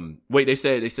 Wait, they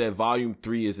said volume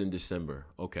 3 is in December.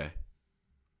 Okay.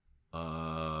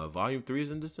 Volume 3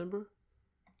 is in December?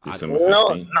 December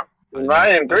 15th. No.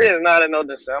 Volume 3 is not in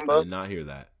December. I did not hear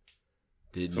that.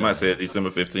 Somebody said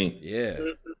December 15th. Yeah.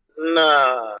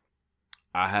 Nah.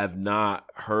 I have not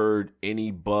heard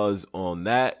any buzz on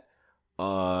that.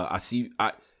 But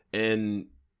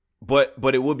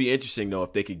it would be interesting though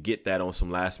if they could get that on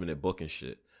some last minute booking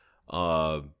shit.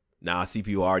 Now I see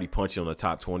people already punching on the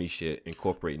top 20 shit,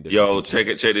 incorporating different. Yo, check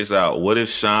this out. What if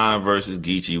Shine versus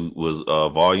Geechee was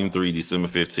volume 3, December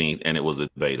 15th, and it was a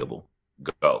debatable?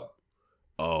 Go.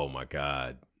 Oh my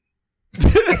God.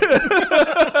 That's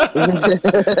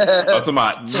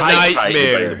my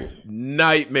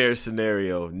nightmare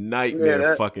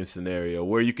scenario, fucking scenario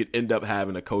where you could end up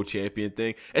having a co-champion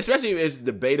thing, especially if it's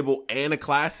debatable and a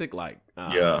classic. Like,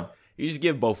 you just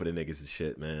give both of the niggas the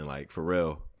shit, man. Like, for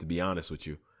real, to be honest with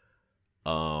you.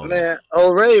 Man,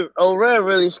 O'Ray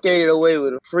really skated away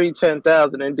with a free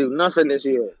 10,000 and do nothing this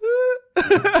year.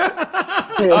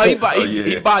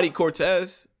 He bodied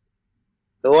Cortez.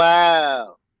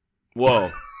 Wow.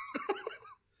 Whoa.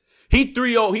 He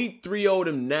 3-0'd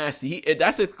him nasty.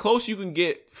 That's as close you can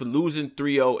get for losing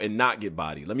 3-0 and not get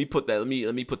bodied. Let me put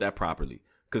that properly.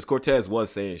 Because Cortez was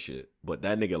saying shit, but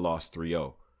that nigga lost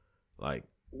 3-0. Like,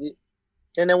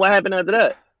 and then what happened after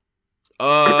that?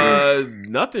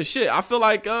 Nothing. Shit. I feel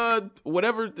like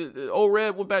whatever the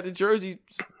O-Red went back to Jersey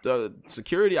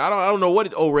security. I don't know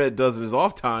what O-Red does in his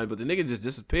off time, but the nigga just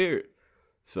disappeared.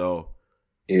 So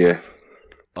yeah.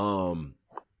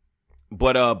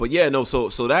 But yeah, no. So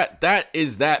that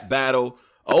is that battle.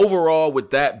 Overall, with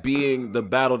that being the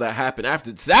battle that happened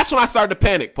after, that's when I started to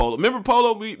panic. Polo, remember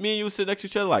Polo? Me and you sit next to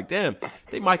each other, like, damn,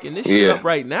 they miking this shit up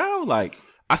right now. Like,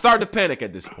 I started to panic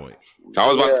at this point. I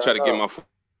was about to try to get my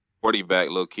 40 back,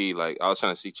 low key. Like, I was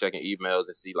trying to see, checking emails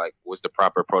and see like what's the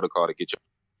proper protocol to get your.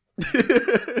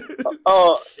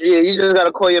 Oh yeah, you just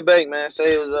gotta call your bank, man.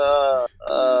 Say it was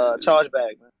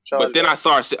chargeback, man. But then I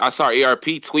saw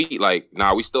ERP tweet like,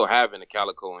 nah, we still having the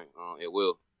Calico and it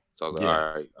will. So I was like,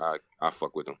 all right, I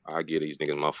fuck with them. I get these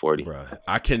niggas my 40. Bruh,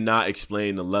 I cannot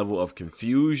explain the level of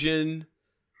confusion,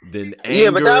 then anger.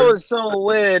 Yeah, but that was so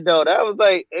weird though. That was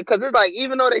like, because it's like,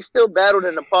 even though they still battled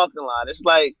in the parking lot, it's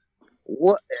like,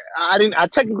 what? I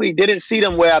technically didn't see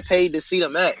them where I paid to see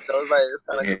them at. So it was like, it's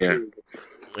kind of confusing.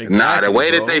 Exactly, nah, the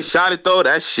way that they shot it though,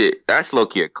 that's low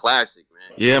key a classic,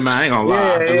 man. Yeah, man, I ain't gonna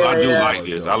lie. I do like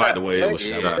this. I like the way it was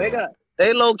shot.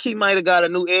 They low key might have got a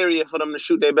new area for them to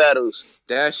shoot their battles.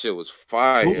 That shit was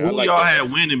fire. Who like y'all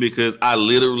had winning? Because I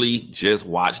literally just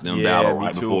watched them battle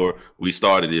right before we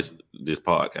started this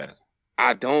podcast.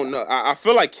 I don't know. I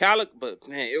feel like Calic, but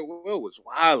man, Will was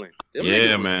wilding.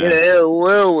 Yeah, man. Yeah,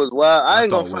 Will was wild. I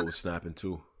ain't thought gonna. Will was snapping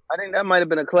too. I think that might have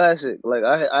been a classic. Like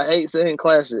I hate saying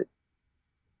classic.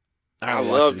 I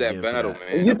love that battle,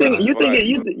 man. You think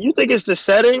it's the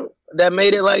setting that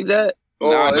made it like that?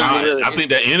 I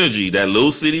think that energy, that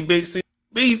little city, big city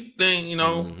beef thing, you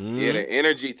know. Mm-hmm. Yeah, the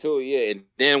energy too. Yeah, and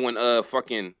then when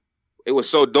it was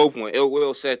so dope when Ill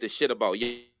Will said the shit about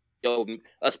yo,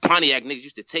 us Pontiac niggas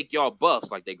used to take y'all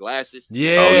buffs like their glasses.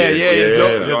 Yeah.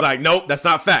 It was like, nope, that's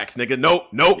not facts, nigga. Nope.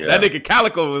 Yeah. That nigga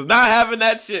Calico was not having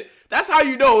that shit. That's how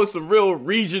you know it's some real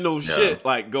regional shit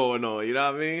like going on. You know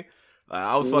what I mean? Like,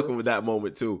 I was fucking with that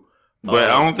moment too.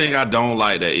 But I don't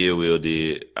like that Ill Will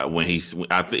did when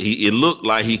it looked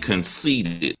like he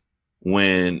conceded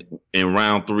when in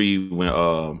round 3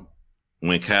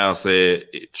 when Cal said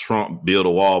Trump built a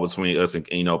wall between us and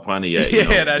Pontiac.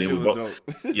 That shit was dope.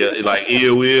 Yeah, like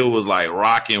Ill Will was like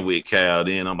rocking with Cal.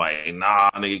 Then I'm like,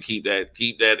 nah, nigga, keep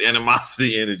that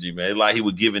animosity energy, man. Like he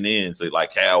was giving in, so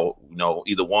like Cal,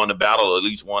 either won the battle or at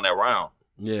least won that round.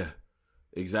 Yeah.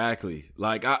 Exactly.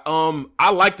 Like I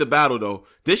like the battle though.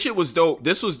 This shit was dope.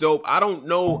 This was dope. I don't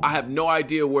know. I have no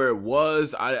idea where it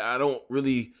was. I didn't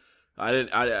really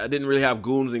have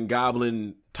goons and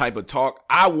goblin type of talk.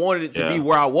 I wanted it to be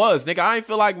where I was, nigga. I ain't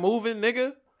feel like moving,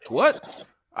 nigga. What?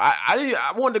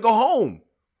 I wanted to go home.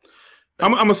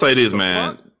 I'm gonna say this,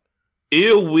 man.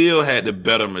 Ill Will had the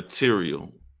better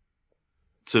material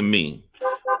to me,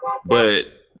 but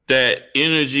that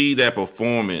energy, that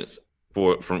performance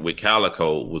from with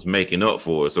Calico was making up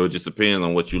for it. So it just depends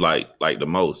on what you like the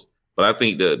most. But I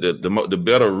think the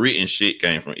better written shit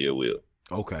came from Ill Will.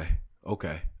 Okay.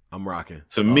 I'm rocking.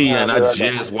 To me, and I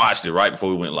just watched it right before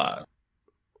we went live.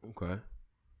 Okay.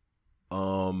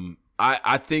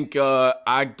 I think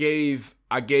I gave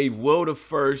Will the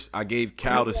first, I gave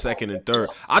Cal the second and third.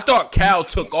 I thought Cal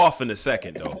took off in the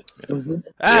second though.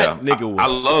 That nigga was. I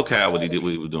love Cal what he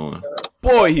was doing.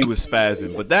 Boy, he was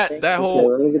spazzing. But that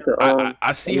whole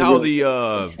I see how the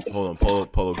hold on,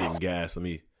 Polo getting gas. Let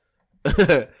me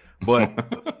but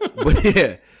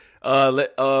yeah.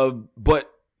 But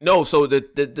no, so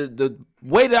the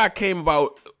way that I came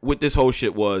about with this whole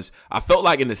shit was I felt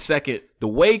like in the second, the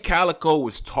way Calico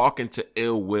was talking to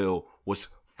Ill Will was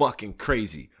fucking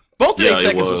crazy. Both of their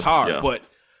seconds was hard, but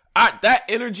that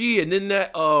energy and then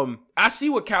that I see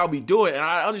what Cal be doing, and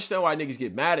I understand why niggas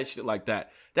get mad at shit like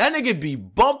that. That nigga be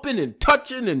bumping and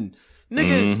touching and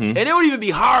nigga, and it don't even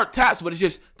be hard taps, but it's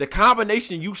just the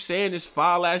combination of you saying this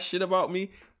foul ass shit about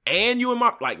me and you and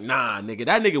my like, nah, nigga,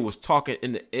 that nigga was talking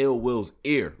in the Ill Will's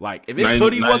ear. Like if his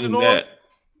hoodie wasn't on,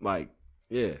 like,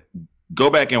 yeah. Go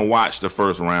back and watch the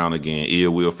first round again.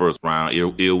 Ill Will first round.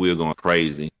 Ill Will going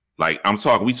crazy. Like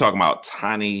we talking about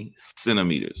tiny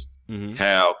centimeters. Mm-hmm.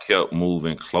 Cal kept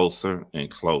moving closer and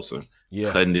closer,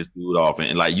 cutting this dude off,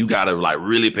 and like you gotta like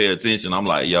really pay attention. I'm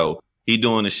like, yo, he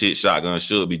doing the shit Shotgun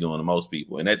should be doing to most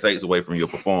people, and that takes away from your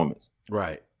performance.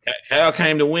 Right. Cal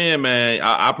came to win, man.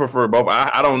 I prefer both.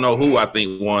 I don't know who I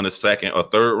think won the second or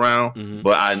third round,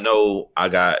 but I know I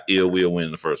got Ill Will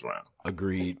winning the first round.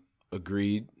 Agreed.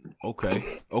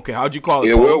 Okay. How'd you call it?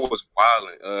 Ill Will was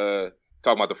wilding.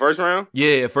 Talking about the first round?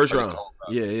 Yeah, first round.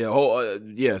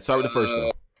 Yeah. Start with the first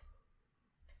round.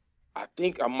 I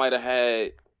think I might have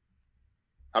had.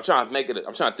 I'm trying to think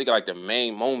of like the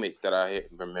main moments that I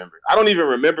remember. I don't even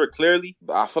remember clearly,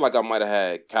 but I feel like I might have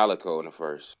had Calico in the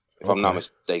first. If I'm not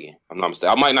mistaken.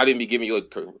 I might not even be giving you a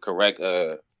correct.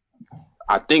 I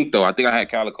think I had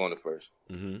Calico in the first.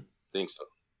 Mm-hmm. I think so.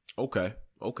 Okay.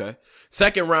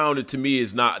 Second round to me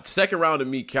is not. Second round to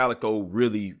me, Calico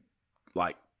really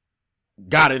like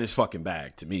got in his fucking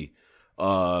bag to me.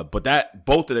 But that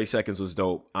both of their seconds was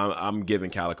dope. I'm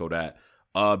giving Calico that.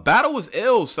 Battle was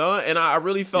ill, son, and I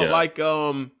really felt like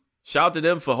shout out to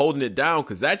them for holding it down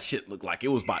because that shit looked like it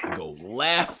was about to go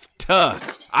left.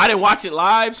 I didn't watch it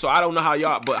live, so I don't know how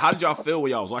y'all. But how did y'all feel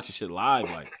when y'all was watching shit live?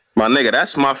 Like, my nigga,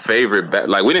 that's my favorite.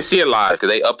 Like, we didn't see it live because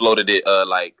they uploaded it.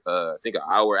 I think an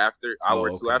hour after, or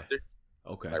two after.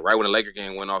 Okay. Like right when the Laker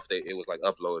game went off, it was like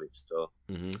uploaded. So,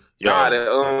 it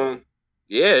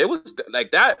was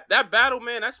like that battle,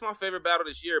 man. That's my favorite battle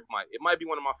this year. It might be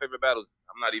one of my favorite battles.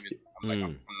 I'm not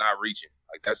reaching.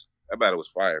 Like that battle was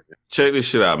fire, man. Check this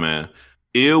shit out, man.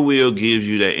 Ill Will gives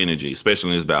you that energy, especially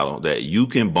in this battle, that you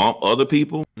can bump other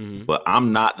people, but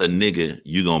I'm not the nigga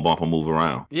you gonna bump and move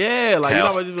around. Yeah, like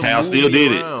Cal still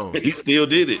did it. He still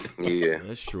did it. Yeah,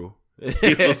 that's true.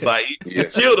 He was like, he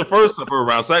chilled the first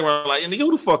round. Second round, like, nigga,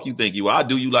 who the fuck you think you are? I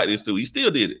do you like this too. He still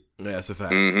did it. Yeah, that's a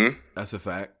fact. Mm-hmm. That's a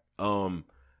fact.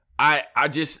 I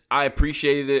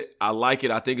appreciated it. I like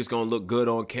it. I think it's gonna look good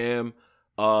on cam.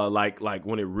 Like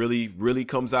when it really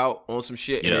comes out on some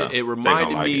shit. Yeah, and it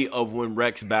reminded me of when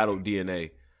Rex battled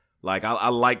DNA. Like I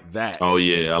like that. Oh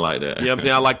yeah, I like that. You know what I'm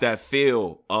saying? I like that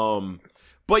feel. But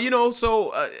but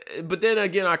then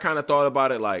again, I kind of thought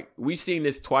about it like we seen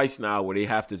this twice now where they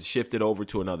have to shift it over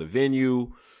to another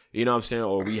venue. You know what I'm saying?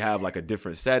 Or we have like a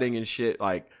different setting and shit.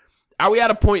 Like, are we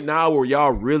at a point now where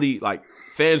y'all really like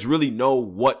fans really know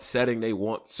what setting they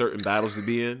want certain battles to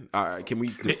be in? All right, can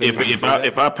we? If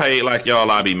I paid like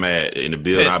y'all, I'd be mad in the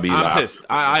build. I'd be I'm pissed.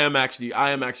 I am actually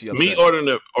upset. Me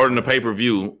ordering the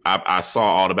pay-per-view. I saw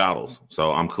all the battles,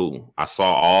 so I'm cool. I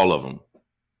saw all of them.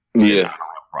 Yeah, I don't have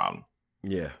a problem.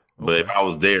 Yeah, but if I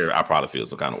was there, I probably feel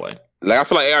some kind of way. Like I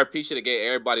feel like ARP should have gave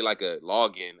everybody like a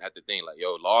login at the thing. Like,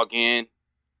 yo, log in.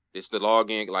 This the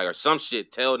login, like or some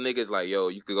shit. Tell niggas like, yo,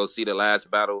 you could go see the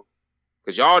last battle.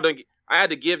 Cause y'all done. I had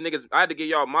to give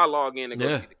y'all my login to go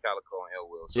see the Calico and Ill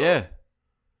Will. So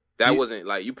that wasn't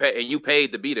like you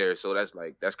paid to be there. So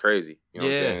that's crazy. You know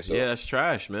what I'm saying? So, that's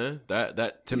trash, man.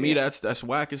 That to me that's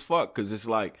whack as fuck. Cause it's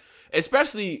like,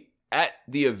 especially at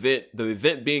the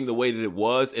event being the way that it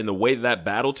was and the way that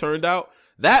battle turned out,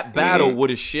 that battle would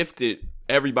have shifted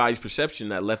everybody's perception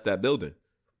that left that building.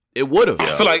 It would have. I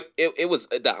feel like it was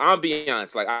the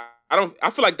ambiance. Like I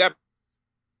feel like that.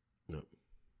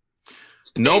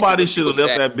 Nobody should have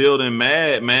left that building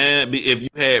mad, man. If you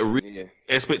had real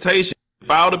expectations, if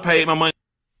I would have paid my money,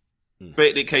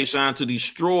 expected K-Shine to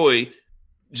destroy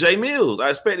J Millz. I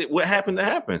expected what happened to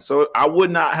happen, so I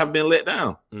would not have been let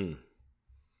down.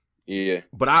 Yeah,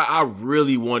 but I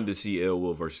really wanted to see Ill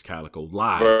Will versus Calico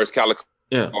live. On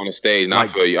the stage. Now,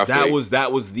 like,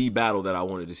 that was the battle that I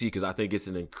wanted to see because I think it's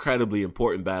an incredibly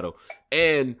important battle,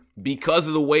 and because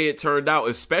of the way it turned out,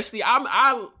 especially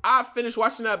I finished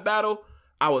watching that battle.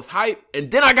 I was hyped, and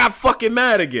then I got fucking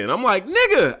mad again. I'm like,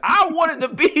 nigga, I wanted to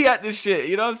be at this shit.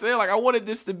 You know what I'm saying? Like, I wanted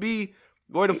this to be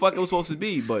where the fuck it was supposed to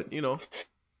be, but, you know.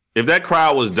 If that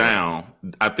crowd was down,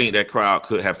 I think that crowd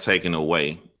could have taken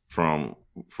away from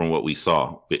what we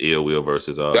saw with Ill Will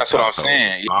versus That's what I'm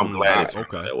saying. I'm glad it turned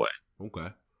that way. Okay.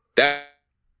 That,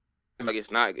 like, it's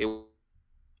not. No,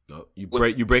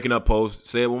 you breaking up, Pose.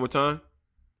 Say it one more time.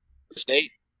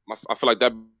 State. I feel like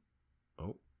that.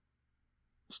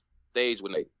 Stage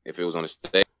when if it was on the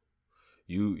stage.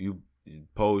 You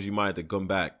Pose, you might have to come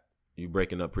back. You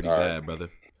breaking up pretty bad, brother.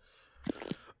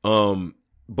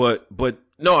 But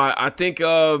no, I think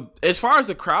as far as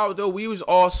the crowd though, we was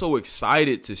all so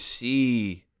excited to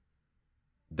see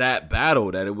that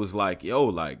battle that it was like, yo,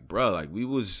 like, bro, like we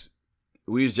was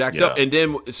jacked up. And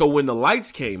then so when the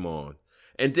lights came on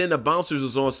and then the bouncers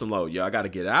was on some low, I gotta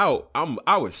get out.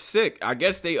 I was sick. I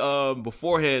guess they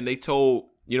beforehand they told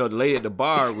you know, the lady at the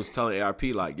bar was telling ARP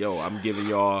like, "Yo, I'm giving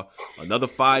y'all another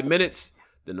 5 minutes,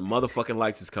 then the motherfucking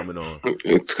lights is coming on."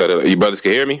 It's cut up. You brothers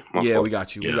can hear me? Yeah, we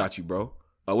got you. We got you, bro.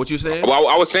 What you saying? Well,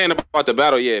 I was saying about the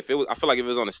battle. Yeah, if it was, I feel like if it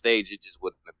was on the stage, it just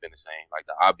wouldn't have been the same. Like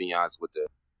the ambiance with the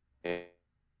and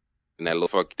that little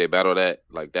fuck they battle that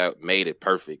like that made it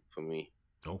perfect for me.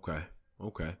 Okay.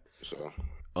 So,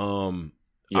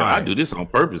 yeah, I do this on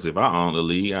purpose. If I own the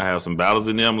league, I have some battles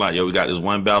in there. I'm like, yo, we got this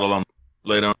one battle on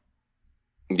later on.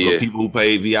 Yeah, so people who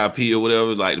pay VIP or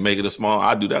whatever, like to make it a small.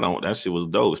 I do that on that shit was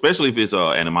dope, especially if it's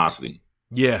animosity.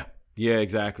 Yeah,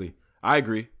 exactly. I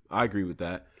agree with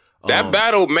that. That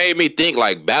battle made me think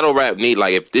like battle rap need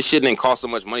like if this shit didn't cost so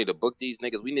much money to book these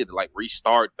niggas, we need to like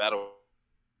restart battle.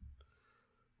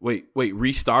 Wait,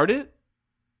 restart it?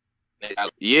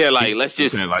 Yeah, like let's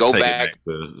just like, go back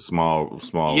to small.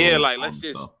 Yeah, like let's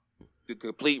just the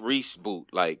complete reboot,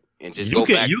 like and just you go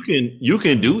can, back. You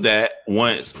can do that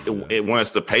once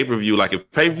the pay-per-view. Like if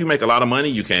pay-per-view make a lot of money,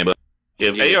 you can. But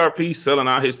if ARP selling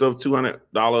out his stuff $200,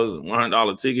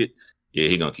 $100 ticket, yeah,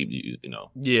 he gonna keep you. You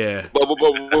know. Yeah. But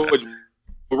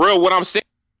real, what I'm saying,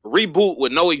 reboot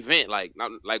with no event. Like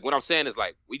what I'm saying is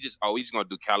like we just gonna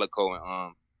do Calico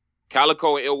and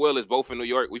Ill Will is both in New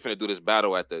York. We finna do this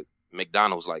battle at the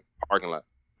McDonald's like parking lot.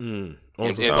 And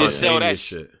just sell that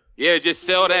shit. Yeah, just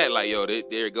sell that. Like, yo, there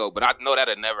you go. But I know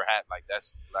that'll never happen. Like,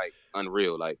 that's like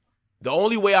unreal. Like, the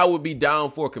only way I would be down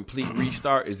for a complete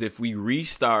restart is if we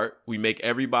restart, we make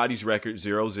everybody's record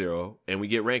 0-0, and we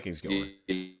get rankings going.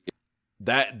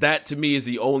 That to me is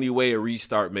the only way a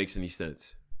restart makes any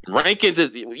sense. Rankings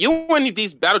is you want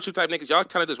these battle true type niggas. Y'all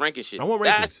kind of just ranking shit. I want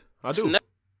rankings. I do.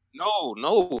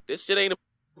 No, this shit ain't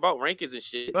about rankings and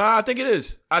shit. I think it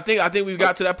is. I think we've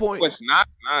got to that point. It's not.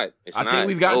 It's not. I think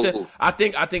we've got to. I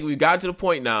think we've got to the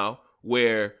point now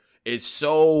where it's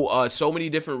so many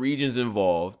different regions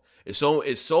involved. It's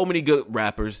so many good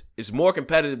rappers. It's more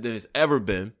competitive than it's ever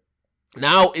been.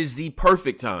 Now is the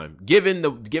perfect time, given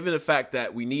the fact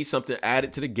that we need something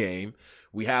added to the game.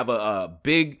 We have a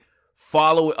big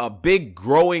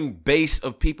growing base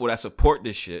of people that support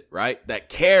this shit, right? That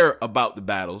care about the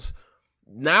battles.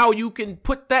 Now you can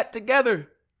put that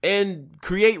together and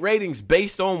create ratings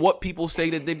based on what people say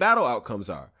that the battle outcomes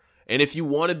are. And if you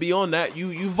want to be on that,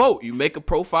 you vote. You make a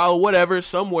profile or whatever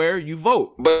somewhere, you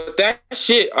vote. But that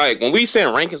shit, like when we say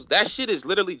rankings, that shit is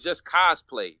literally just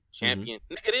cosplay, champion.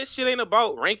 Nigga, this shit ain't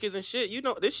about rankings and shit. You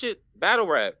know, this shit battle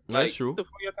rap. Like, that's true. What the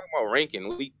fuck y'all talking about ranking?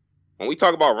 When we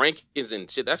talk about rankings and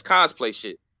shit, that's cosplay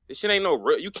shit. This shit ain't no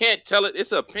real. You can't tell it.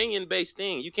 It's an opinion based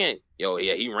thing. You can't.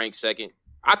 He ranked second.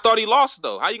 I thought he lost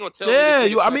though. How you gonna tell me?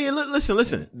 Yeah, I mean, listen.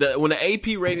 When the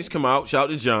AP ratings come out, shout out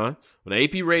to John. When the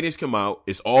AP ratings come out,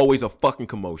 it's always a fucking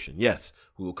commotion. Yes,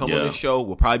 we will come on this show.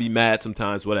 We'll probably be mad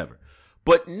sometimes, whatever.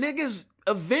 But niggas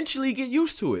eventually get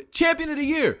used to it. Champion of the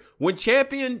year. When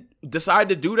Champion decided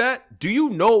to do that, do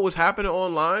you know what was happening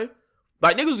online?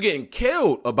 Like niggas was getting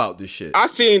killed about this shit. I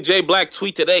seen Jay Black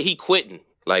tweet today. He quitting.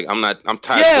 Like I'm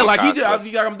tired. Yeah, like I'm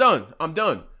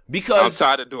done because I'm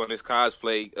tired of doing this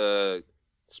cosplay.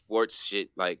 Sports shit,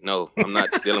 like no, I'm not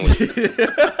dealing with it.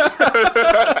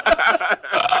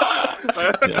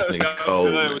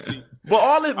 But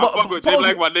all it, I fuck with Jay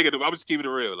Black, my nigga. I'm just keeping it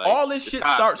real. Like, all this shit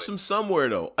starts from somewhere,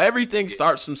 though. Everything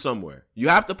starts from somewhere. You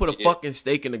have to put a fucking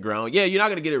stake in the ground. Yeah, you're not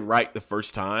gonna get it right the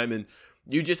first time, and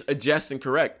you just adjust and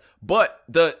correct. But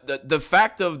the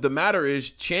fact of the matter is,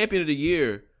 Champion of the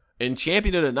Year and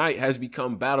Champion of the Night has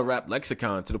become battle rap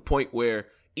lexicon to the point where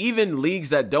even leagues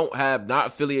that don't have not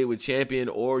affiliated with Champion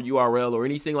or URL or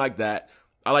anything like that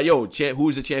are like, yo,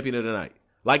 who's the champion of the night?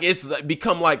 Like it's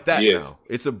become like that now.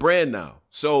 It's a brand now.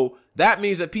 So that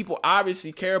means that people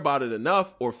obviously care about it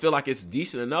enough or feel like it's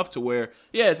decent enough to where,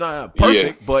 it's not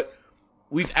perfect, but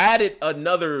we've added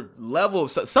another level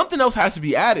of something else has to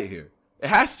be added here. It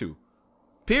has to,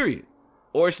 period.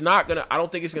 Or it's not going to, I don't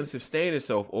think it's going to sustain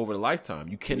itself over the lifetime.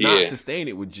 You cannot sustain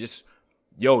it with just,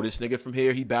 this nigga from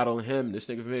here, he battling him. This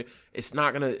nigga from here, it's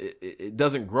not gonna. It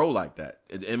doesn't grow like that,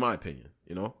 in my opinion.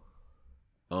 You know.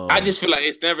 I just feel like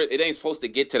it ain't supposed to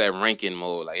get to that ranking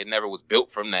mode. Like it never was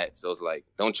built from that. So it's like,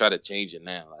 don't try to change it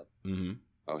now. Like,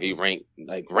 he ranked.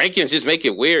 Like rankings just make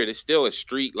it weird. It's still a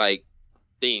street like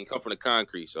thing, come from the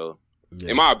concrete. So,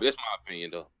 that's my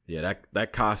opinion though. Yeah,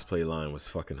 that cosplay line was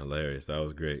fucking hilarious. That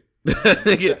was great. My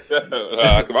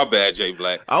bad, Jay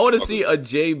Black. I want to see a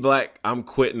Jay Black I'm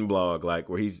quitting blog, like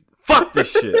where he's fuck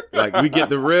this shit. Like we get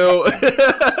the real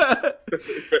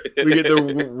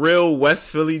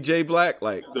West Philly Jay Black,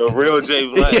 like the real Jay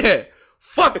Black. Yeah,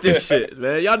 fuck this shit,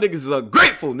 man. Y'all niggas is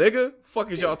ungrateful, nigga.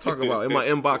 Fuck is y'all talking about in my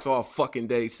inbox all fucking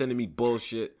day, sending me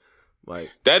bullshit.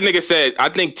 Like that nigga said, I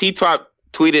think T-Top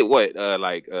tweeted what?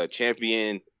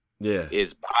 Champion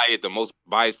is biased, the most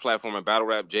biased platform in battle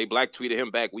rap. Jay Black tweeted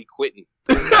him back, "We quitting."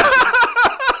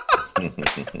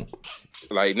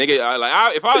 Like nigga,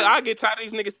 if I get tired of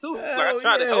these niggas too. Like I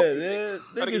try to help you.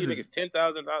 Try to give you niggas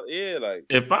 $10,000. Yeah, like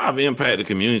if I've impacted the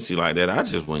community like that, I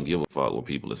just wouldn't give a fuck what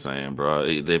people are saying, bro.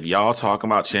 If y'all talking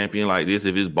about Champion like this,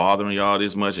 if it's bothering y'all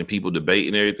this much and people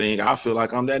debating everything, I feel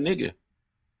like I'm that nigga.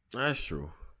 That's true.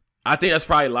 I think that's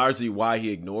probably largely why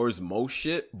he ignores most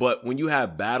shit. But when you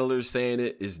have battlers saying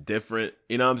it, it's different.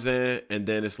 You know what I'm saying? And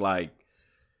then it's like,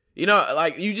 you know,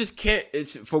 like you just can't.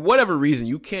 It's for whatever reason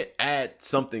you can't add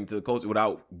something to the culture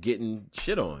without getting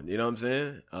shit on. You know what I'm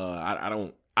saying?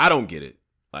 I don't get it.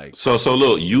 Like so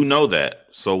look, you know that.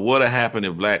 So what'd happen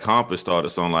if Black Compass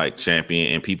started something like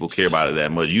Champion and people care about it that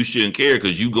much? You shouldn't care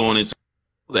because you going into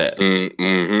that.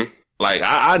 Mm-hmm. Like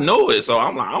I know it, so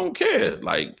I'm like I don't care.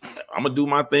 Like I'm gonna do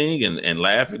my thing and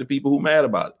laugh at the people who mad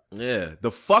about it. Yeah,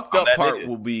 the fucked up part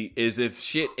will be is if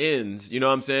shit ends. You know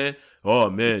what I'm saying?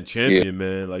 Oh man, Champion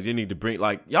man, like they need to bring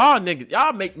like y'all niggas,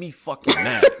 y'all make me fucking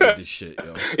mad with this shit,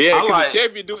 yo. Yeah, because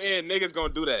Champion do end, niggas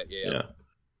gonna do that. Yeah.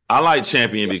 I like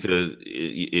Champion because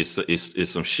it's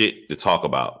some shit to talk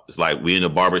about. It's like we in the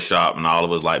barbershop and all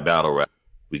of us like battle rap.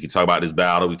 We can talk about this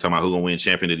battle. We talk about who gonna win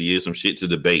Champion of the Year, some shit to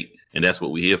debate, and that's what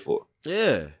we here for.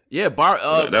 Yeah. That's why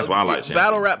I like Champion.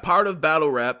 Battle rap. Part of battle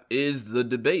rap is the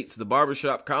debates, the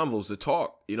barbershop convos, the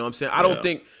talk. You know what I'm saying? I don't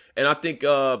think, and I think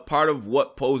part of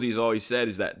what Posey has always said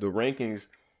is that the rankings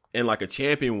and like a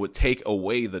Champion would take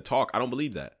away the talk. I don't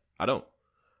believe that. I don't.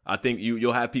 I think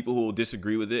you'll have people who will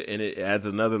disagree with it, and it adds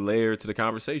another layer to the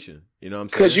conversation. You know what I'm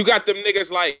saying? Because you got them niggas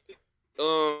like,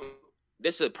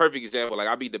 this is a perfect example. Like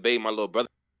I be debating my little brother.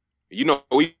 You know,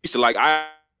 we used to like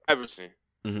Iverson.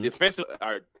 Mm-hmm. Defensive,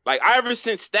 like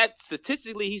Iverson,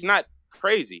 statistically, he's not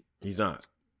crazy. He's not.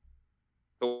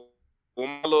 So when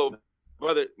my little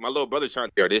brother trying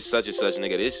to this such and such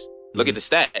nigga, this look at the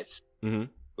stats. Mm-hmm.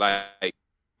 Like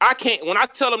I can't. When I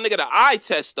tell him nigga the eye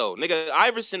test though, nigga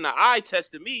Iverson the eye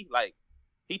tested me. Like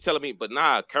he telling me, but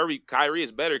nah, Kyrie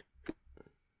is better.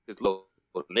 This little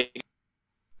nigga.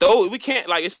 Though we can't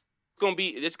like it's gonna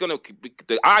be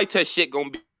the eye test shit gonna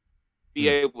be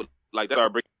able like that's our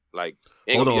break. Like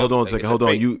hold on a second. Hold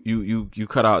on. You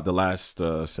cut out the last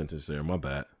sentence there. My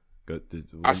bad. Good.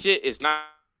 Our shit is not.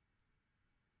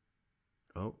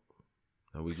 Oh,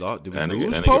 we lost. Did we that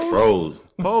lose? Nigga froze.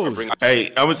 Pose. Hey,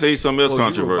 I'm gonna tell you something else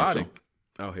controversial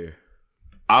out here.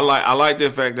 I like the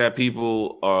fact that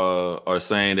people are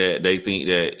saying that they think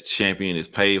that Champion is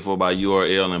paid for by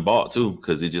URL and bought too,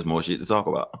 because it's just more shit to talk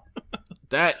about.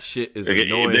 That shit is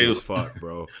annoying as fuck,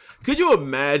 bro. Could you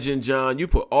imagine, John? You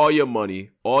put all your money,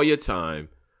 all your time,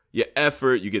 your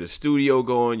effort, you get a studio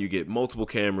going, you get multiple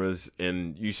cameras,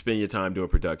 and you spend your time doing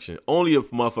production. Only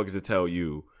if motherfuckers to tell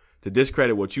you to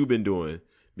discredit what you've been doing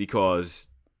because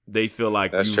they feel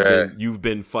like you've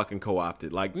been fucking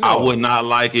co-opted. Like, no. I would not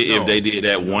like it if they did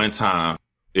that one time.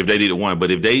 If they did it one, but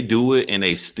if they do it and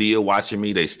they still watching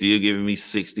me, they still giving me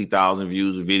 60,000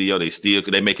 views of video, they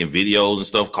making videos and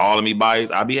stuff, calling me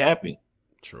biased, I'd be happy.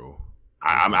 True.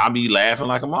 I'll be laughing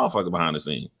like a motherfucker behind the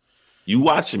scene. You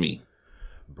watching me.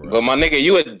 Bro. But my nigga,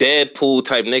 you a Deadpool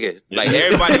type nigga. Like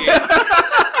everybody ain't my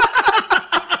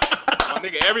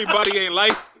nigga, everybody ain't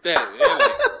like that. Yeah,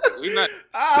 like, we not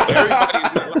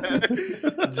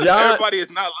everybody is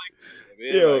not like that.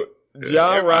 Man. Yo, like,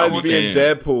 John Ryan's being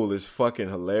Deadpool is fucking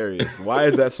hilarious. Why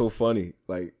is that so funny?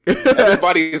 Like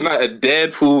everybody is not a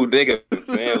Deadpool nigga,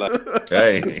 man. Like,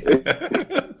 hey,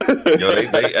 yo,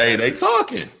 they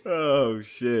talking. Oh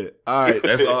shit! All right,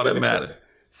 that's all that matters.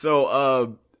 So,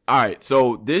 all right.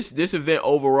 So this event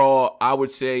overall, I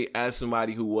would say, as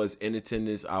somebody who was in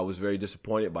attendance, I was very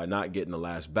disappointed by not getting the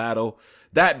last battle.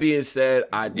 That being said,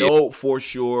 I know for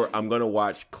sure I'm gonna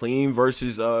watch Clean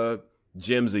versus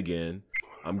Jims again.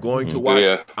 I'm going to watch.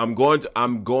 Yeah. I'm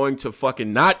going to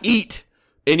fucking not eat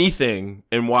anything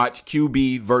and watch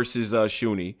QB versus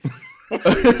Shuni. Yeah,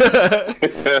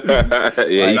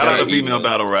 shout out to female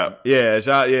battle rap. Yeah,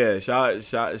 shout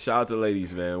out to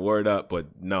ladies, man. Word up, but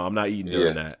no, I'm not eating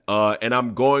during that. And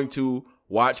I'm going to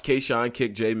watch K-Shine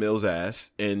kick Jay Millz'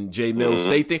 ass and Jay Millz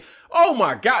say things. Oh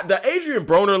my god, the Adrian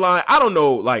Broner line. I don't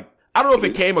know if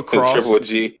it came across. Triple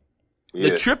G.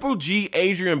 The Triple G,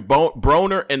 Adrian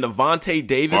Broner, and the Vontae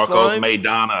Davis Marcos lines.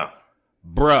 Maidana.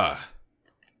 Bruh.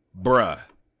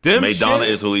 Them Maidana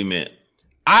is who he meant.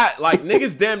 I like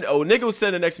niggas nigga was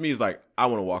sitting next to me, he's like, I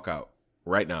want to walk out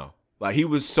right now. Like he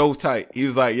was so tight. He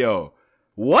was like, yo,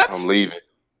 what? I'm leaving.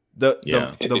 The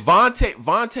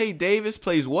Vontae Davis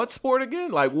plays what sport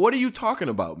again? Like, what are you talking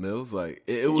about, Millz? Like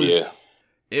it was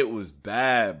It was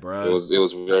bad, bro. It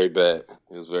was very bad.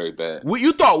 It was very bad.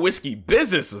 You thought Whiskey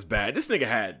Business was bad. This nigga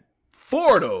had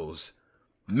 4 of those.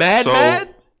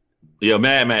 Mad? Yeah,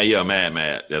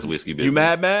 Mad. That's Whiskey Business. You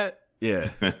mad? Yeah.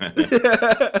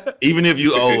 Even if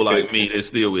you old like me, it's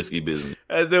still Whiskey Business.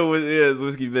 It's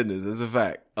Whiskey Business. That's a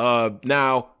fact.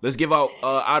 Now let's give out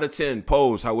of 10.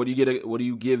 Pose. What do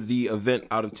you give the event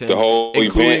out of 10? The whole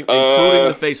event, including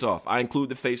the face-off. I include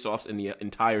the face-offs in the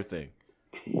entire thing.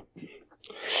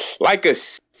 Like a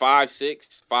 5,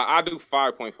 6, 5. I do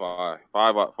 5.5. 5.5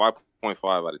 out of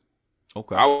 10.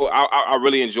 Okay. I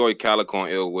really enjoyed Calico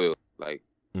and Ill Will.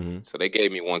 So they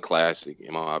gave me one classic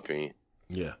in my opinion.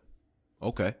 Yeah.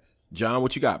 Okay. John,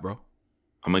 what you got, bro?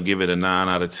 I'm gonna give it a 9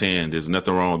 out of 10. There's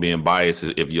nothing wrong with being biased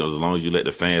as long as you let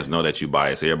the fans know that you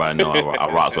biased. Everybody know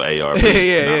I rocks with ARB.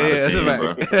 Yeah. That's a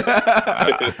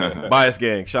fact. Bias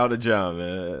gang. Shout out to John,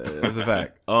 man. That's a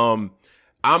fact.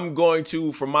 I'm going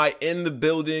to, from my in the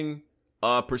building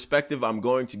perspective, I'm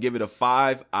going to give it a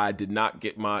 5. I did not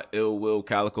get my Ill Will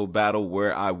Calico battle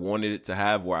where I wanted it to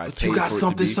have, where I paid for it to be. You got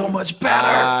something so much better.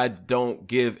 I don't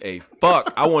give a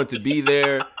fuck. I wanted to be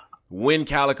there when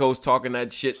Calico's talking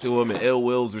that shit to him and Ill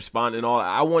Will's responding and all.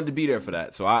 I wanted to be there for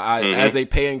that. So I as a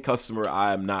paying customer,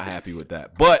 I am not happy with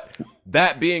that. But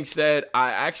that being said,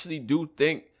 I actually do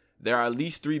think there are at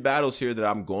least 3 battles here that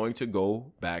I'm going to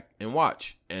go back and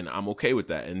watch, and I'm okay with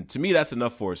that. And to me, that's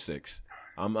enough for a 6.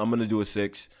 I'm gonna do a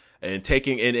 6, and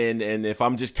taking and if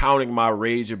I'm just counting my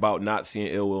rage about not seeing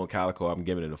Ill Will and Calico, I'm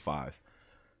giving it a 5.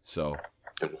 So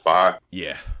 5.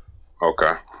 Yeah.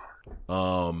 Okay.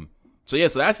 So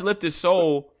that's Lifted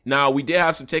Soul. Now we did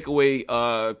have some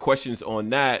takeaway questions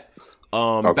on that.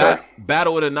 Okay.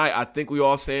 Battle of the night. I think we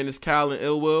all saying it's Cal and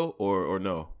Ill Will or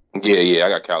no? Yeah. I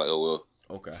got Cal and Ill Will.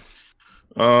 Okay.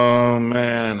 Oh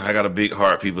man, I got a big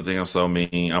heart. People think I'm so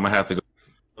mean. I'm gonna have to go.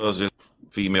 Just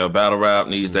female battle rap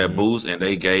needs that boost, and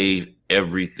they gave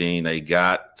everything they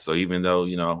got. So even though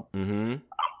I'm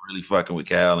really fucking with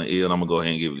Cal and Ill, I'm gonna go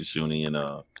ahead and give it to Shuni and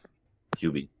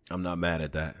QB. I'm not mad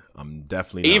at that. I'm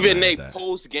definitely not even mad they at that.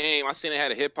 post game. I seen they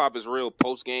had a Hip Hop Is Real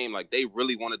post game. Like they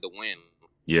really wanted to win.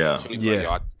 Yeah. Shuni was like,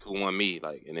 y'all 2-1 me.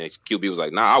 Like, and then QB was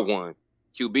like, nah, I won.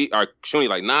 Shuni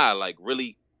like, nah, like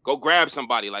really go grab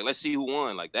somebody. Like, let's see who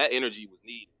won. Like that energy was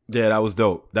needed. Yeah, that was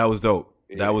dope. Yeah.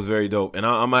 That was very dope. And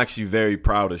I'm actually very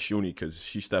proud of Shuni because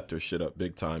she stepped her shit up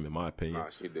big time, in my opinion. Nah,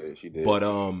 she did. But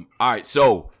all right,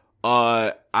 so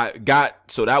that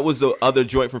was the other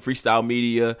joint from Freestyle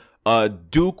Media.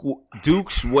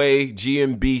 Duke's Way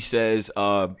GMB says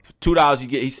 $2 you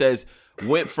get. He says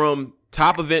went from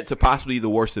top event to possibly the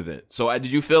worst event. So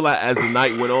did you feel like as the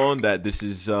night went on that this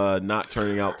is not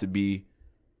turning out to be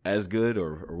as good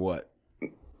or what?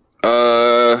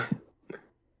 Because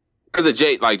of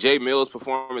Jay Mill's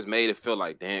performance made it feel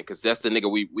like damn, because that's the nigga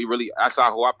we really, I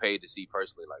saw who I paid to see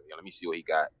personally. Like, let me see what he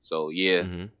got. So yeah,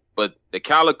 but the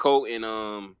Calico and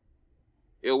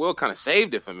Ill Will kind of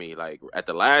saved it for me, like at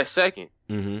the last second.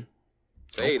 Saved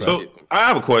so it for me. I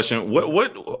have a question.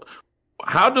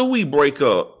 How do we break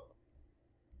up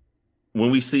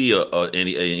when we see an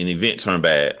event turn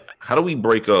bad? How do we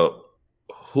break up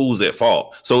who's at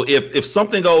fault? So if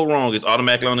something goes wrong, it's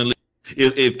automatically on the list.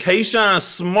 If K-Shine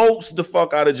smokes the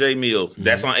fuck out of J Millz,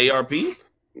 that's on ARP?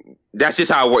 That's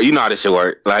just how it works. You know how this shit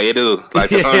work. Like it do. Like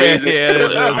for some reason.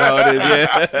 That's how it is.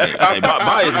 Yeah. Hey,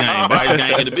 bias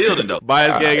gang in the building though.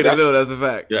 Bias gang in the building. That's a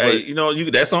fact. Yeah, hey,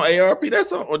 that's on ARP.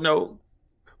 That's on or no.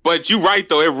 But you right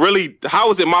though. It really. How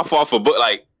was it my fault for? But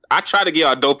like I try to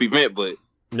get a dope event, but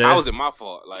how was it my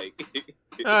fault? Like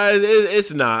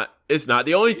it's not. It's not.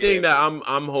 The only thing that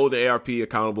I'm holding ARP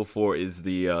accountable for is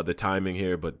the timing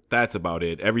here, but that's about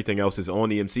it. Everything else is on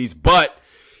the MCs. But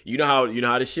you know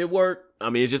how this shit work. I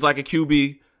mean, it's just like a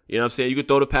QB. You know what I'm saying? You could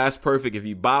throw the pass perfect. If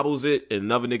he bobbles it and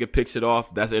another nigga picks it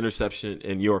off, that's an interception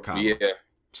in your column. Yeah.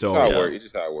 So it's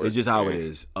just how it works. It's just how it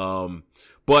is.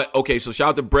 But okay, so shout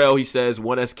out to Brell. He says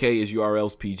 1SK is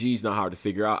URL's PGs. Not hard to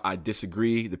figure out. I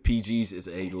disagree. The PGs is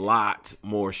a lot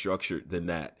more structured than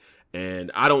that.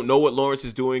 And I don't know what Lawrence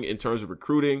is doing in terms of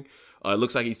recruiting. It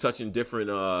looks like he's touching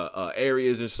different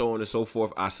areas and so on and so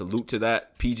forth. I salute to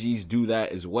that. PGs do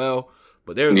that as well.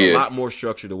 But there's a lot more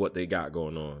structure to what they got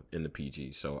going on in the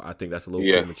PG. So I think that's a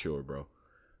little premature, bro.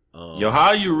 Yo, how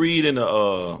are you reading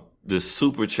the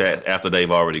super chats after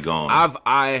they've already gone?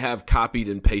 I have copied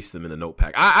and pasted them in a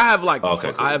notepad. I have like cool.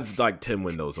 I have like 10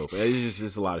 windows open. It's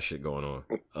just a lot of shit going on.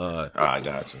 I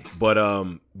got you. But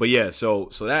yeah, so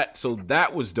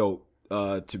that was dope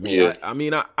to me. Yeah. I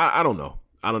mean, I don't know.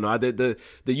 I don't know. The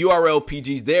URL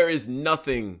PGs, there is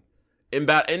nothing in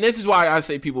bad, and this is why I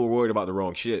say people are worried about the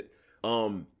wrong shit.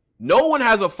 No one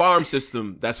has a farm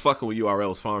system that's fucking with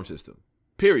URL's farm system.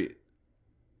 Period.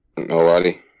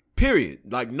 Nobody. Period.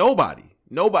 Like nobody.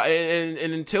 And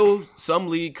until some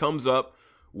league comes up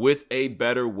with a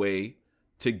better way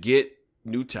to get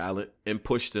new talent and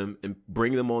push them and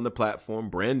bring them on the platform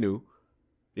brand new,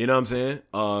 you know what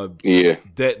I'm saying?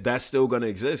 That's still gonna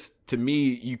exist. To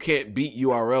me, you can't beat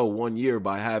URL 1 year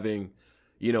by having,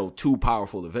 you know, 2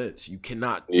 powerful events. You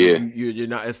cannot. You're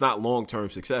not. It's not long-term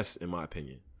success, in my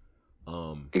opinion.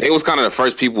 They was kind of the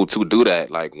first people to do that.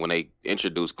 Like when they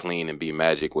introduced Clean and Be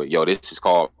Magic with, this is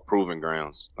called Proving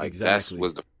Grounds. Like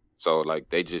so like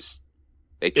they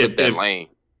took that lane.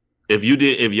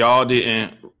 If y'all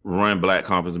didn't run Black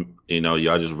Compass, you know,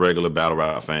 y'all just regular battle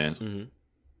rap fans. Mm-hmm.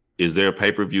 Is there a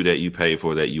pay-per-view that you paid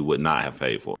for that you would not have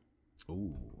paid for?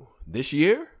 Ooh, this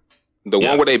year? The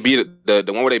one where they beat the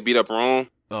one where they beat up Rome.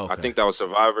 Oh, okay. I think that was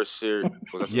Survivor Series.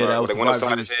 Yeah, that was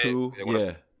Survivor Series 2.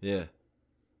 Yeah.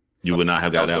 You would not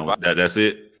have got that one. That's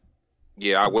it.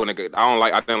 Yeah, I wouldn't.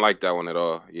 I didn't like that one at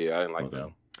all. Yeah, I didn't like that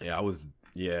one. Yeah, I was.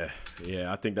 Yeah.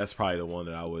 I think that's probably the one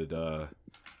that I would.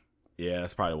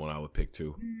 That's probably the one I would pick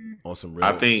too. On some real.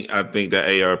 I think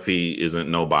that ARP isn't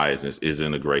no biasness. Is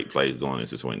in a great place going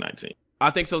into 2019.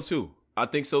 I think so too. I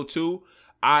think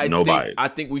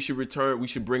we should return. We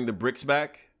should bring the bricks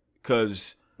back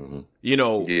because you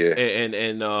know. Yeah.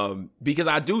 And because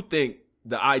I do think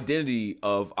the identity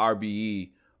of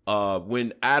RBE.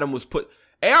 When Adam was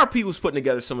ARP was putting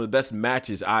together some of the best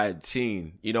matches I had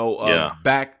seen, you know,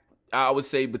 back, I would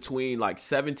say between like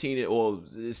 17 or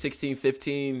 16,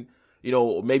 15, you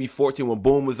know, maybe 14 when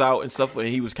Boom was out and stuff, and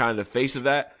he was kind of the face of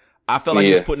that. I felt like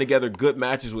he was putting together good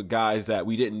matches with guys that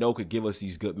we didn't know could give us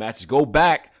these good matches. Go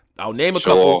back, I'll name a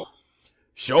couple.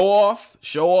 Show off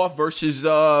versus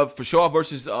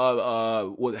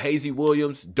with Hazy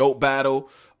Williams, dope battle.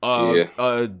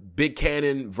 Big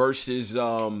Cannon versus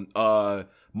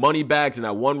Moneybags in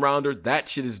that 1-rounder. That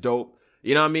shit is dope.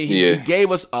 You know what I mean? He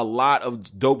gave us a lot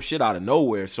of dope shit out of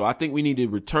nowhere. So I think we need to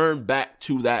return back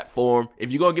to that form.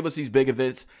 If you're gonna give us these big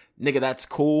events, nigga, that's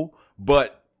cool.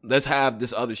 But let's have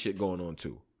this other shit going on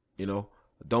too. You know?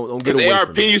 Don't get away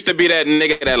ARP from it. Used to be that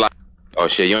nigga that like, oh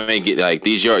shit, you ain't get like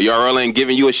these URL ain't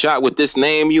giving you a shot with this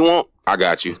name you want. I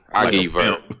got you. I'll give you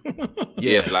Verb.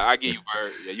 Like I give you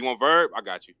Verb. Yeah, you want Verb? I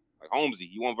got you. Like Holmesy,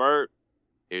 you want Verb?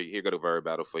 Here go the Verb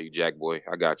battle for you, Jack Boy.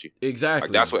 I got you. Exactly.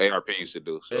 Like that's what ARP used to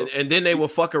do. So. And then they will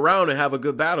fuck around and have a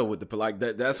good battle with the like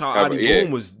that. That's how Adi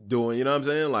Boom was doing. You know what I'm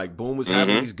saying? Like Boom was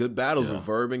having these good battles with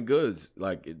Verb and Goods.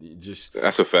 Like it just.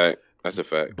 That's a fact. That's a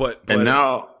fact. But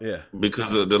now,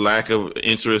 because of the lack of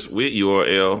interest with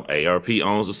URL, ARP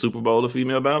owns the Super Bowl of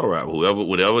female battle rap.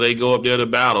 Whenever they go up there to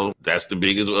battle, that's the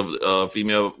biggest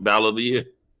female battle of the year.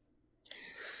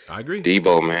 I agree.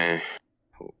 Debo, man.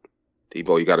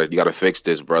 Debo, you gotta fix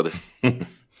this, brother.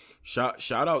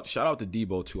 Shout out to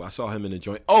Debo too. I saw him in the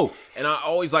joint. Oh, and I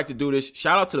always like to do this.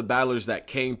 Shout out to the battlers that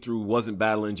came through, wasn't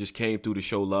battling, just came through to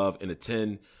show love and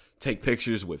attend, take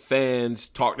pictures with fans,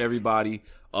 talk to everybody.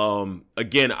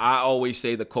 Again, I always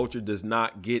say the culture does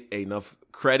not get enough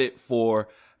credit for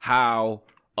how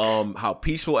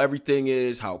peaceful everything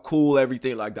is, how cool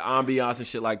everything, like the ambiance and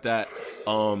shit like that.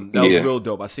 That was real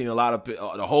dope. I seen a lot of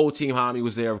the whole team. Hami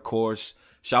was there, of course.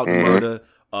 Shout to Murder.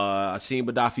 I seen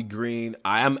Gaddafi Green.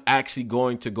 I am actually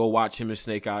going to go watch him and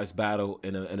Snake Eyes battle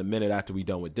in a minute after we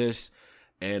done with this,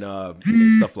 and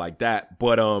stuff like that.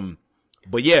 But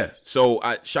yeah. So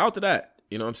I shout out to that.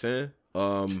 You know what I'm saying?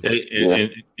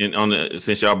 And on the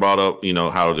since y'all brought up, you know,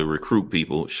 how to recruit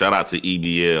people, shout out to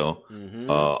EBL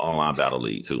Online Battle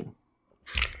League too.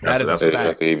 That's a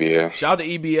fact. EBL. Shout out to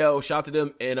EBL, shout out to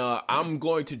them, and I'm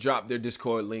going to drop their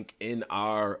Discord link in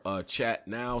our chat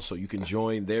now, so you can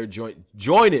join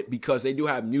join it because they do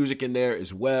have music in there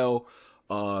as well.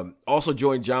 Also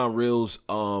join John Reel's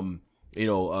Discord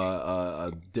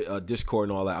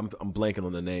and all that. I'm blanking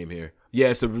on the name here. Yeah,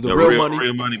 it's the Real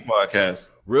Money Podcast.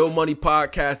 Real Money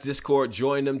Podcast Discord.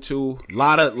 Join them too. A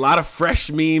lot of fresh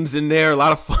memes in there. A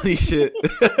lot of funny shit.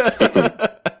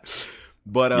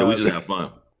 But we just have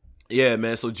fun. Yeah,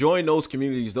 man. So join those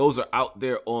communities. Those are out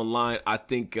there online. I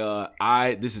think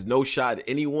this is no shot at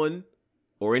anyone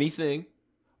or anything,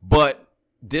 but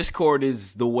Discord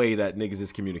is the way that niggas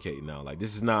is communicating now. Like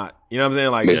this is not, you know what I'm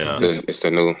saying? Like it's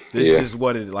the new. This is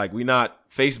what it like. We not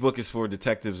Facebook is for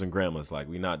detectives and grandmas. Like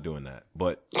we not doing that.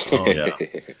 But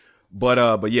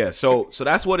but yeah. So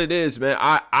that's what it is, man.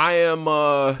 I am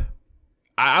I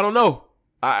don't know.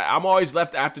 I'm always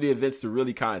left after the events to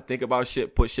really kind of think about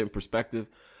shit, put shit in perspective.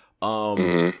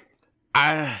 It's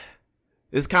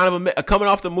kind of a coming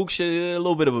off the Mook shit, a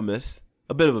little bit of a miss,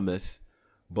 but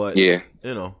you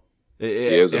know,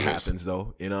 it happens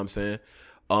though. You know what I'm saying?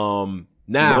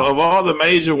 Now of all the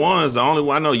major ones, the only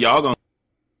one I know y'all gonna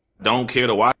don't care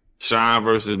to watch Shine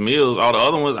versus Millz. All the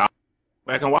other ones, I'll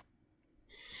back and watch.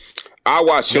 I'll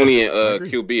watch Shuni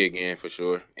and QB again for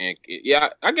sure. And yeah,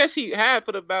 I guess he had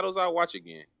for the battles. I'll watch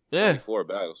again. Yeah, 4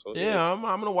 battles. So, yeah, I'm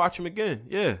gonna watch him again.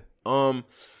 Yeah. Now,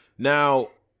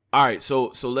 all right.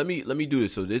 So let me do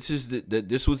this. So this is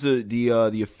this was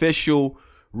the official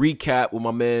recap with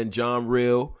my man John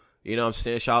Real. You know what I'm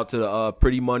saying? Shout out to the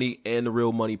Pretty Money and the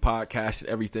Real Money podcast and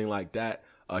everything like that.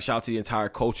 Shout out to the entire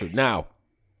culture. Now,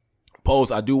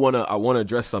 Pose, I wanna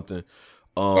address something.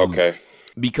 Okay.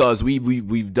 Because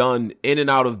we've done in and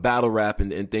out of battle rap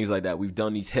and things like that. We've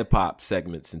done these hip hop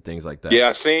segments and things like that. Yeah,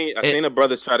 I seen the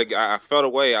brothers try to. I felt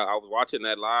away. I was watching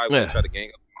that live. Yeah. Try to gang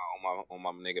up on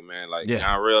my nigga, man. Like,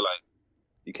 John Real, like,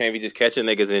 you can't be just catching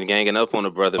niggas and ganging up on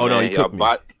the brother. Oh, man. No, he took me.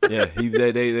 Yeah,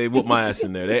 they whooped my ass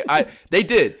in there. They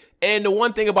did. And the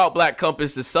one thing about Black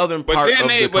Compass, the southern part of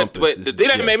the Compass, but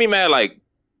they made me mad, like,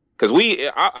 because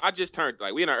I just turned,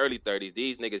 like, we in our early 30s.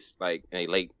 These niggas, like, they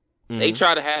late. Mm-hmm. They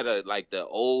try to have the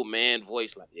old man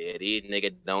voice, like, yeah, these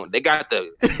niggas don't. They got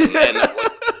the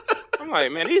I'm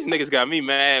like, man, these niggas got me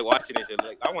mad watching this shit.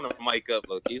 Like, I want to mic up.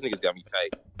 Look, these niggas got me tight.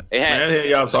 They had, man, what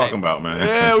y'all talking about, man?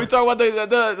 Yeah, we talking about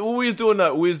the we was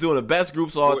doing the best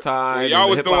groups all the time. When y'all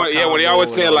was doing, when y'all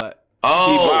was saying like,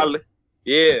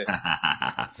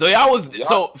 yeah. So y'all was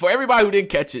so for everybody who didn't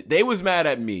catch it, they was mad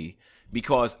at me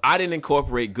because I didn't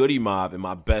incorporate Goody Mob in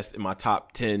my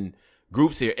top 10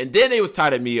 groups here, and then they was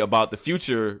tired at me about the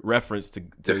Future reference to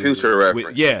the Future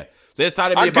reference. Yeah, so it's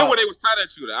tired at me. I get what they was tired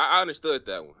at you. I understood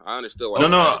that one. I understood why.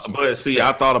 No, but see,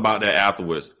 I thought about that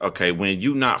afterwards. Okay, when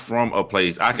you not from a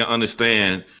place, I can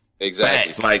understand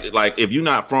exactly. Facts. Like if you're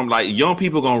not from, like, young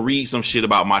people gonna read some shit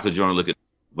about Michael Jordan. Look at,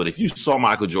 but if you saw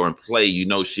Michael Jordan play, you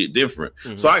know shit different.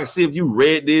 Mm-hmm. So I can see if you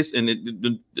read this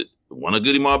and one of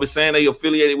Goody Mob is saying they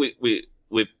affiliated with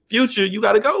Future, you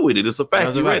got to go with it. It's a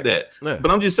fact. You read that. Yeah. But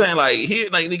I'm just saying, like, here,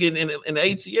 like, nigga, in the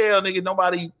ATL, nigga,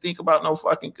 nobody think about no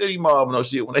fucking Goody Mob or no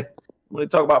shit when they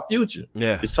talk about Future.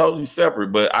 Yeah, it's totally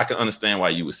separate. But I can understand why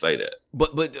you would say that.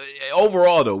 But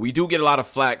overall, though, we do get a lot of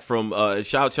flack from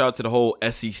shout out to the whole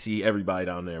SEC, everybody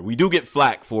down there. We do get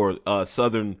flack for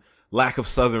lack of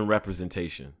Southern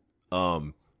representation.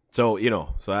 So, you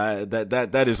know,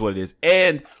 that is what it is.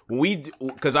 And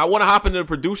because I want to hop into the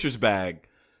producer's bag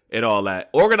and all that,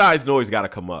 Organized Noise got to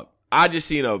come up. I just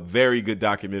seen a very good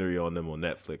documentary on them on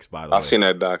Netflix, by the way. I've seen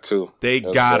that doc too. They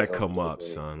got to come up,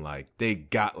 son. Like,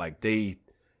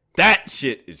 that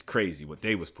shit is crazy what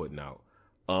they was putting out.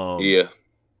 Yeah.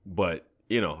 But,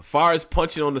 you know, as far as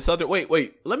punching on the Southern,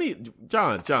 wait,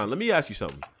 John, let me ask you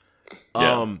something.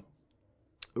 Yeah.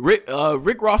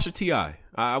 Rick Ross or T.I.?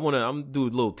 I'm gonna do a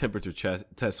little temperature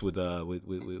test with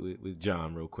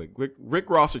John real quick. Rick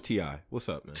Ross or T.I.? What's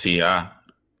up, man? T.I.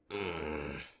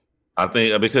 I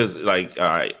think because, like,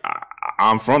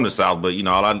 I'm from the South, but, you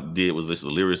know, all I did was listen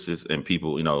to lyricists and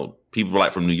people, you know, people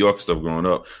like from New York and stuff growing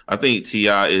up. I think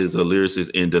T.I. is a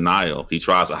lyricist in denial. He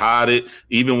tries to hide it.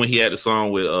 Even when he had the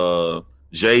song with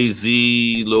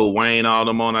Jay-Z, Lil Wayne, all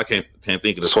them on, I can't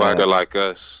think of the Swagger song. Like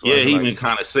Us. Yeah, he even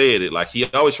kind of said it. Like, he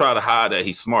always tried to hide that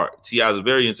he's smart. T.I. is a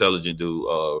very intelligent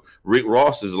dude. Rick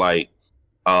Ross is like,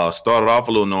 started off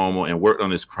a little normal and worked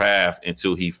on his craft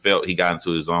until he felt he got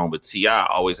into his own. But T.I.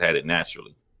 always had it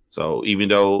naturally. So even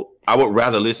though I would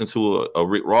rather listen to a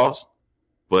Rick Ross,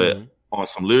 but on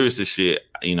some lyricist shit,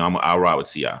 you know, I'll ride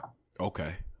with T.I.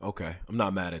 Okay. I'm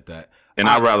not mad at that. And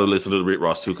I'd rather listen to Rick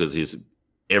Ross too, because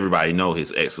everybody know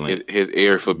his excellent his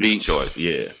ear for beat choice.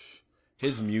 Yeah,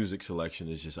 his music selection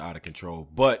is just out of control.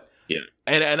 But yeah,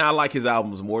 and I like his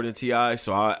albums more than T.I.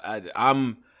 So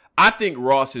I think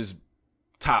Ross is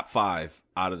top 5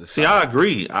 out of the. See, South. I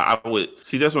agree. I would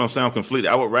see. That's what I'm saying. I'm conflicted.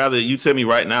 I would rather you tell me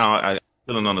right now. I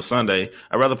feeling on a Sunday.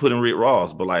 I'd rather put in Rick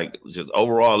Ross, but like just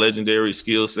overall legendary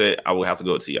skill set, I would have to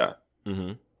go with T.I.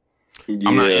 Mm-hmm. Yeah.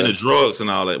 I'm not into drugs and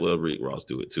all that. Well, Rick Ross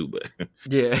do it too, but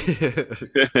yeah.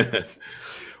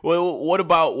 Well, what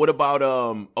about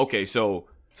okay, so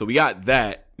we got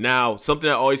that. Now, something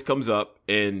that always comes up,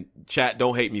 and chat,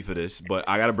 don't hate me for this, but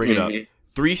I gotta bring it up.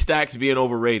 3 Stacks being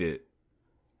overrated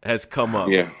has come up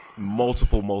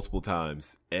multiple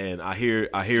times, and I hear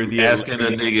the asking a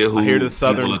nigga who I hear the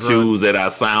Southern accused that I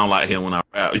sound like him when I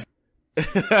rap.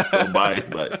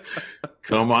 Somebody's like,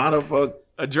 come on, the fuck.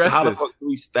 Address how this. The fuck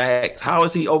 3 Stacks? How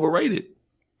is he overrated?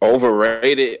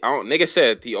 Overrated? Nigga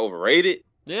said he overrated.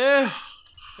 Yeah,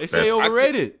 they say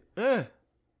overrated. Yeah.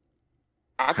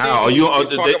 How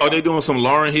are they doing some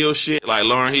Lauryn Hill shit? Like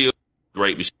Lauryn Hill,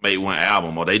 great, but she made one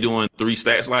album. Are they doing 3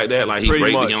 Stacks like that? Like he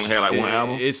great, but he only had like one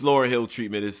album. It's Lauryn Hill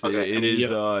treatment. He's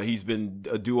been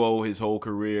a duo his whole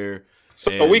career.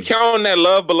 So we counting that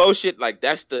Love Below shit like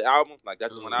that's the album, like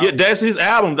that's the one album. Yeah, that's his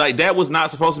album. Like that was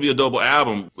not supposed to be a double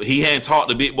album. He hadn't talked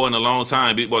to Big Boy in a long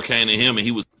time. Big Boy came to him and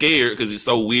he was scared because it's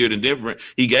so weird and different.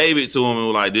 He gave it to him and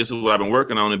was like, "This is what I've been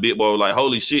working on." And Big Boy was like,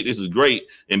 "Holy shit, this is great."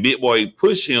 And Big Boy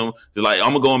pushed him to like, "I'm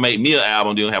gonna go and make me an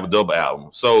album, then have a double album."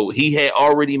 So he had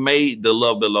already made the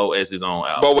Love Below as his own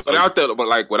album. But without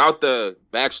the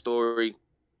backstory.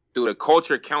 Do the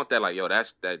culture count that like, yo,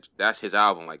 that's his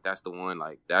album, like that's the one,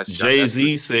 like that's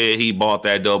Jay-Z said he bought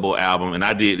that double album, and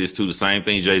I did this too. The same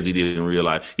thing Jay-Z did in real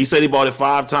life. He said he bought it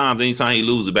 5 times. Anytime he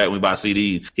loses it back when we buy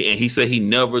CDs, and he said he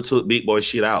never took Big Boy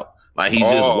shit out. Like he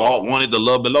just wanted the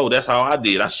Love Below. That's how I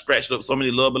did. I scratched up so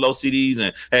many Love Below CDs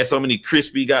and had so many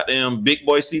crispy goddamn Big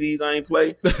Boy CDs I ain't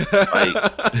played.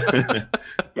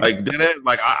 Like that.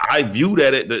 Like I view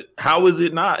that. How is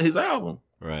it not his album?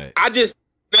 Right.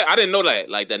 I didn't know that.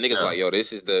 Like that nigga's like, yo,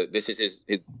 this is.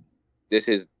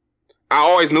 I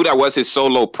always knew that was his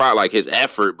solo like his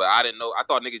effort, but I didn't know. I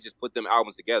thought niggas just put them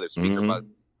albums together. Speaker, but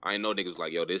I didn't know niggas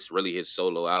like, yo, this really his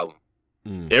solo album.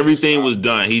 Everything was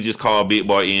done. He just called Big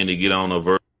Boy in to get on a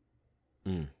verse.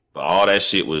 But all that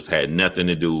shit had nothing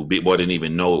to do. Big Boy didn't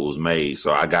even know it was made,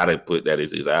 so I gotta put that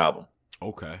as his album.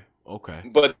 Okay.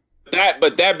 But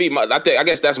that be my. I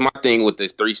guess that's my thing with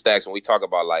this 3 Stacks when we talk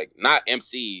about like not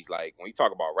MCs. Like when we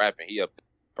talk about rapping, he up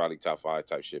probably top 5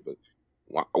 type shit. But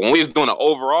when we was doing an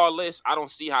overall list, I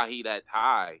don't see how he that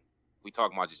high. We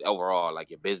talking about just overall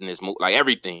like your business, like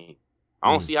everything. I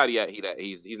don't see how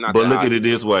he's not. But that look high. at it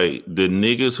this way: the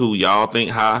niggas who y'all think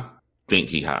he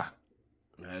high.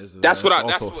 That was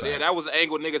the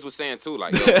angle niggas was saying too.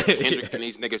 Like yo, Kendrick and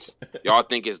these niggas, y'all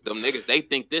think it's them niggas. They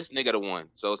think this nigga the one.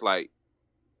 So it's like.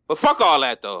 But fuck all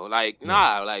that though. Like,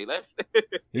 nah, like let's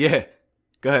Yeah.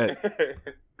 Go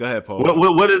ahead, Paul.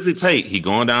 What does it take? He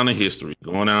going down in history,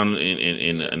 going down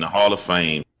in the Hall of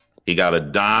Fame. He got a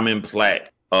diamond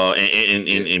plaque.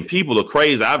 And people are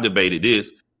crazy. I've debated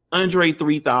this. Andre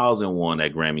 3000 won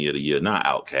that Grammy of the Year, not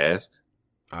Outkast.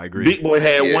 I agree. Big Boy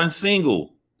had one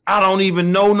single. I don't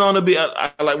even know none of it.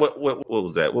 I like what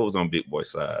was that? What was on Big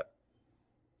Boy's side?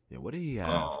 Yeah, what did he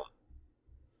have?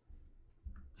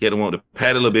 He had the one with the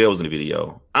Patti LaBelle was in the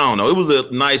video. I don't know. It was a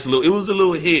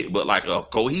little hit, but like a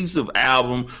cohesive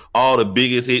album, all the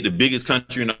biggest hit, the biggest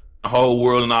country in the whole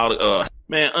world and all the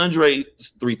man, Andre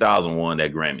 3000 won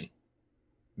that Grammy.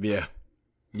 Yeah.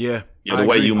 The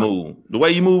way you move. The way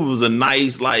you move was a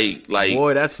nice like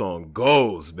boy, that song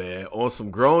goes, man. On some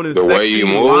grown and the sexy way you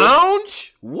move.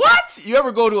 lounge. What? You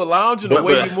ever go to a lounge and the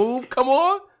way you move? Come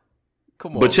on.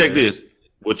 But check this.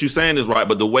 What you're saying is right,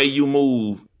 but the way you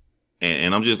move.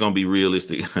 And I'm just gonna be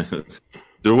realistic.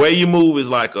 The way you move is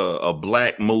like a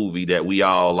black movie that we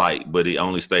all like, but it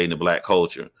only stayed in the black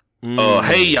culture.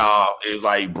 Hey y'all is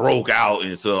like broke out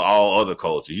into all other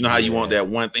cultures. You know how you want that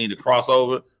one thing to cross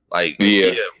over? Like,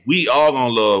 yeah, we all gonna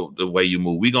love the way you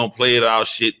move. We gonna play it out,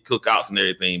 shit, cookouts and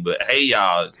everything. But hey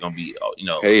y'all is gonna be,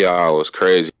 Hey y'all was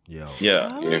crazy. Yeah.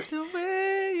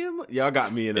 Y'all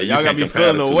got me in there. Y'all got me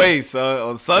feeling the way, son.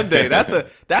 On Sunday, that's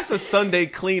a Sunday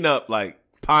cleanup, like.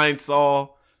 Pine saw,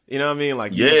 you know what I mean?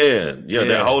 Like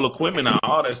that whole equipment and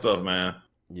all that stuff, man.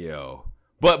 Yo.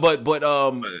 But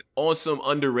on some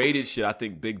underrated shit, I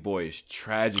think Big Boy is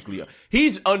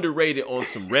he's underrated on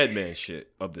some Redman shit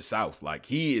of the South. Like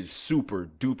he is super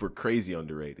duper crazy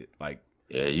underrated. Like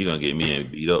you're gonna get me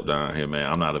beat up down here,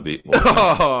 man. I'm not a Big Boy.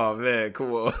 Oh man,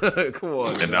 come on.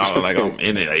 And I'm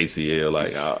in the ACL.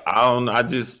 Like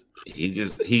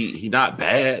he not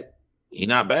bad. He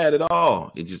not bad at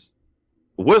all. It just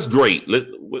what's great?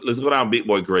 Let's go down Big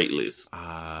Boy great list.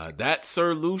 That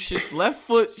Sir Lucius Left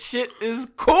Foot shit is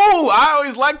cool. I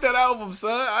always liked that album,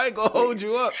 son. I ain't gonna hold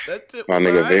you up. That tip was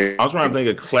right. I'm trying to think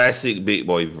of classic Big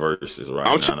Boy verses right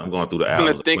now. I'm going through the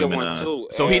albums. I'm thinking one too.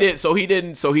 So he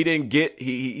didn't get.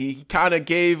 He kind of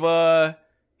gave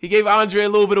Andre a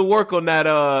little bit of work on that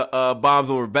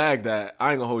Bombs Over Baghdad.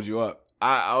 I ain't gonna hold you up.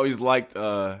 I always liked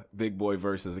Big Boy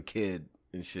verse as a kid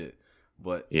and shit.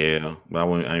 But yeah, but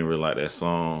I ain't really like that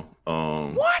song.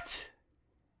 What?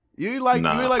 You ain't like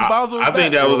Bombs Over Baghdad? I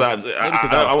think that was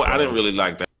I didn't really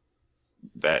like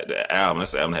that album.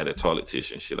 That album had that Toilet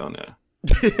Tissue and shit on there.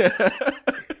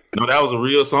 No, that was a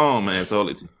real song, man.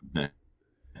 Toilet Tissue.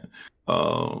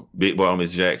 Big Boy on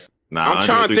Miss Jackson. Nah, I'm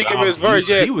trying to think of his verse.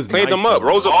 Yeah, he was cleaned them up.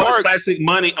 Rosa Parks.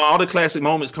 All the classic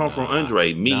moments come from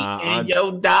Andre. Me and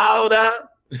your daughter.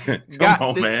 Come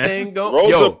on, man.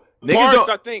 Rosa Parks.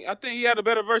 I think he had a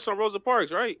better verse on Rosa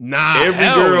Parks, right? Nah,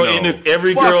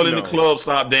 every girl in the club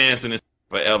stopped dancing and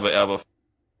forever ever.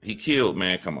 He killed,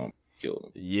 man. Come on. killed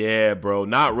him. Yeah, bro.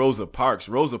 Not Rosa Parks.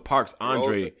 Rosa Parks,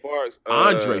 Andre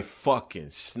fucking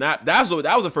snapped. That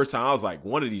was the first time I was like,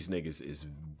 one of these niggas is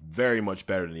very much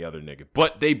better than the other nigga.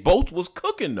 But they both was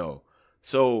cooking though.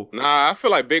 So I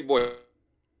feel like Big Boy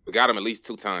got him at least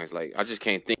 2 times. Like I just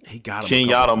can't think. He got him.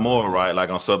 Kenyatta Moore, right? Like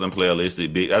on Southern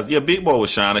Playlist, Big Boy was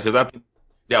shining because I think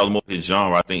that was more his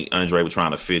genre. I think Andre was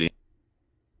trying to fit in.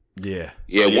 Yeah.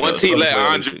 Yeah, so, once he let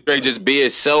Andre just be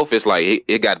himself, it's like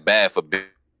it got bad for Big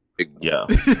Boy. Yeah.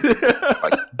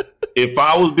 If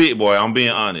I was Big Boy, I'm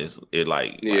being honest. You know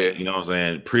what I'm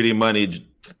saying? Pretty Money,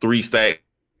 3 stacks,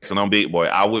 and I'm Big Boy.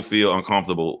 I would feel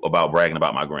uncomfortable about bragging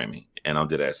about my Grammy, and I'm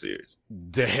dead ass serious.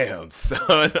 Damn,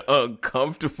 son,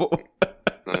 uncomfortable.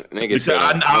 Because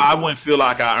I wouldn't feel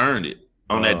like I earned it.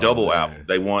 On that double album,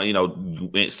 they want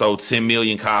sold 10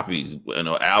 million copies.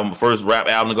 First rap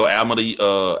album to go album of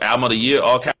the year.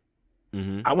 All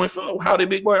I went for how did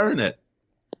Big Boy earn that?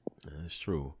 That's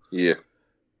true. Yeah.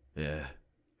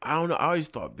 I don't know. I always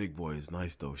thought Big Boy is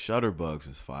nice though. Shutterbugs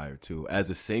is fire too. As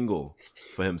a single,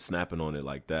 for him snapping on it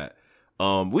like that.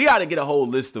 We got to get a whole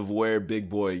list of where Big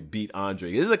Boy beat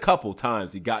Andre. There's a couple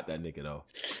times he got that nigga though.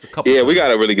 Yeah, we got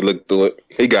to really look through it.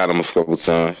 He got him a couple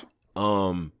times.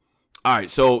 All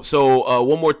right, so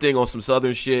one more thing on some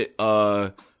Southern shit.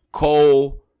 Cole,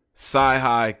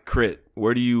 Sci-Hi, Crit.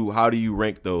 How do you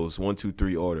rank those? 1, 2,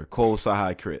 3 order. Cole,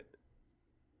 Sci-Hi, Crit.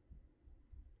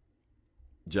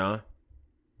 John?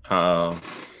 I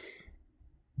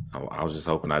was just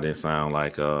hoping I didn't sound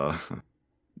like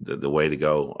the way to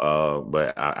go.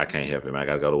 But I can't help it, man. I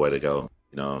gotta go the way to go.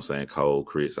 You know what I'm saying? Cole,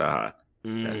 Crit, Sci-Hi.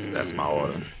 That's my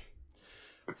order.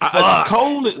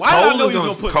 Cole is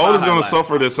going to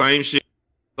suffer the same shit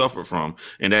he suffered from,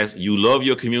 and that's you love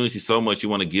your community so much you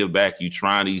want to give back. You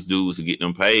trying these dudes to get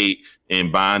them paid and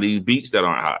buying these beats that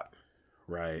aren't hot.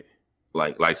 Right.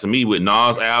 Like to me with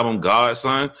Nas' album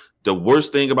Godson, the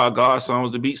worst thing about Godson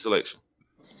was the beat selection.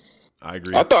 I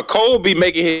agree. I thought Cole be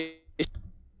making his.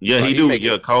 Yeah, he do.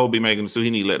 Yeah, Cole be making them, so he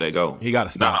need to let that go. He got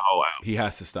to stop. Not the whole album. He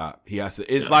has to stop. He has to.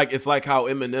 It's like how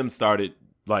Eminem started.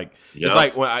 Like it's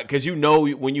like because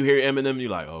when you hear Eminem, you're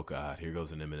like, oh god, here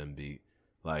goes an Eminem beat.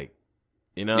 Like,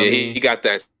 you know, what I mean? He got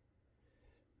that.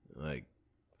 Like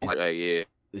yeah,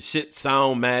 the shit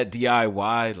sound mad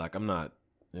DIY. Like I'm not.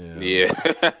 Yeah.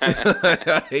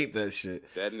 I hate that shit.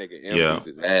 That nigga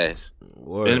influences his ass.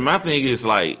 Word. And my thing is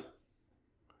like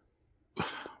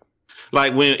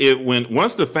when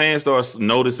once the fans starts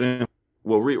noticing.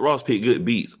 Well, Rick Ross picked good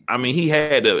beats. I mean, he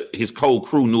had his whole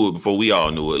crew knew it before we all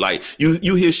knew it. Like you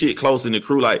hear shit close in the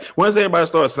crew. Like once everybody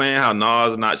starts saying how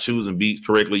Nas is not choosing beats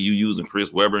correctly, you using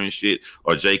Chris Webber and shit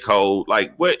or J. Cole.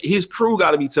 Like what his crew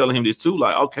got to be telling him this too.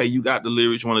 Like, okay, you got the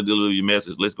lyrics, you want to deliver your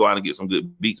message. Let's go out and get some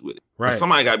good beats with it. Right.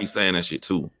 Somebody got to be saying that shit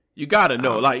too. You got to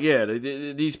know. Like, yeah,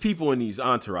 these people in these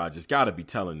entourages got to be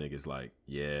telling niggas like,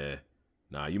 yeah,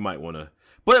 nah, you might want to.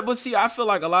 But see, I feel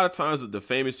like a lot of times with the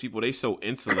famous people, they so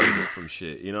insulated from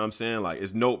shit. You know what I'm saying? Like,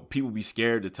 people be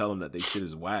scared to tell them that they shit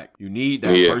is whack. You need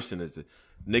that person that's a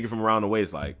nigga from around the way.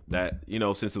 It's like that,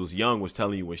 since it was young, was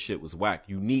telling you when shit was whack.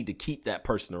 You need to keep that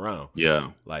person around. Yeah.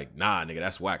 Like, nah, nigga,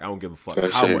 that's whack. I don't give a fuck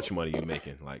how much money you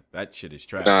making. Like, that shit is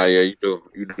trash. Nah, yeah, you do.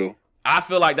 You do. I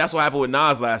feel like that's what happened with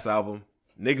Nas' last album.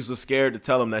 Niggas was scared to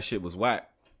tell him that shit was whack.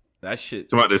 That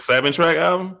shit. About the 7-track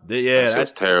album?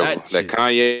 That's terrible. That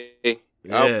Kanye.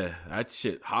 Yeah, that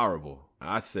shit horrible.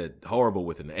 I said horrible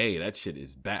with an A. That shit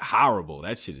is bad. Horrible.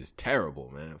 That shit is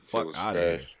terrible, man. Fuck out of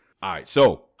here. All right,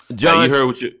 so John, hey,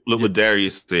 you heard what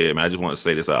Darius said, man. I just want to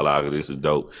say this out loud because this is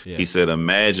dope. Yeah. He said,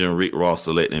 "Imagine Rick Ross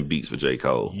selecting beats for J.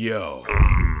 Cole." Yo,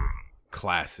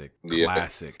 classic.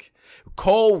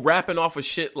 Cole rapping off of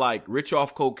shit like Rich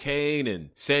Off Cocaine and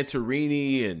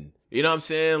Santorini, and you know what I'm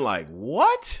saying? Like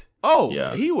what? Oh,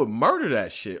 yeah. He would murder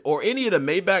that shit. Or any of the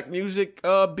Maybach music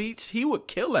beats, he would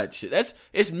kill that shit.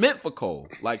 It's meant for Cole.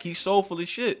 Like, he's so full of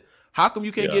shit. How come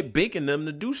you can't get Bink and them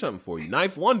to do something for you?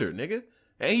 Knife Wonder, nigga.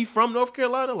 Ain't he from North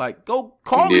Carolina? Like, go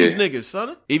call these niggas,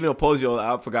 son. Even though Posio,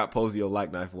 I forgot Posio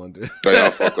like Knife Wonder. But I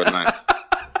don't fuck with Knife. I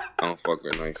don't fuck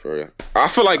with Knife for real. I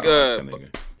feel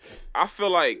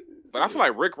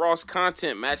like Rick Ross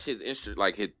content match his interest,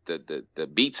 like the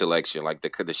beat selection, like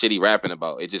the shit he rapping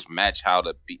about. It just match how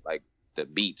the beat, like the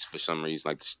beats for some reason.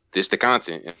 Like this the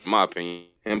content, in my opinion.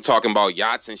 Him talking about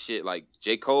yachts and shit. Like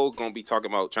J. Cole gonna be talking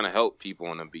about trying to help people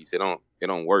on them beats. It don't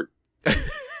work.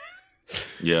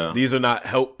 Yeah, these are not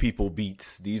help people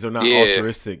beats. These are not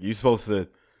altruistic. You're supposed to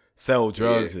sell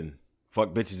drugs and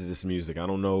fuck bitches to this music. I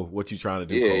don't know what you trying to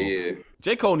do. Cole. Yeah.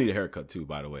 J. Cole need a haircut too,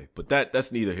 by the way. But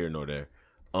that's neither here nor there.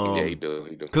 Yeah, he do.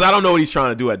 Because I don't know what he's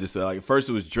trying to do at this. Like, first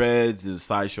it was dreads, it was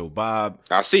Sideshow Bob.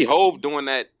 I see Hove doing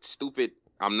that stupid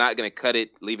I'm not gonna cut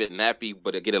it, leave it nappy,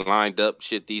 but get it lined up.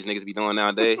 Shit, these niggas be doing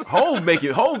nowadays.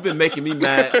 Hov been making me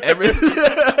mad every.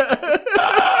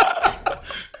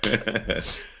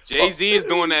 Jay-Z is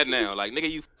doing that now. Like, nigga,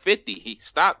 you 50. He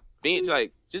stopped being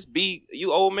like, just be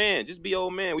you old man. Just be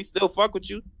old man. We still fuck with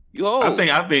you. You old.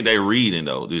 I think they reading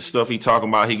though. This stuff he talking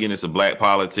about, he getting into black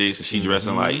politics, and she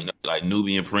dressing like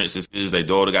Nubian princesses. Their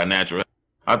daughter got natural.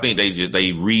 I think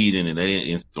they reading and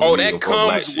they. That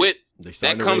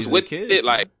comes with it.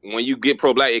 Like when you get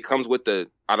pro black, it comes with the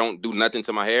I don't do nothing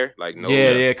to my hair. Like no.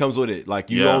 Yeah, it comes with it.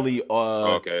 Like you only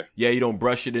okay. Yeah, you don't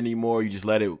brush it anymore. You just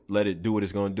let it do what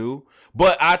it's gonna do.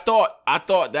 But I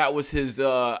thought that was his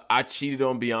I cheated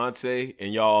on Beyonce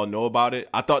and y'all know about it.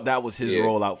 I thought that was his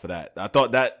rollout for that. I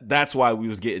thought that's why we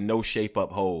was getting no shape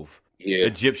up Hov. Yeah.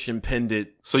 Egyptian pendant.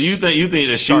 So you think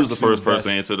that she was the first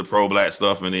person into the pro black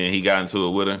stuff and then he got into it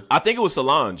with her? I think it was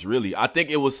Solange, really. I think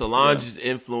it was Solange's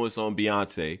influence on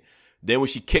Beyonce. Then when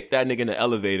she kicked that nigga in the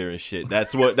elevator and shit,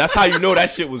 that's how you know that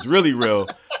shit was really real.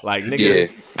 Like,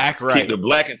 nigga, act right. Keep the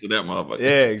black into that motherfucker.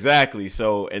 Yeah, exactly.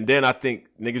 So, and then I think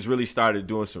niggas really started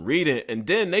doing some reading, and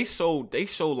then they so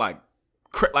like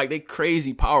they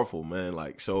crazy powerful, man.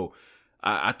 Like, so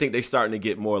I think they starting to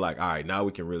get more like, all right, now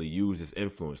we can really use this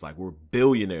influence. Like, we're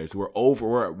billionaires. We're at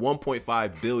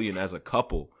 1.5 billion as a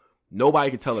couple. Nobody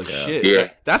can tell us shit.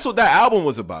 Yeah. That's what that album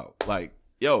was about. Like,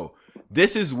 yo,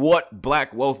 this is what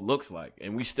black wealth looks like,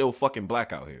 and we still fucking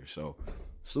black out here. So,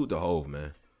 salute to Hov,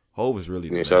 man. Hov is really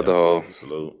shout out to Hov.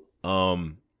 Salute. All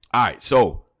right,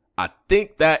 so I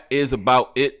think that is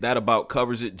about it. That about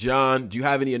covers it. John, do you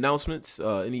have any announcements?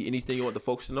 Anything you want the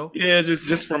folks to know? Yeah,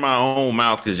 just from my own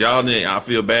mouth, because I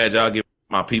feel bad. Y'all give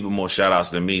my people more shout outs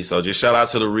than me. So just shout out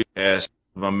to the rehash,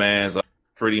 my man's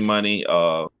Pretty Money.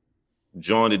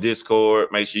 Join the Discord.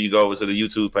 Make sure you go over to the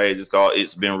YouTube page. It's called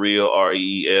It's Been Real,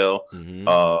 REEL.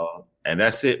 And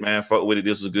that's it, man. Fuck with it.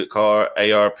 This was a good card.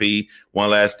 ARP. One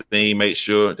last thing. Make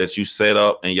sure that you set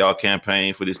up and y'all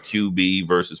campaign for this QB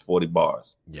versus 40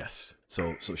 bars. Yes.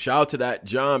 So shout out to that.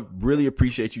 John, really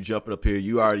appreciate you jumping up here.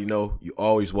 You already know you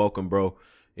always welcome, bro.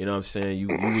 You know what I'm saying? You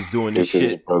was doing this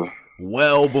shit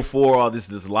well before all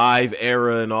this live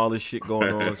era and all this shit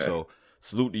going on. So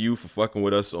salute to you for fucking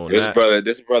with us on that.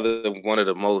 This brother, one of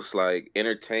the most like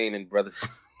entertaining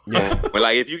brothers. Yeah, but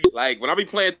like if you like when I be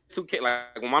playing 2K,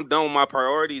 like when I'm done with my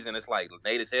priorities and it's like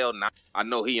late as hell, I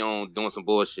know he on doing some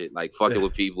bullshit, like fucking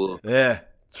with people,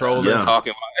 trolling,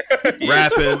 talking about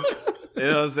rapping. You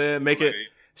know what I'm saying? Make it.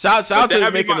 Shout out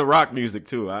to making the rock music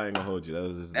too. I ain't gonna hold you.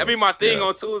 That be my thing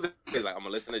on Tuesday. Like I'm gonna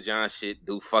listen to John shit,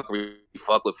 do fuck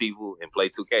with people, and play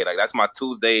 2K. Like that's my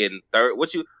Tuesday and third.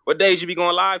 What days you be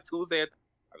going live? Tuesday.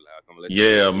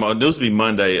 Yeah, this will be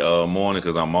Monday morning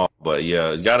because I'm off. But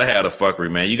yeah, you gotta have the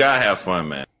fuckery, man. You gotta have fun,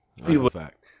 man. People,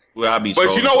 fact. Well,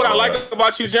 but you know what I like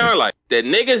about you, John? Like the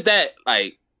niggas that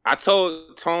like I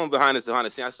told Tone behind the scene. I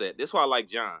said this is why I like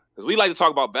John because we like to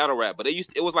talk about battle rap, but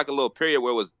it was like a little period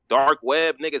where it was dark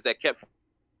web niggas that kept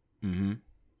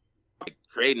like,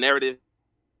 create narrative.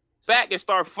 Fact and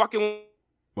start fucking.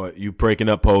 What you breaking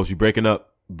up, Pose? You breaking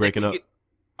up?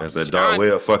 That's that dark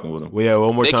web fucking with him. Well, yeah,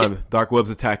 one more time. Dark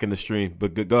web's attacking the stream.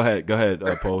 But go ahead,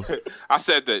 Pose. I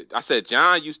said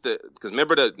John used to because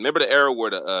remember the era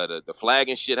where the flag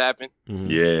and shit happened.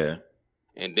 Yeah.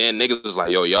 And then niggas was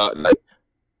like, yo, y'all like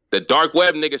the dark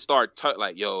web niggas start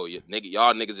like, yo,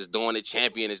 y'all niggas is doing it.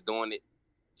 Champion is doing it.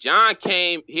 John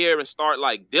came here and start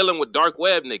like dealing with dark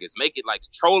web niggas, make it like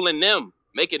trolling them.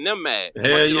 Making them mad.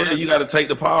 Hell yeah, you got to take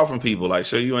the power from people. Like,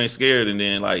 show you ain't scared, and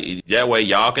then like that way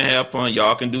y'all can have fun,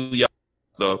 y'all can do y'all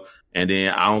stuff, and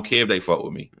then I don't care if they fuck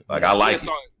with me. Like I like it.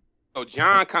 So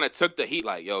John kind of took the heat.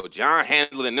 Like, yo, John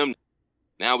handling them.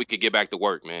 Now we could get back to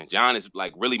work, man. John is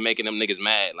like really making them niggas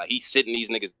mad. Like he's sitting these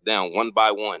niggas down one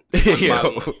by one.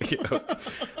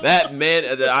 That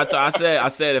man, I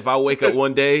said if I wake up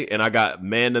one day and I got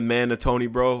man to Tony,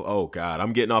 bro. Oh God,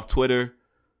 I'm getting off Twitter.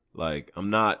 Like I'm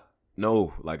not.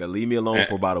 No, like leave me alone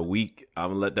for about a week. I'm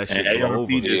gonna let that shit go over.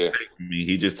 He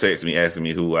just texted me asking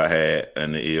me who I had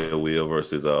in the Ill Will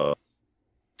versus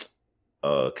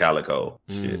Calico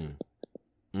shit.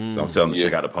 So I'm telling him to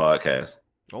check out the podcast.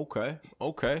 Okay.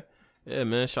 Yeah,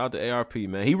 man. Shout out to ARP,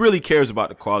 man. He really cares about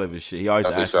the quality of his shit. He always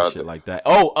asks shit like that.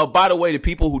 Oh, by the way, the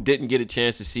people who didn't get a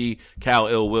chance to see Cal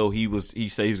Ill Will, he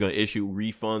said he was gonna issue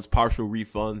partial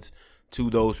refunds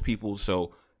to those people.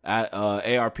 So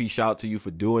ARP, shout out to you for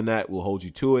doing that. We'll hold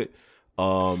you to it.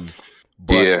 But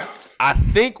yeah, I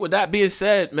think with that being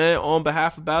said, man, on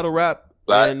behalf of Battle Rap,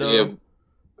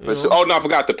 for sure. Oh no, I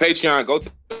forgot the Patreon. Go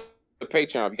to the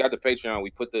Patreon. If you got the Patreon, we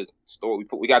put the story.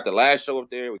 We got the last show up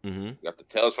there. We got the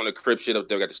Tales from the Crypt shit up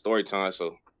there. We got the story time.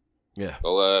 So Yeah.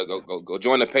 Go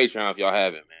join the Patreon if y'all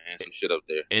haven't, man. Some shit up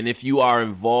there. And if you are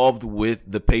involved with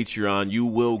the Patreon, you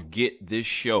will get this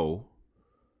show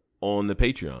on the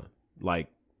Patreon, like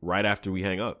right after we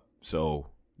hang up. So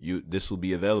this will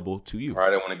be available to you. All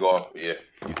right, I want to go off. Yeah.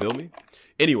 You feel me?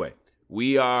 Anyway,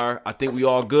 I think we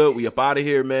all good. We up out of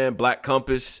here, man. Black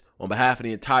Compass, on behalf of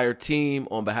the entire team,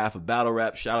 on behalf of Battle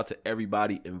Rap, shout out to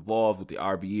everybody involved with the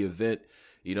RBE event.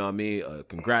 You know what I mean?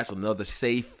 Congrats on another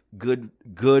safe, good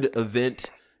event.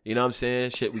 You know what I'm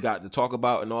saying? Shit we got to talk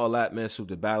about and all that, man. So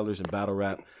the battlers and Battle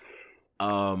Rap.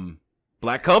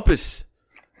 Black Compass,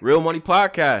 Real Money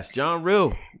Podcast, John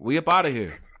Real. We up out of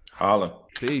here. Holla.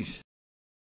 Peace.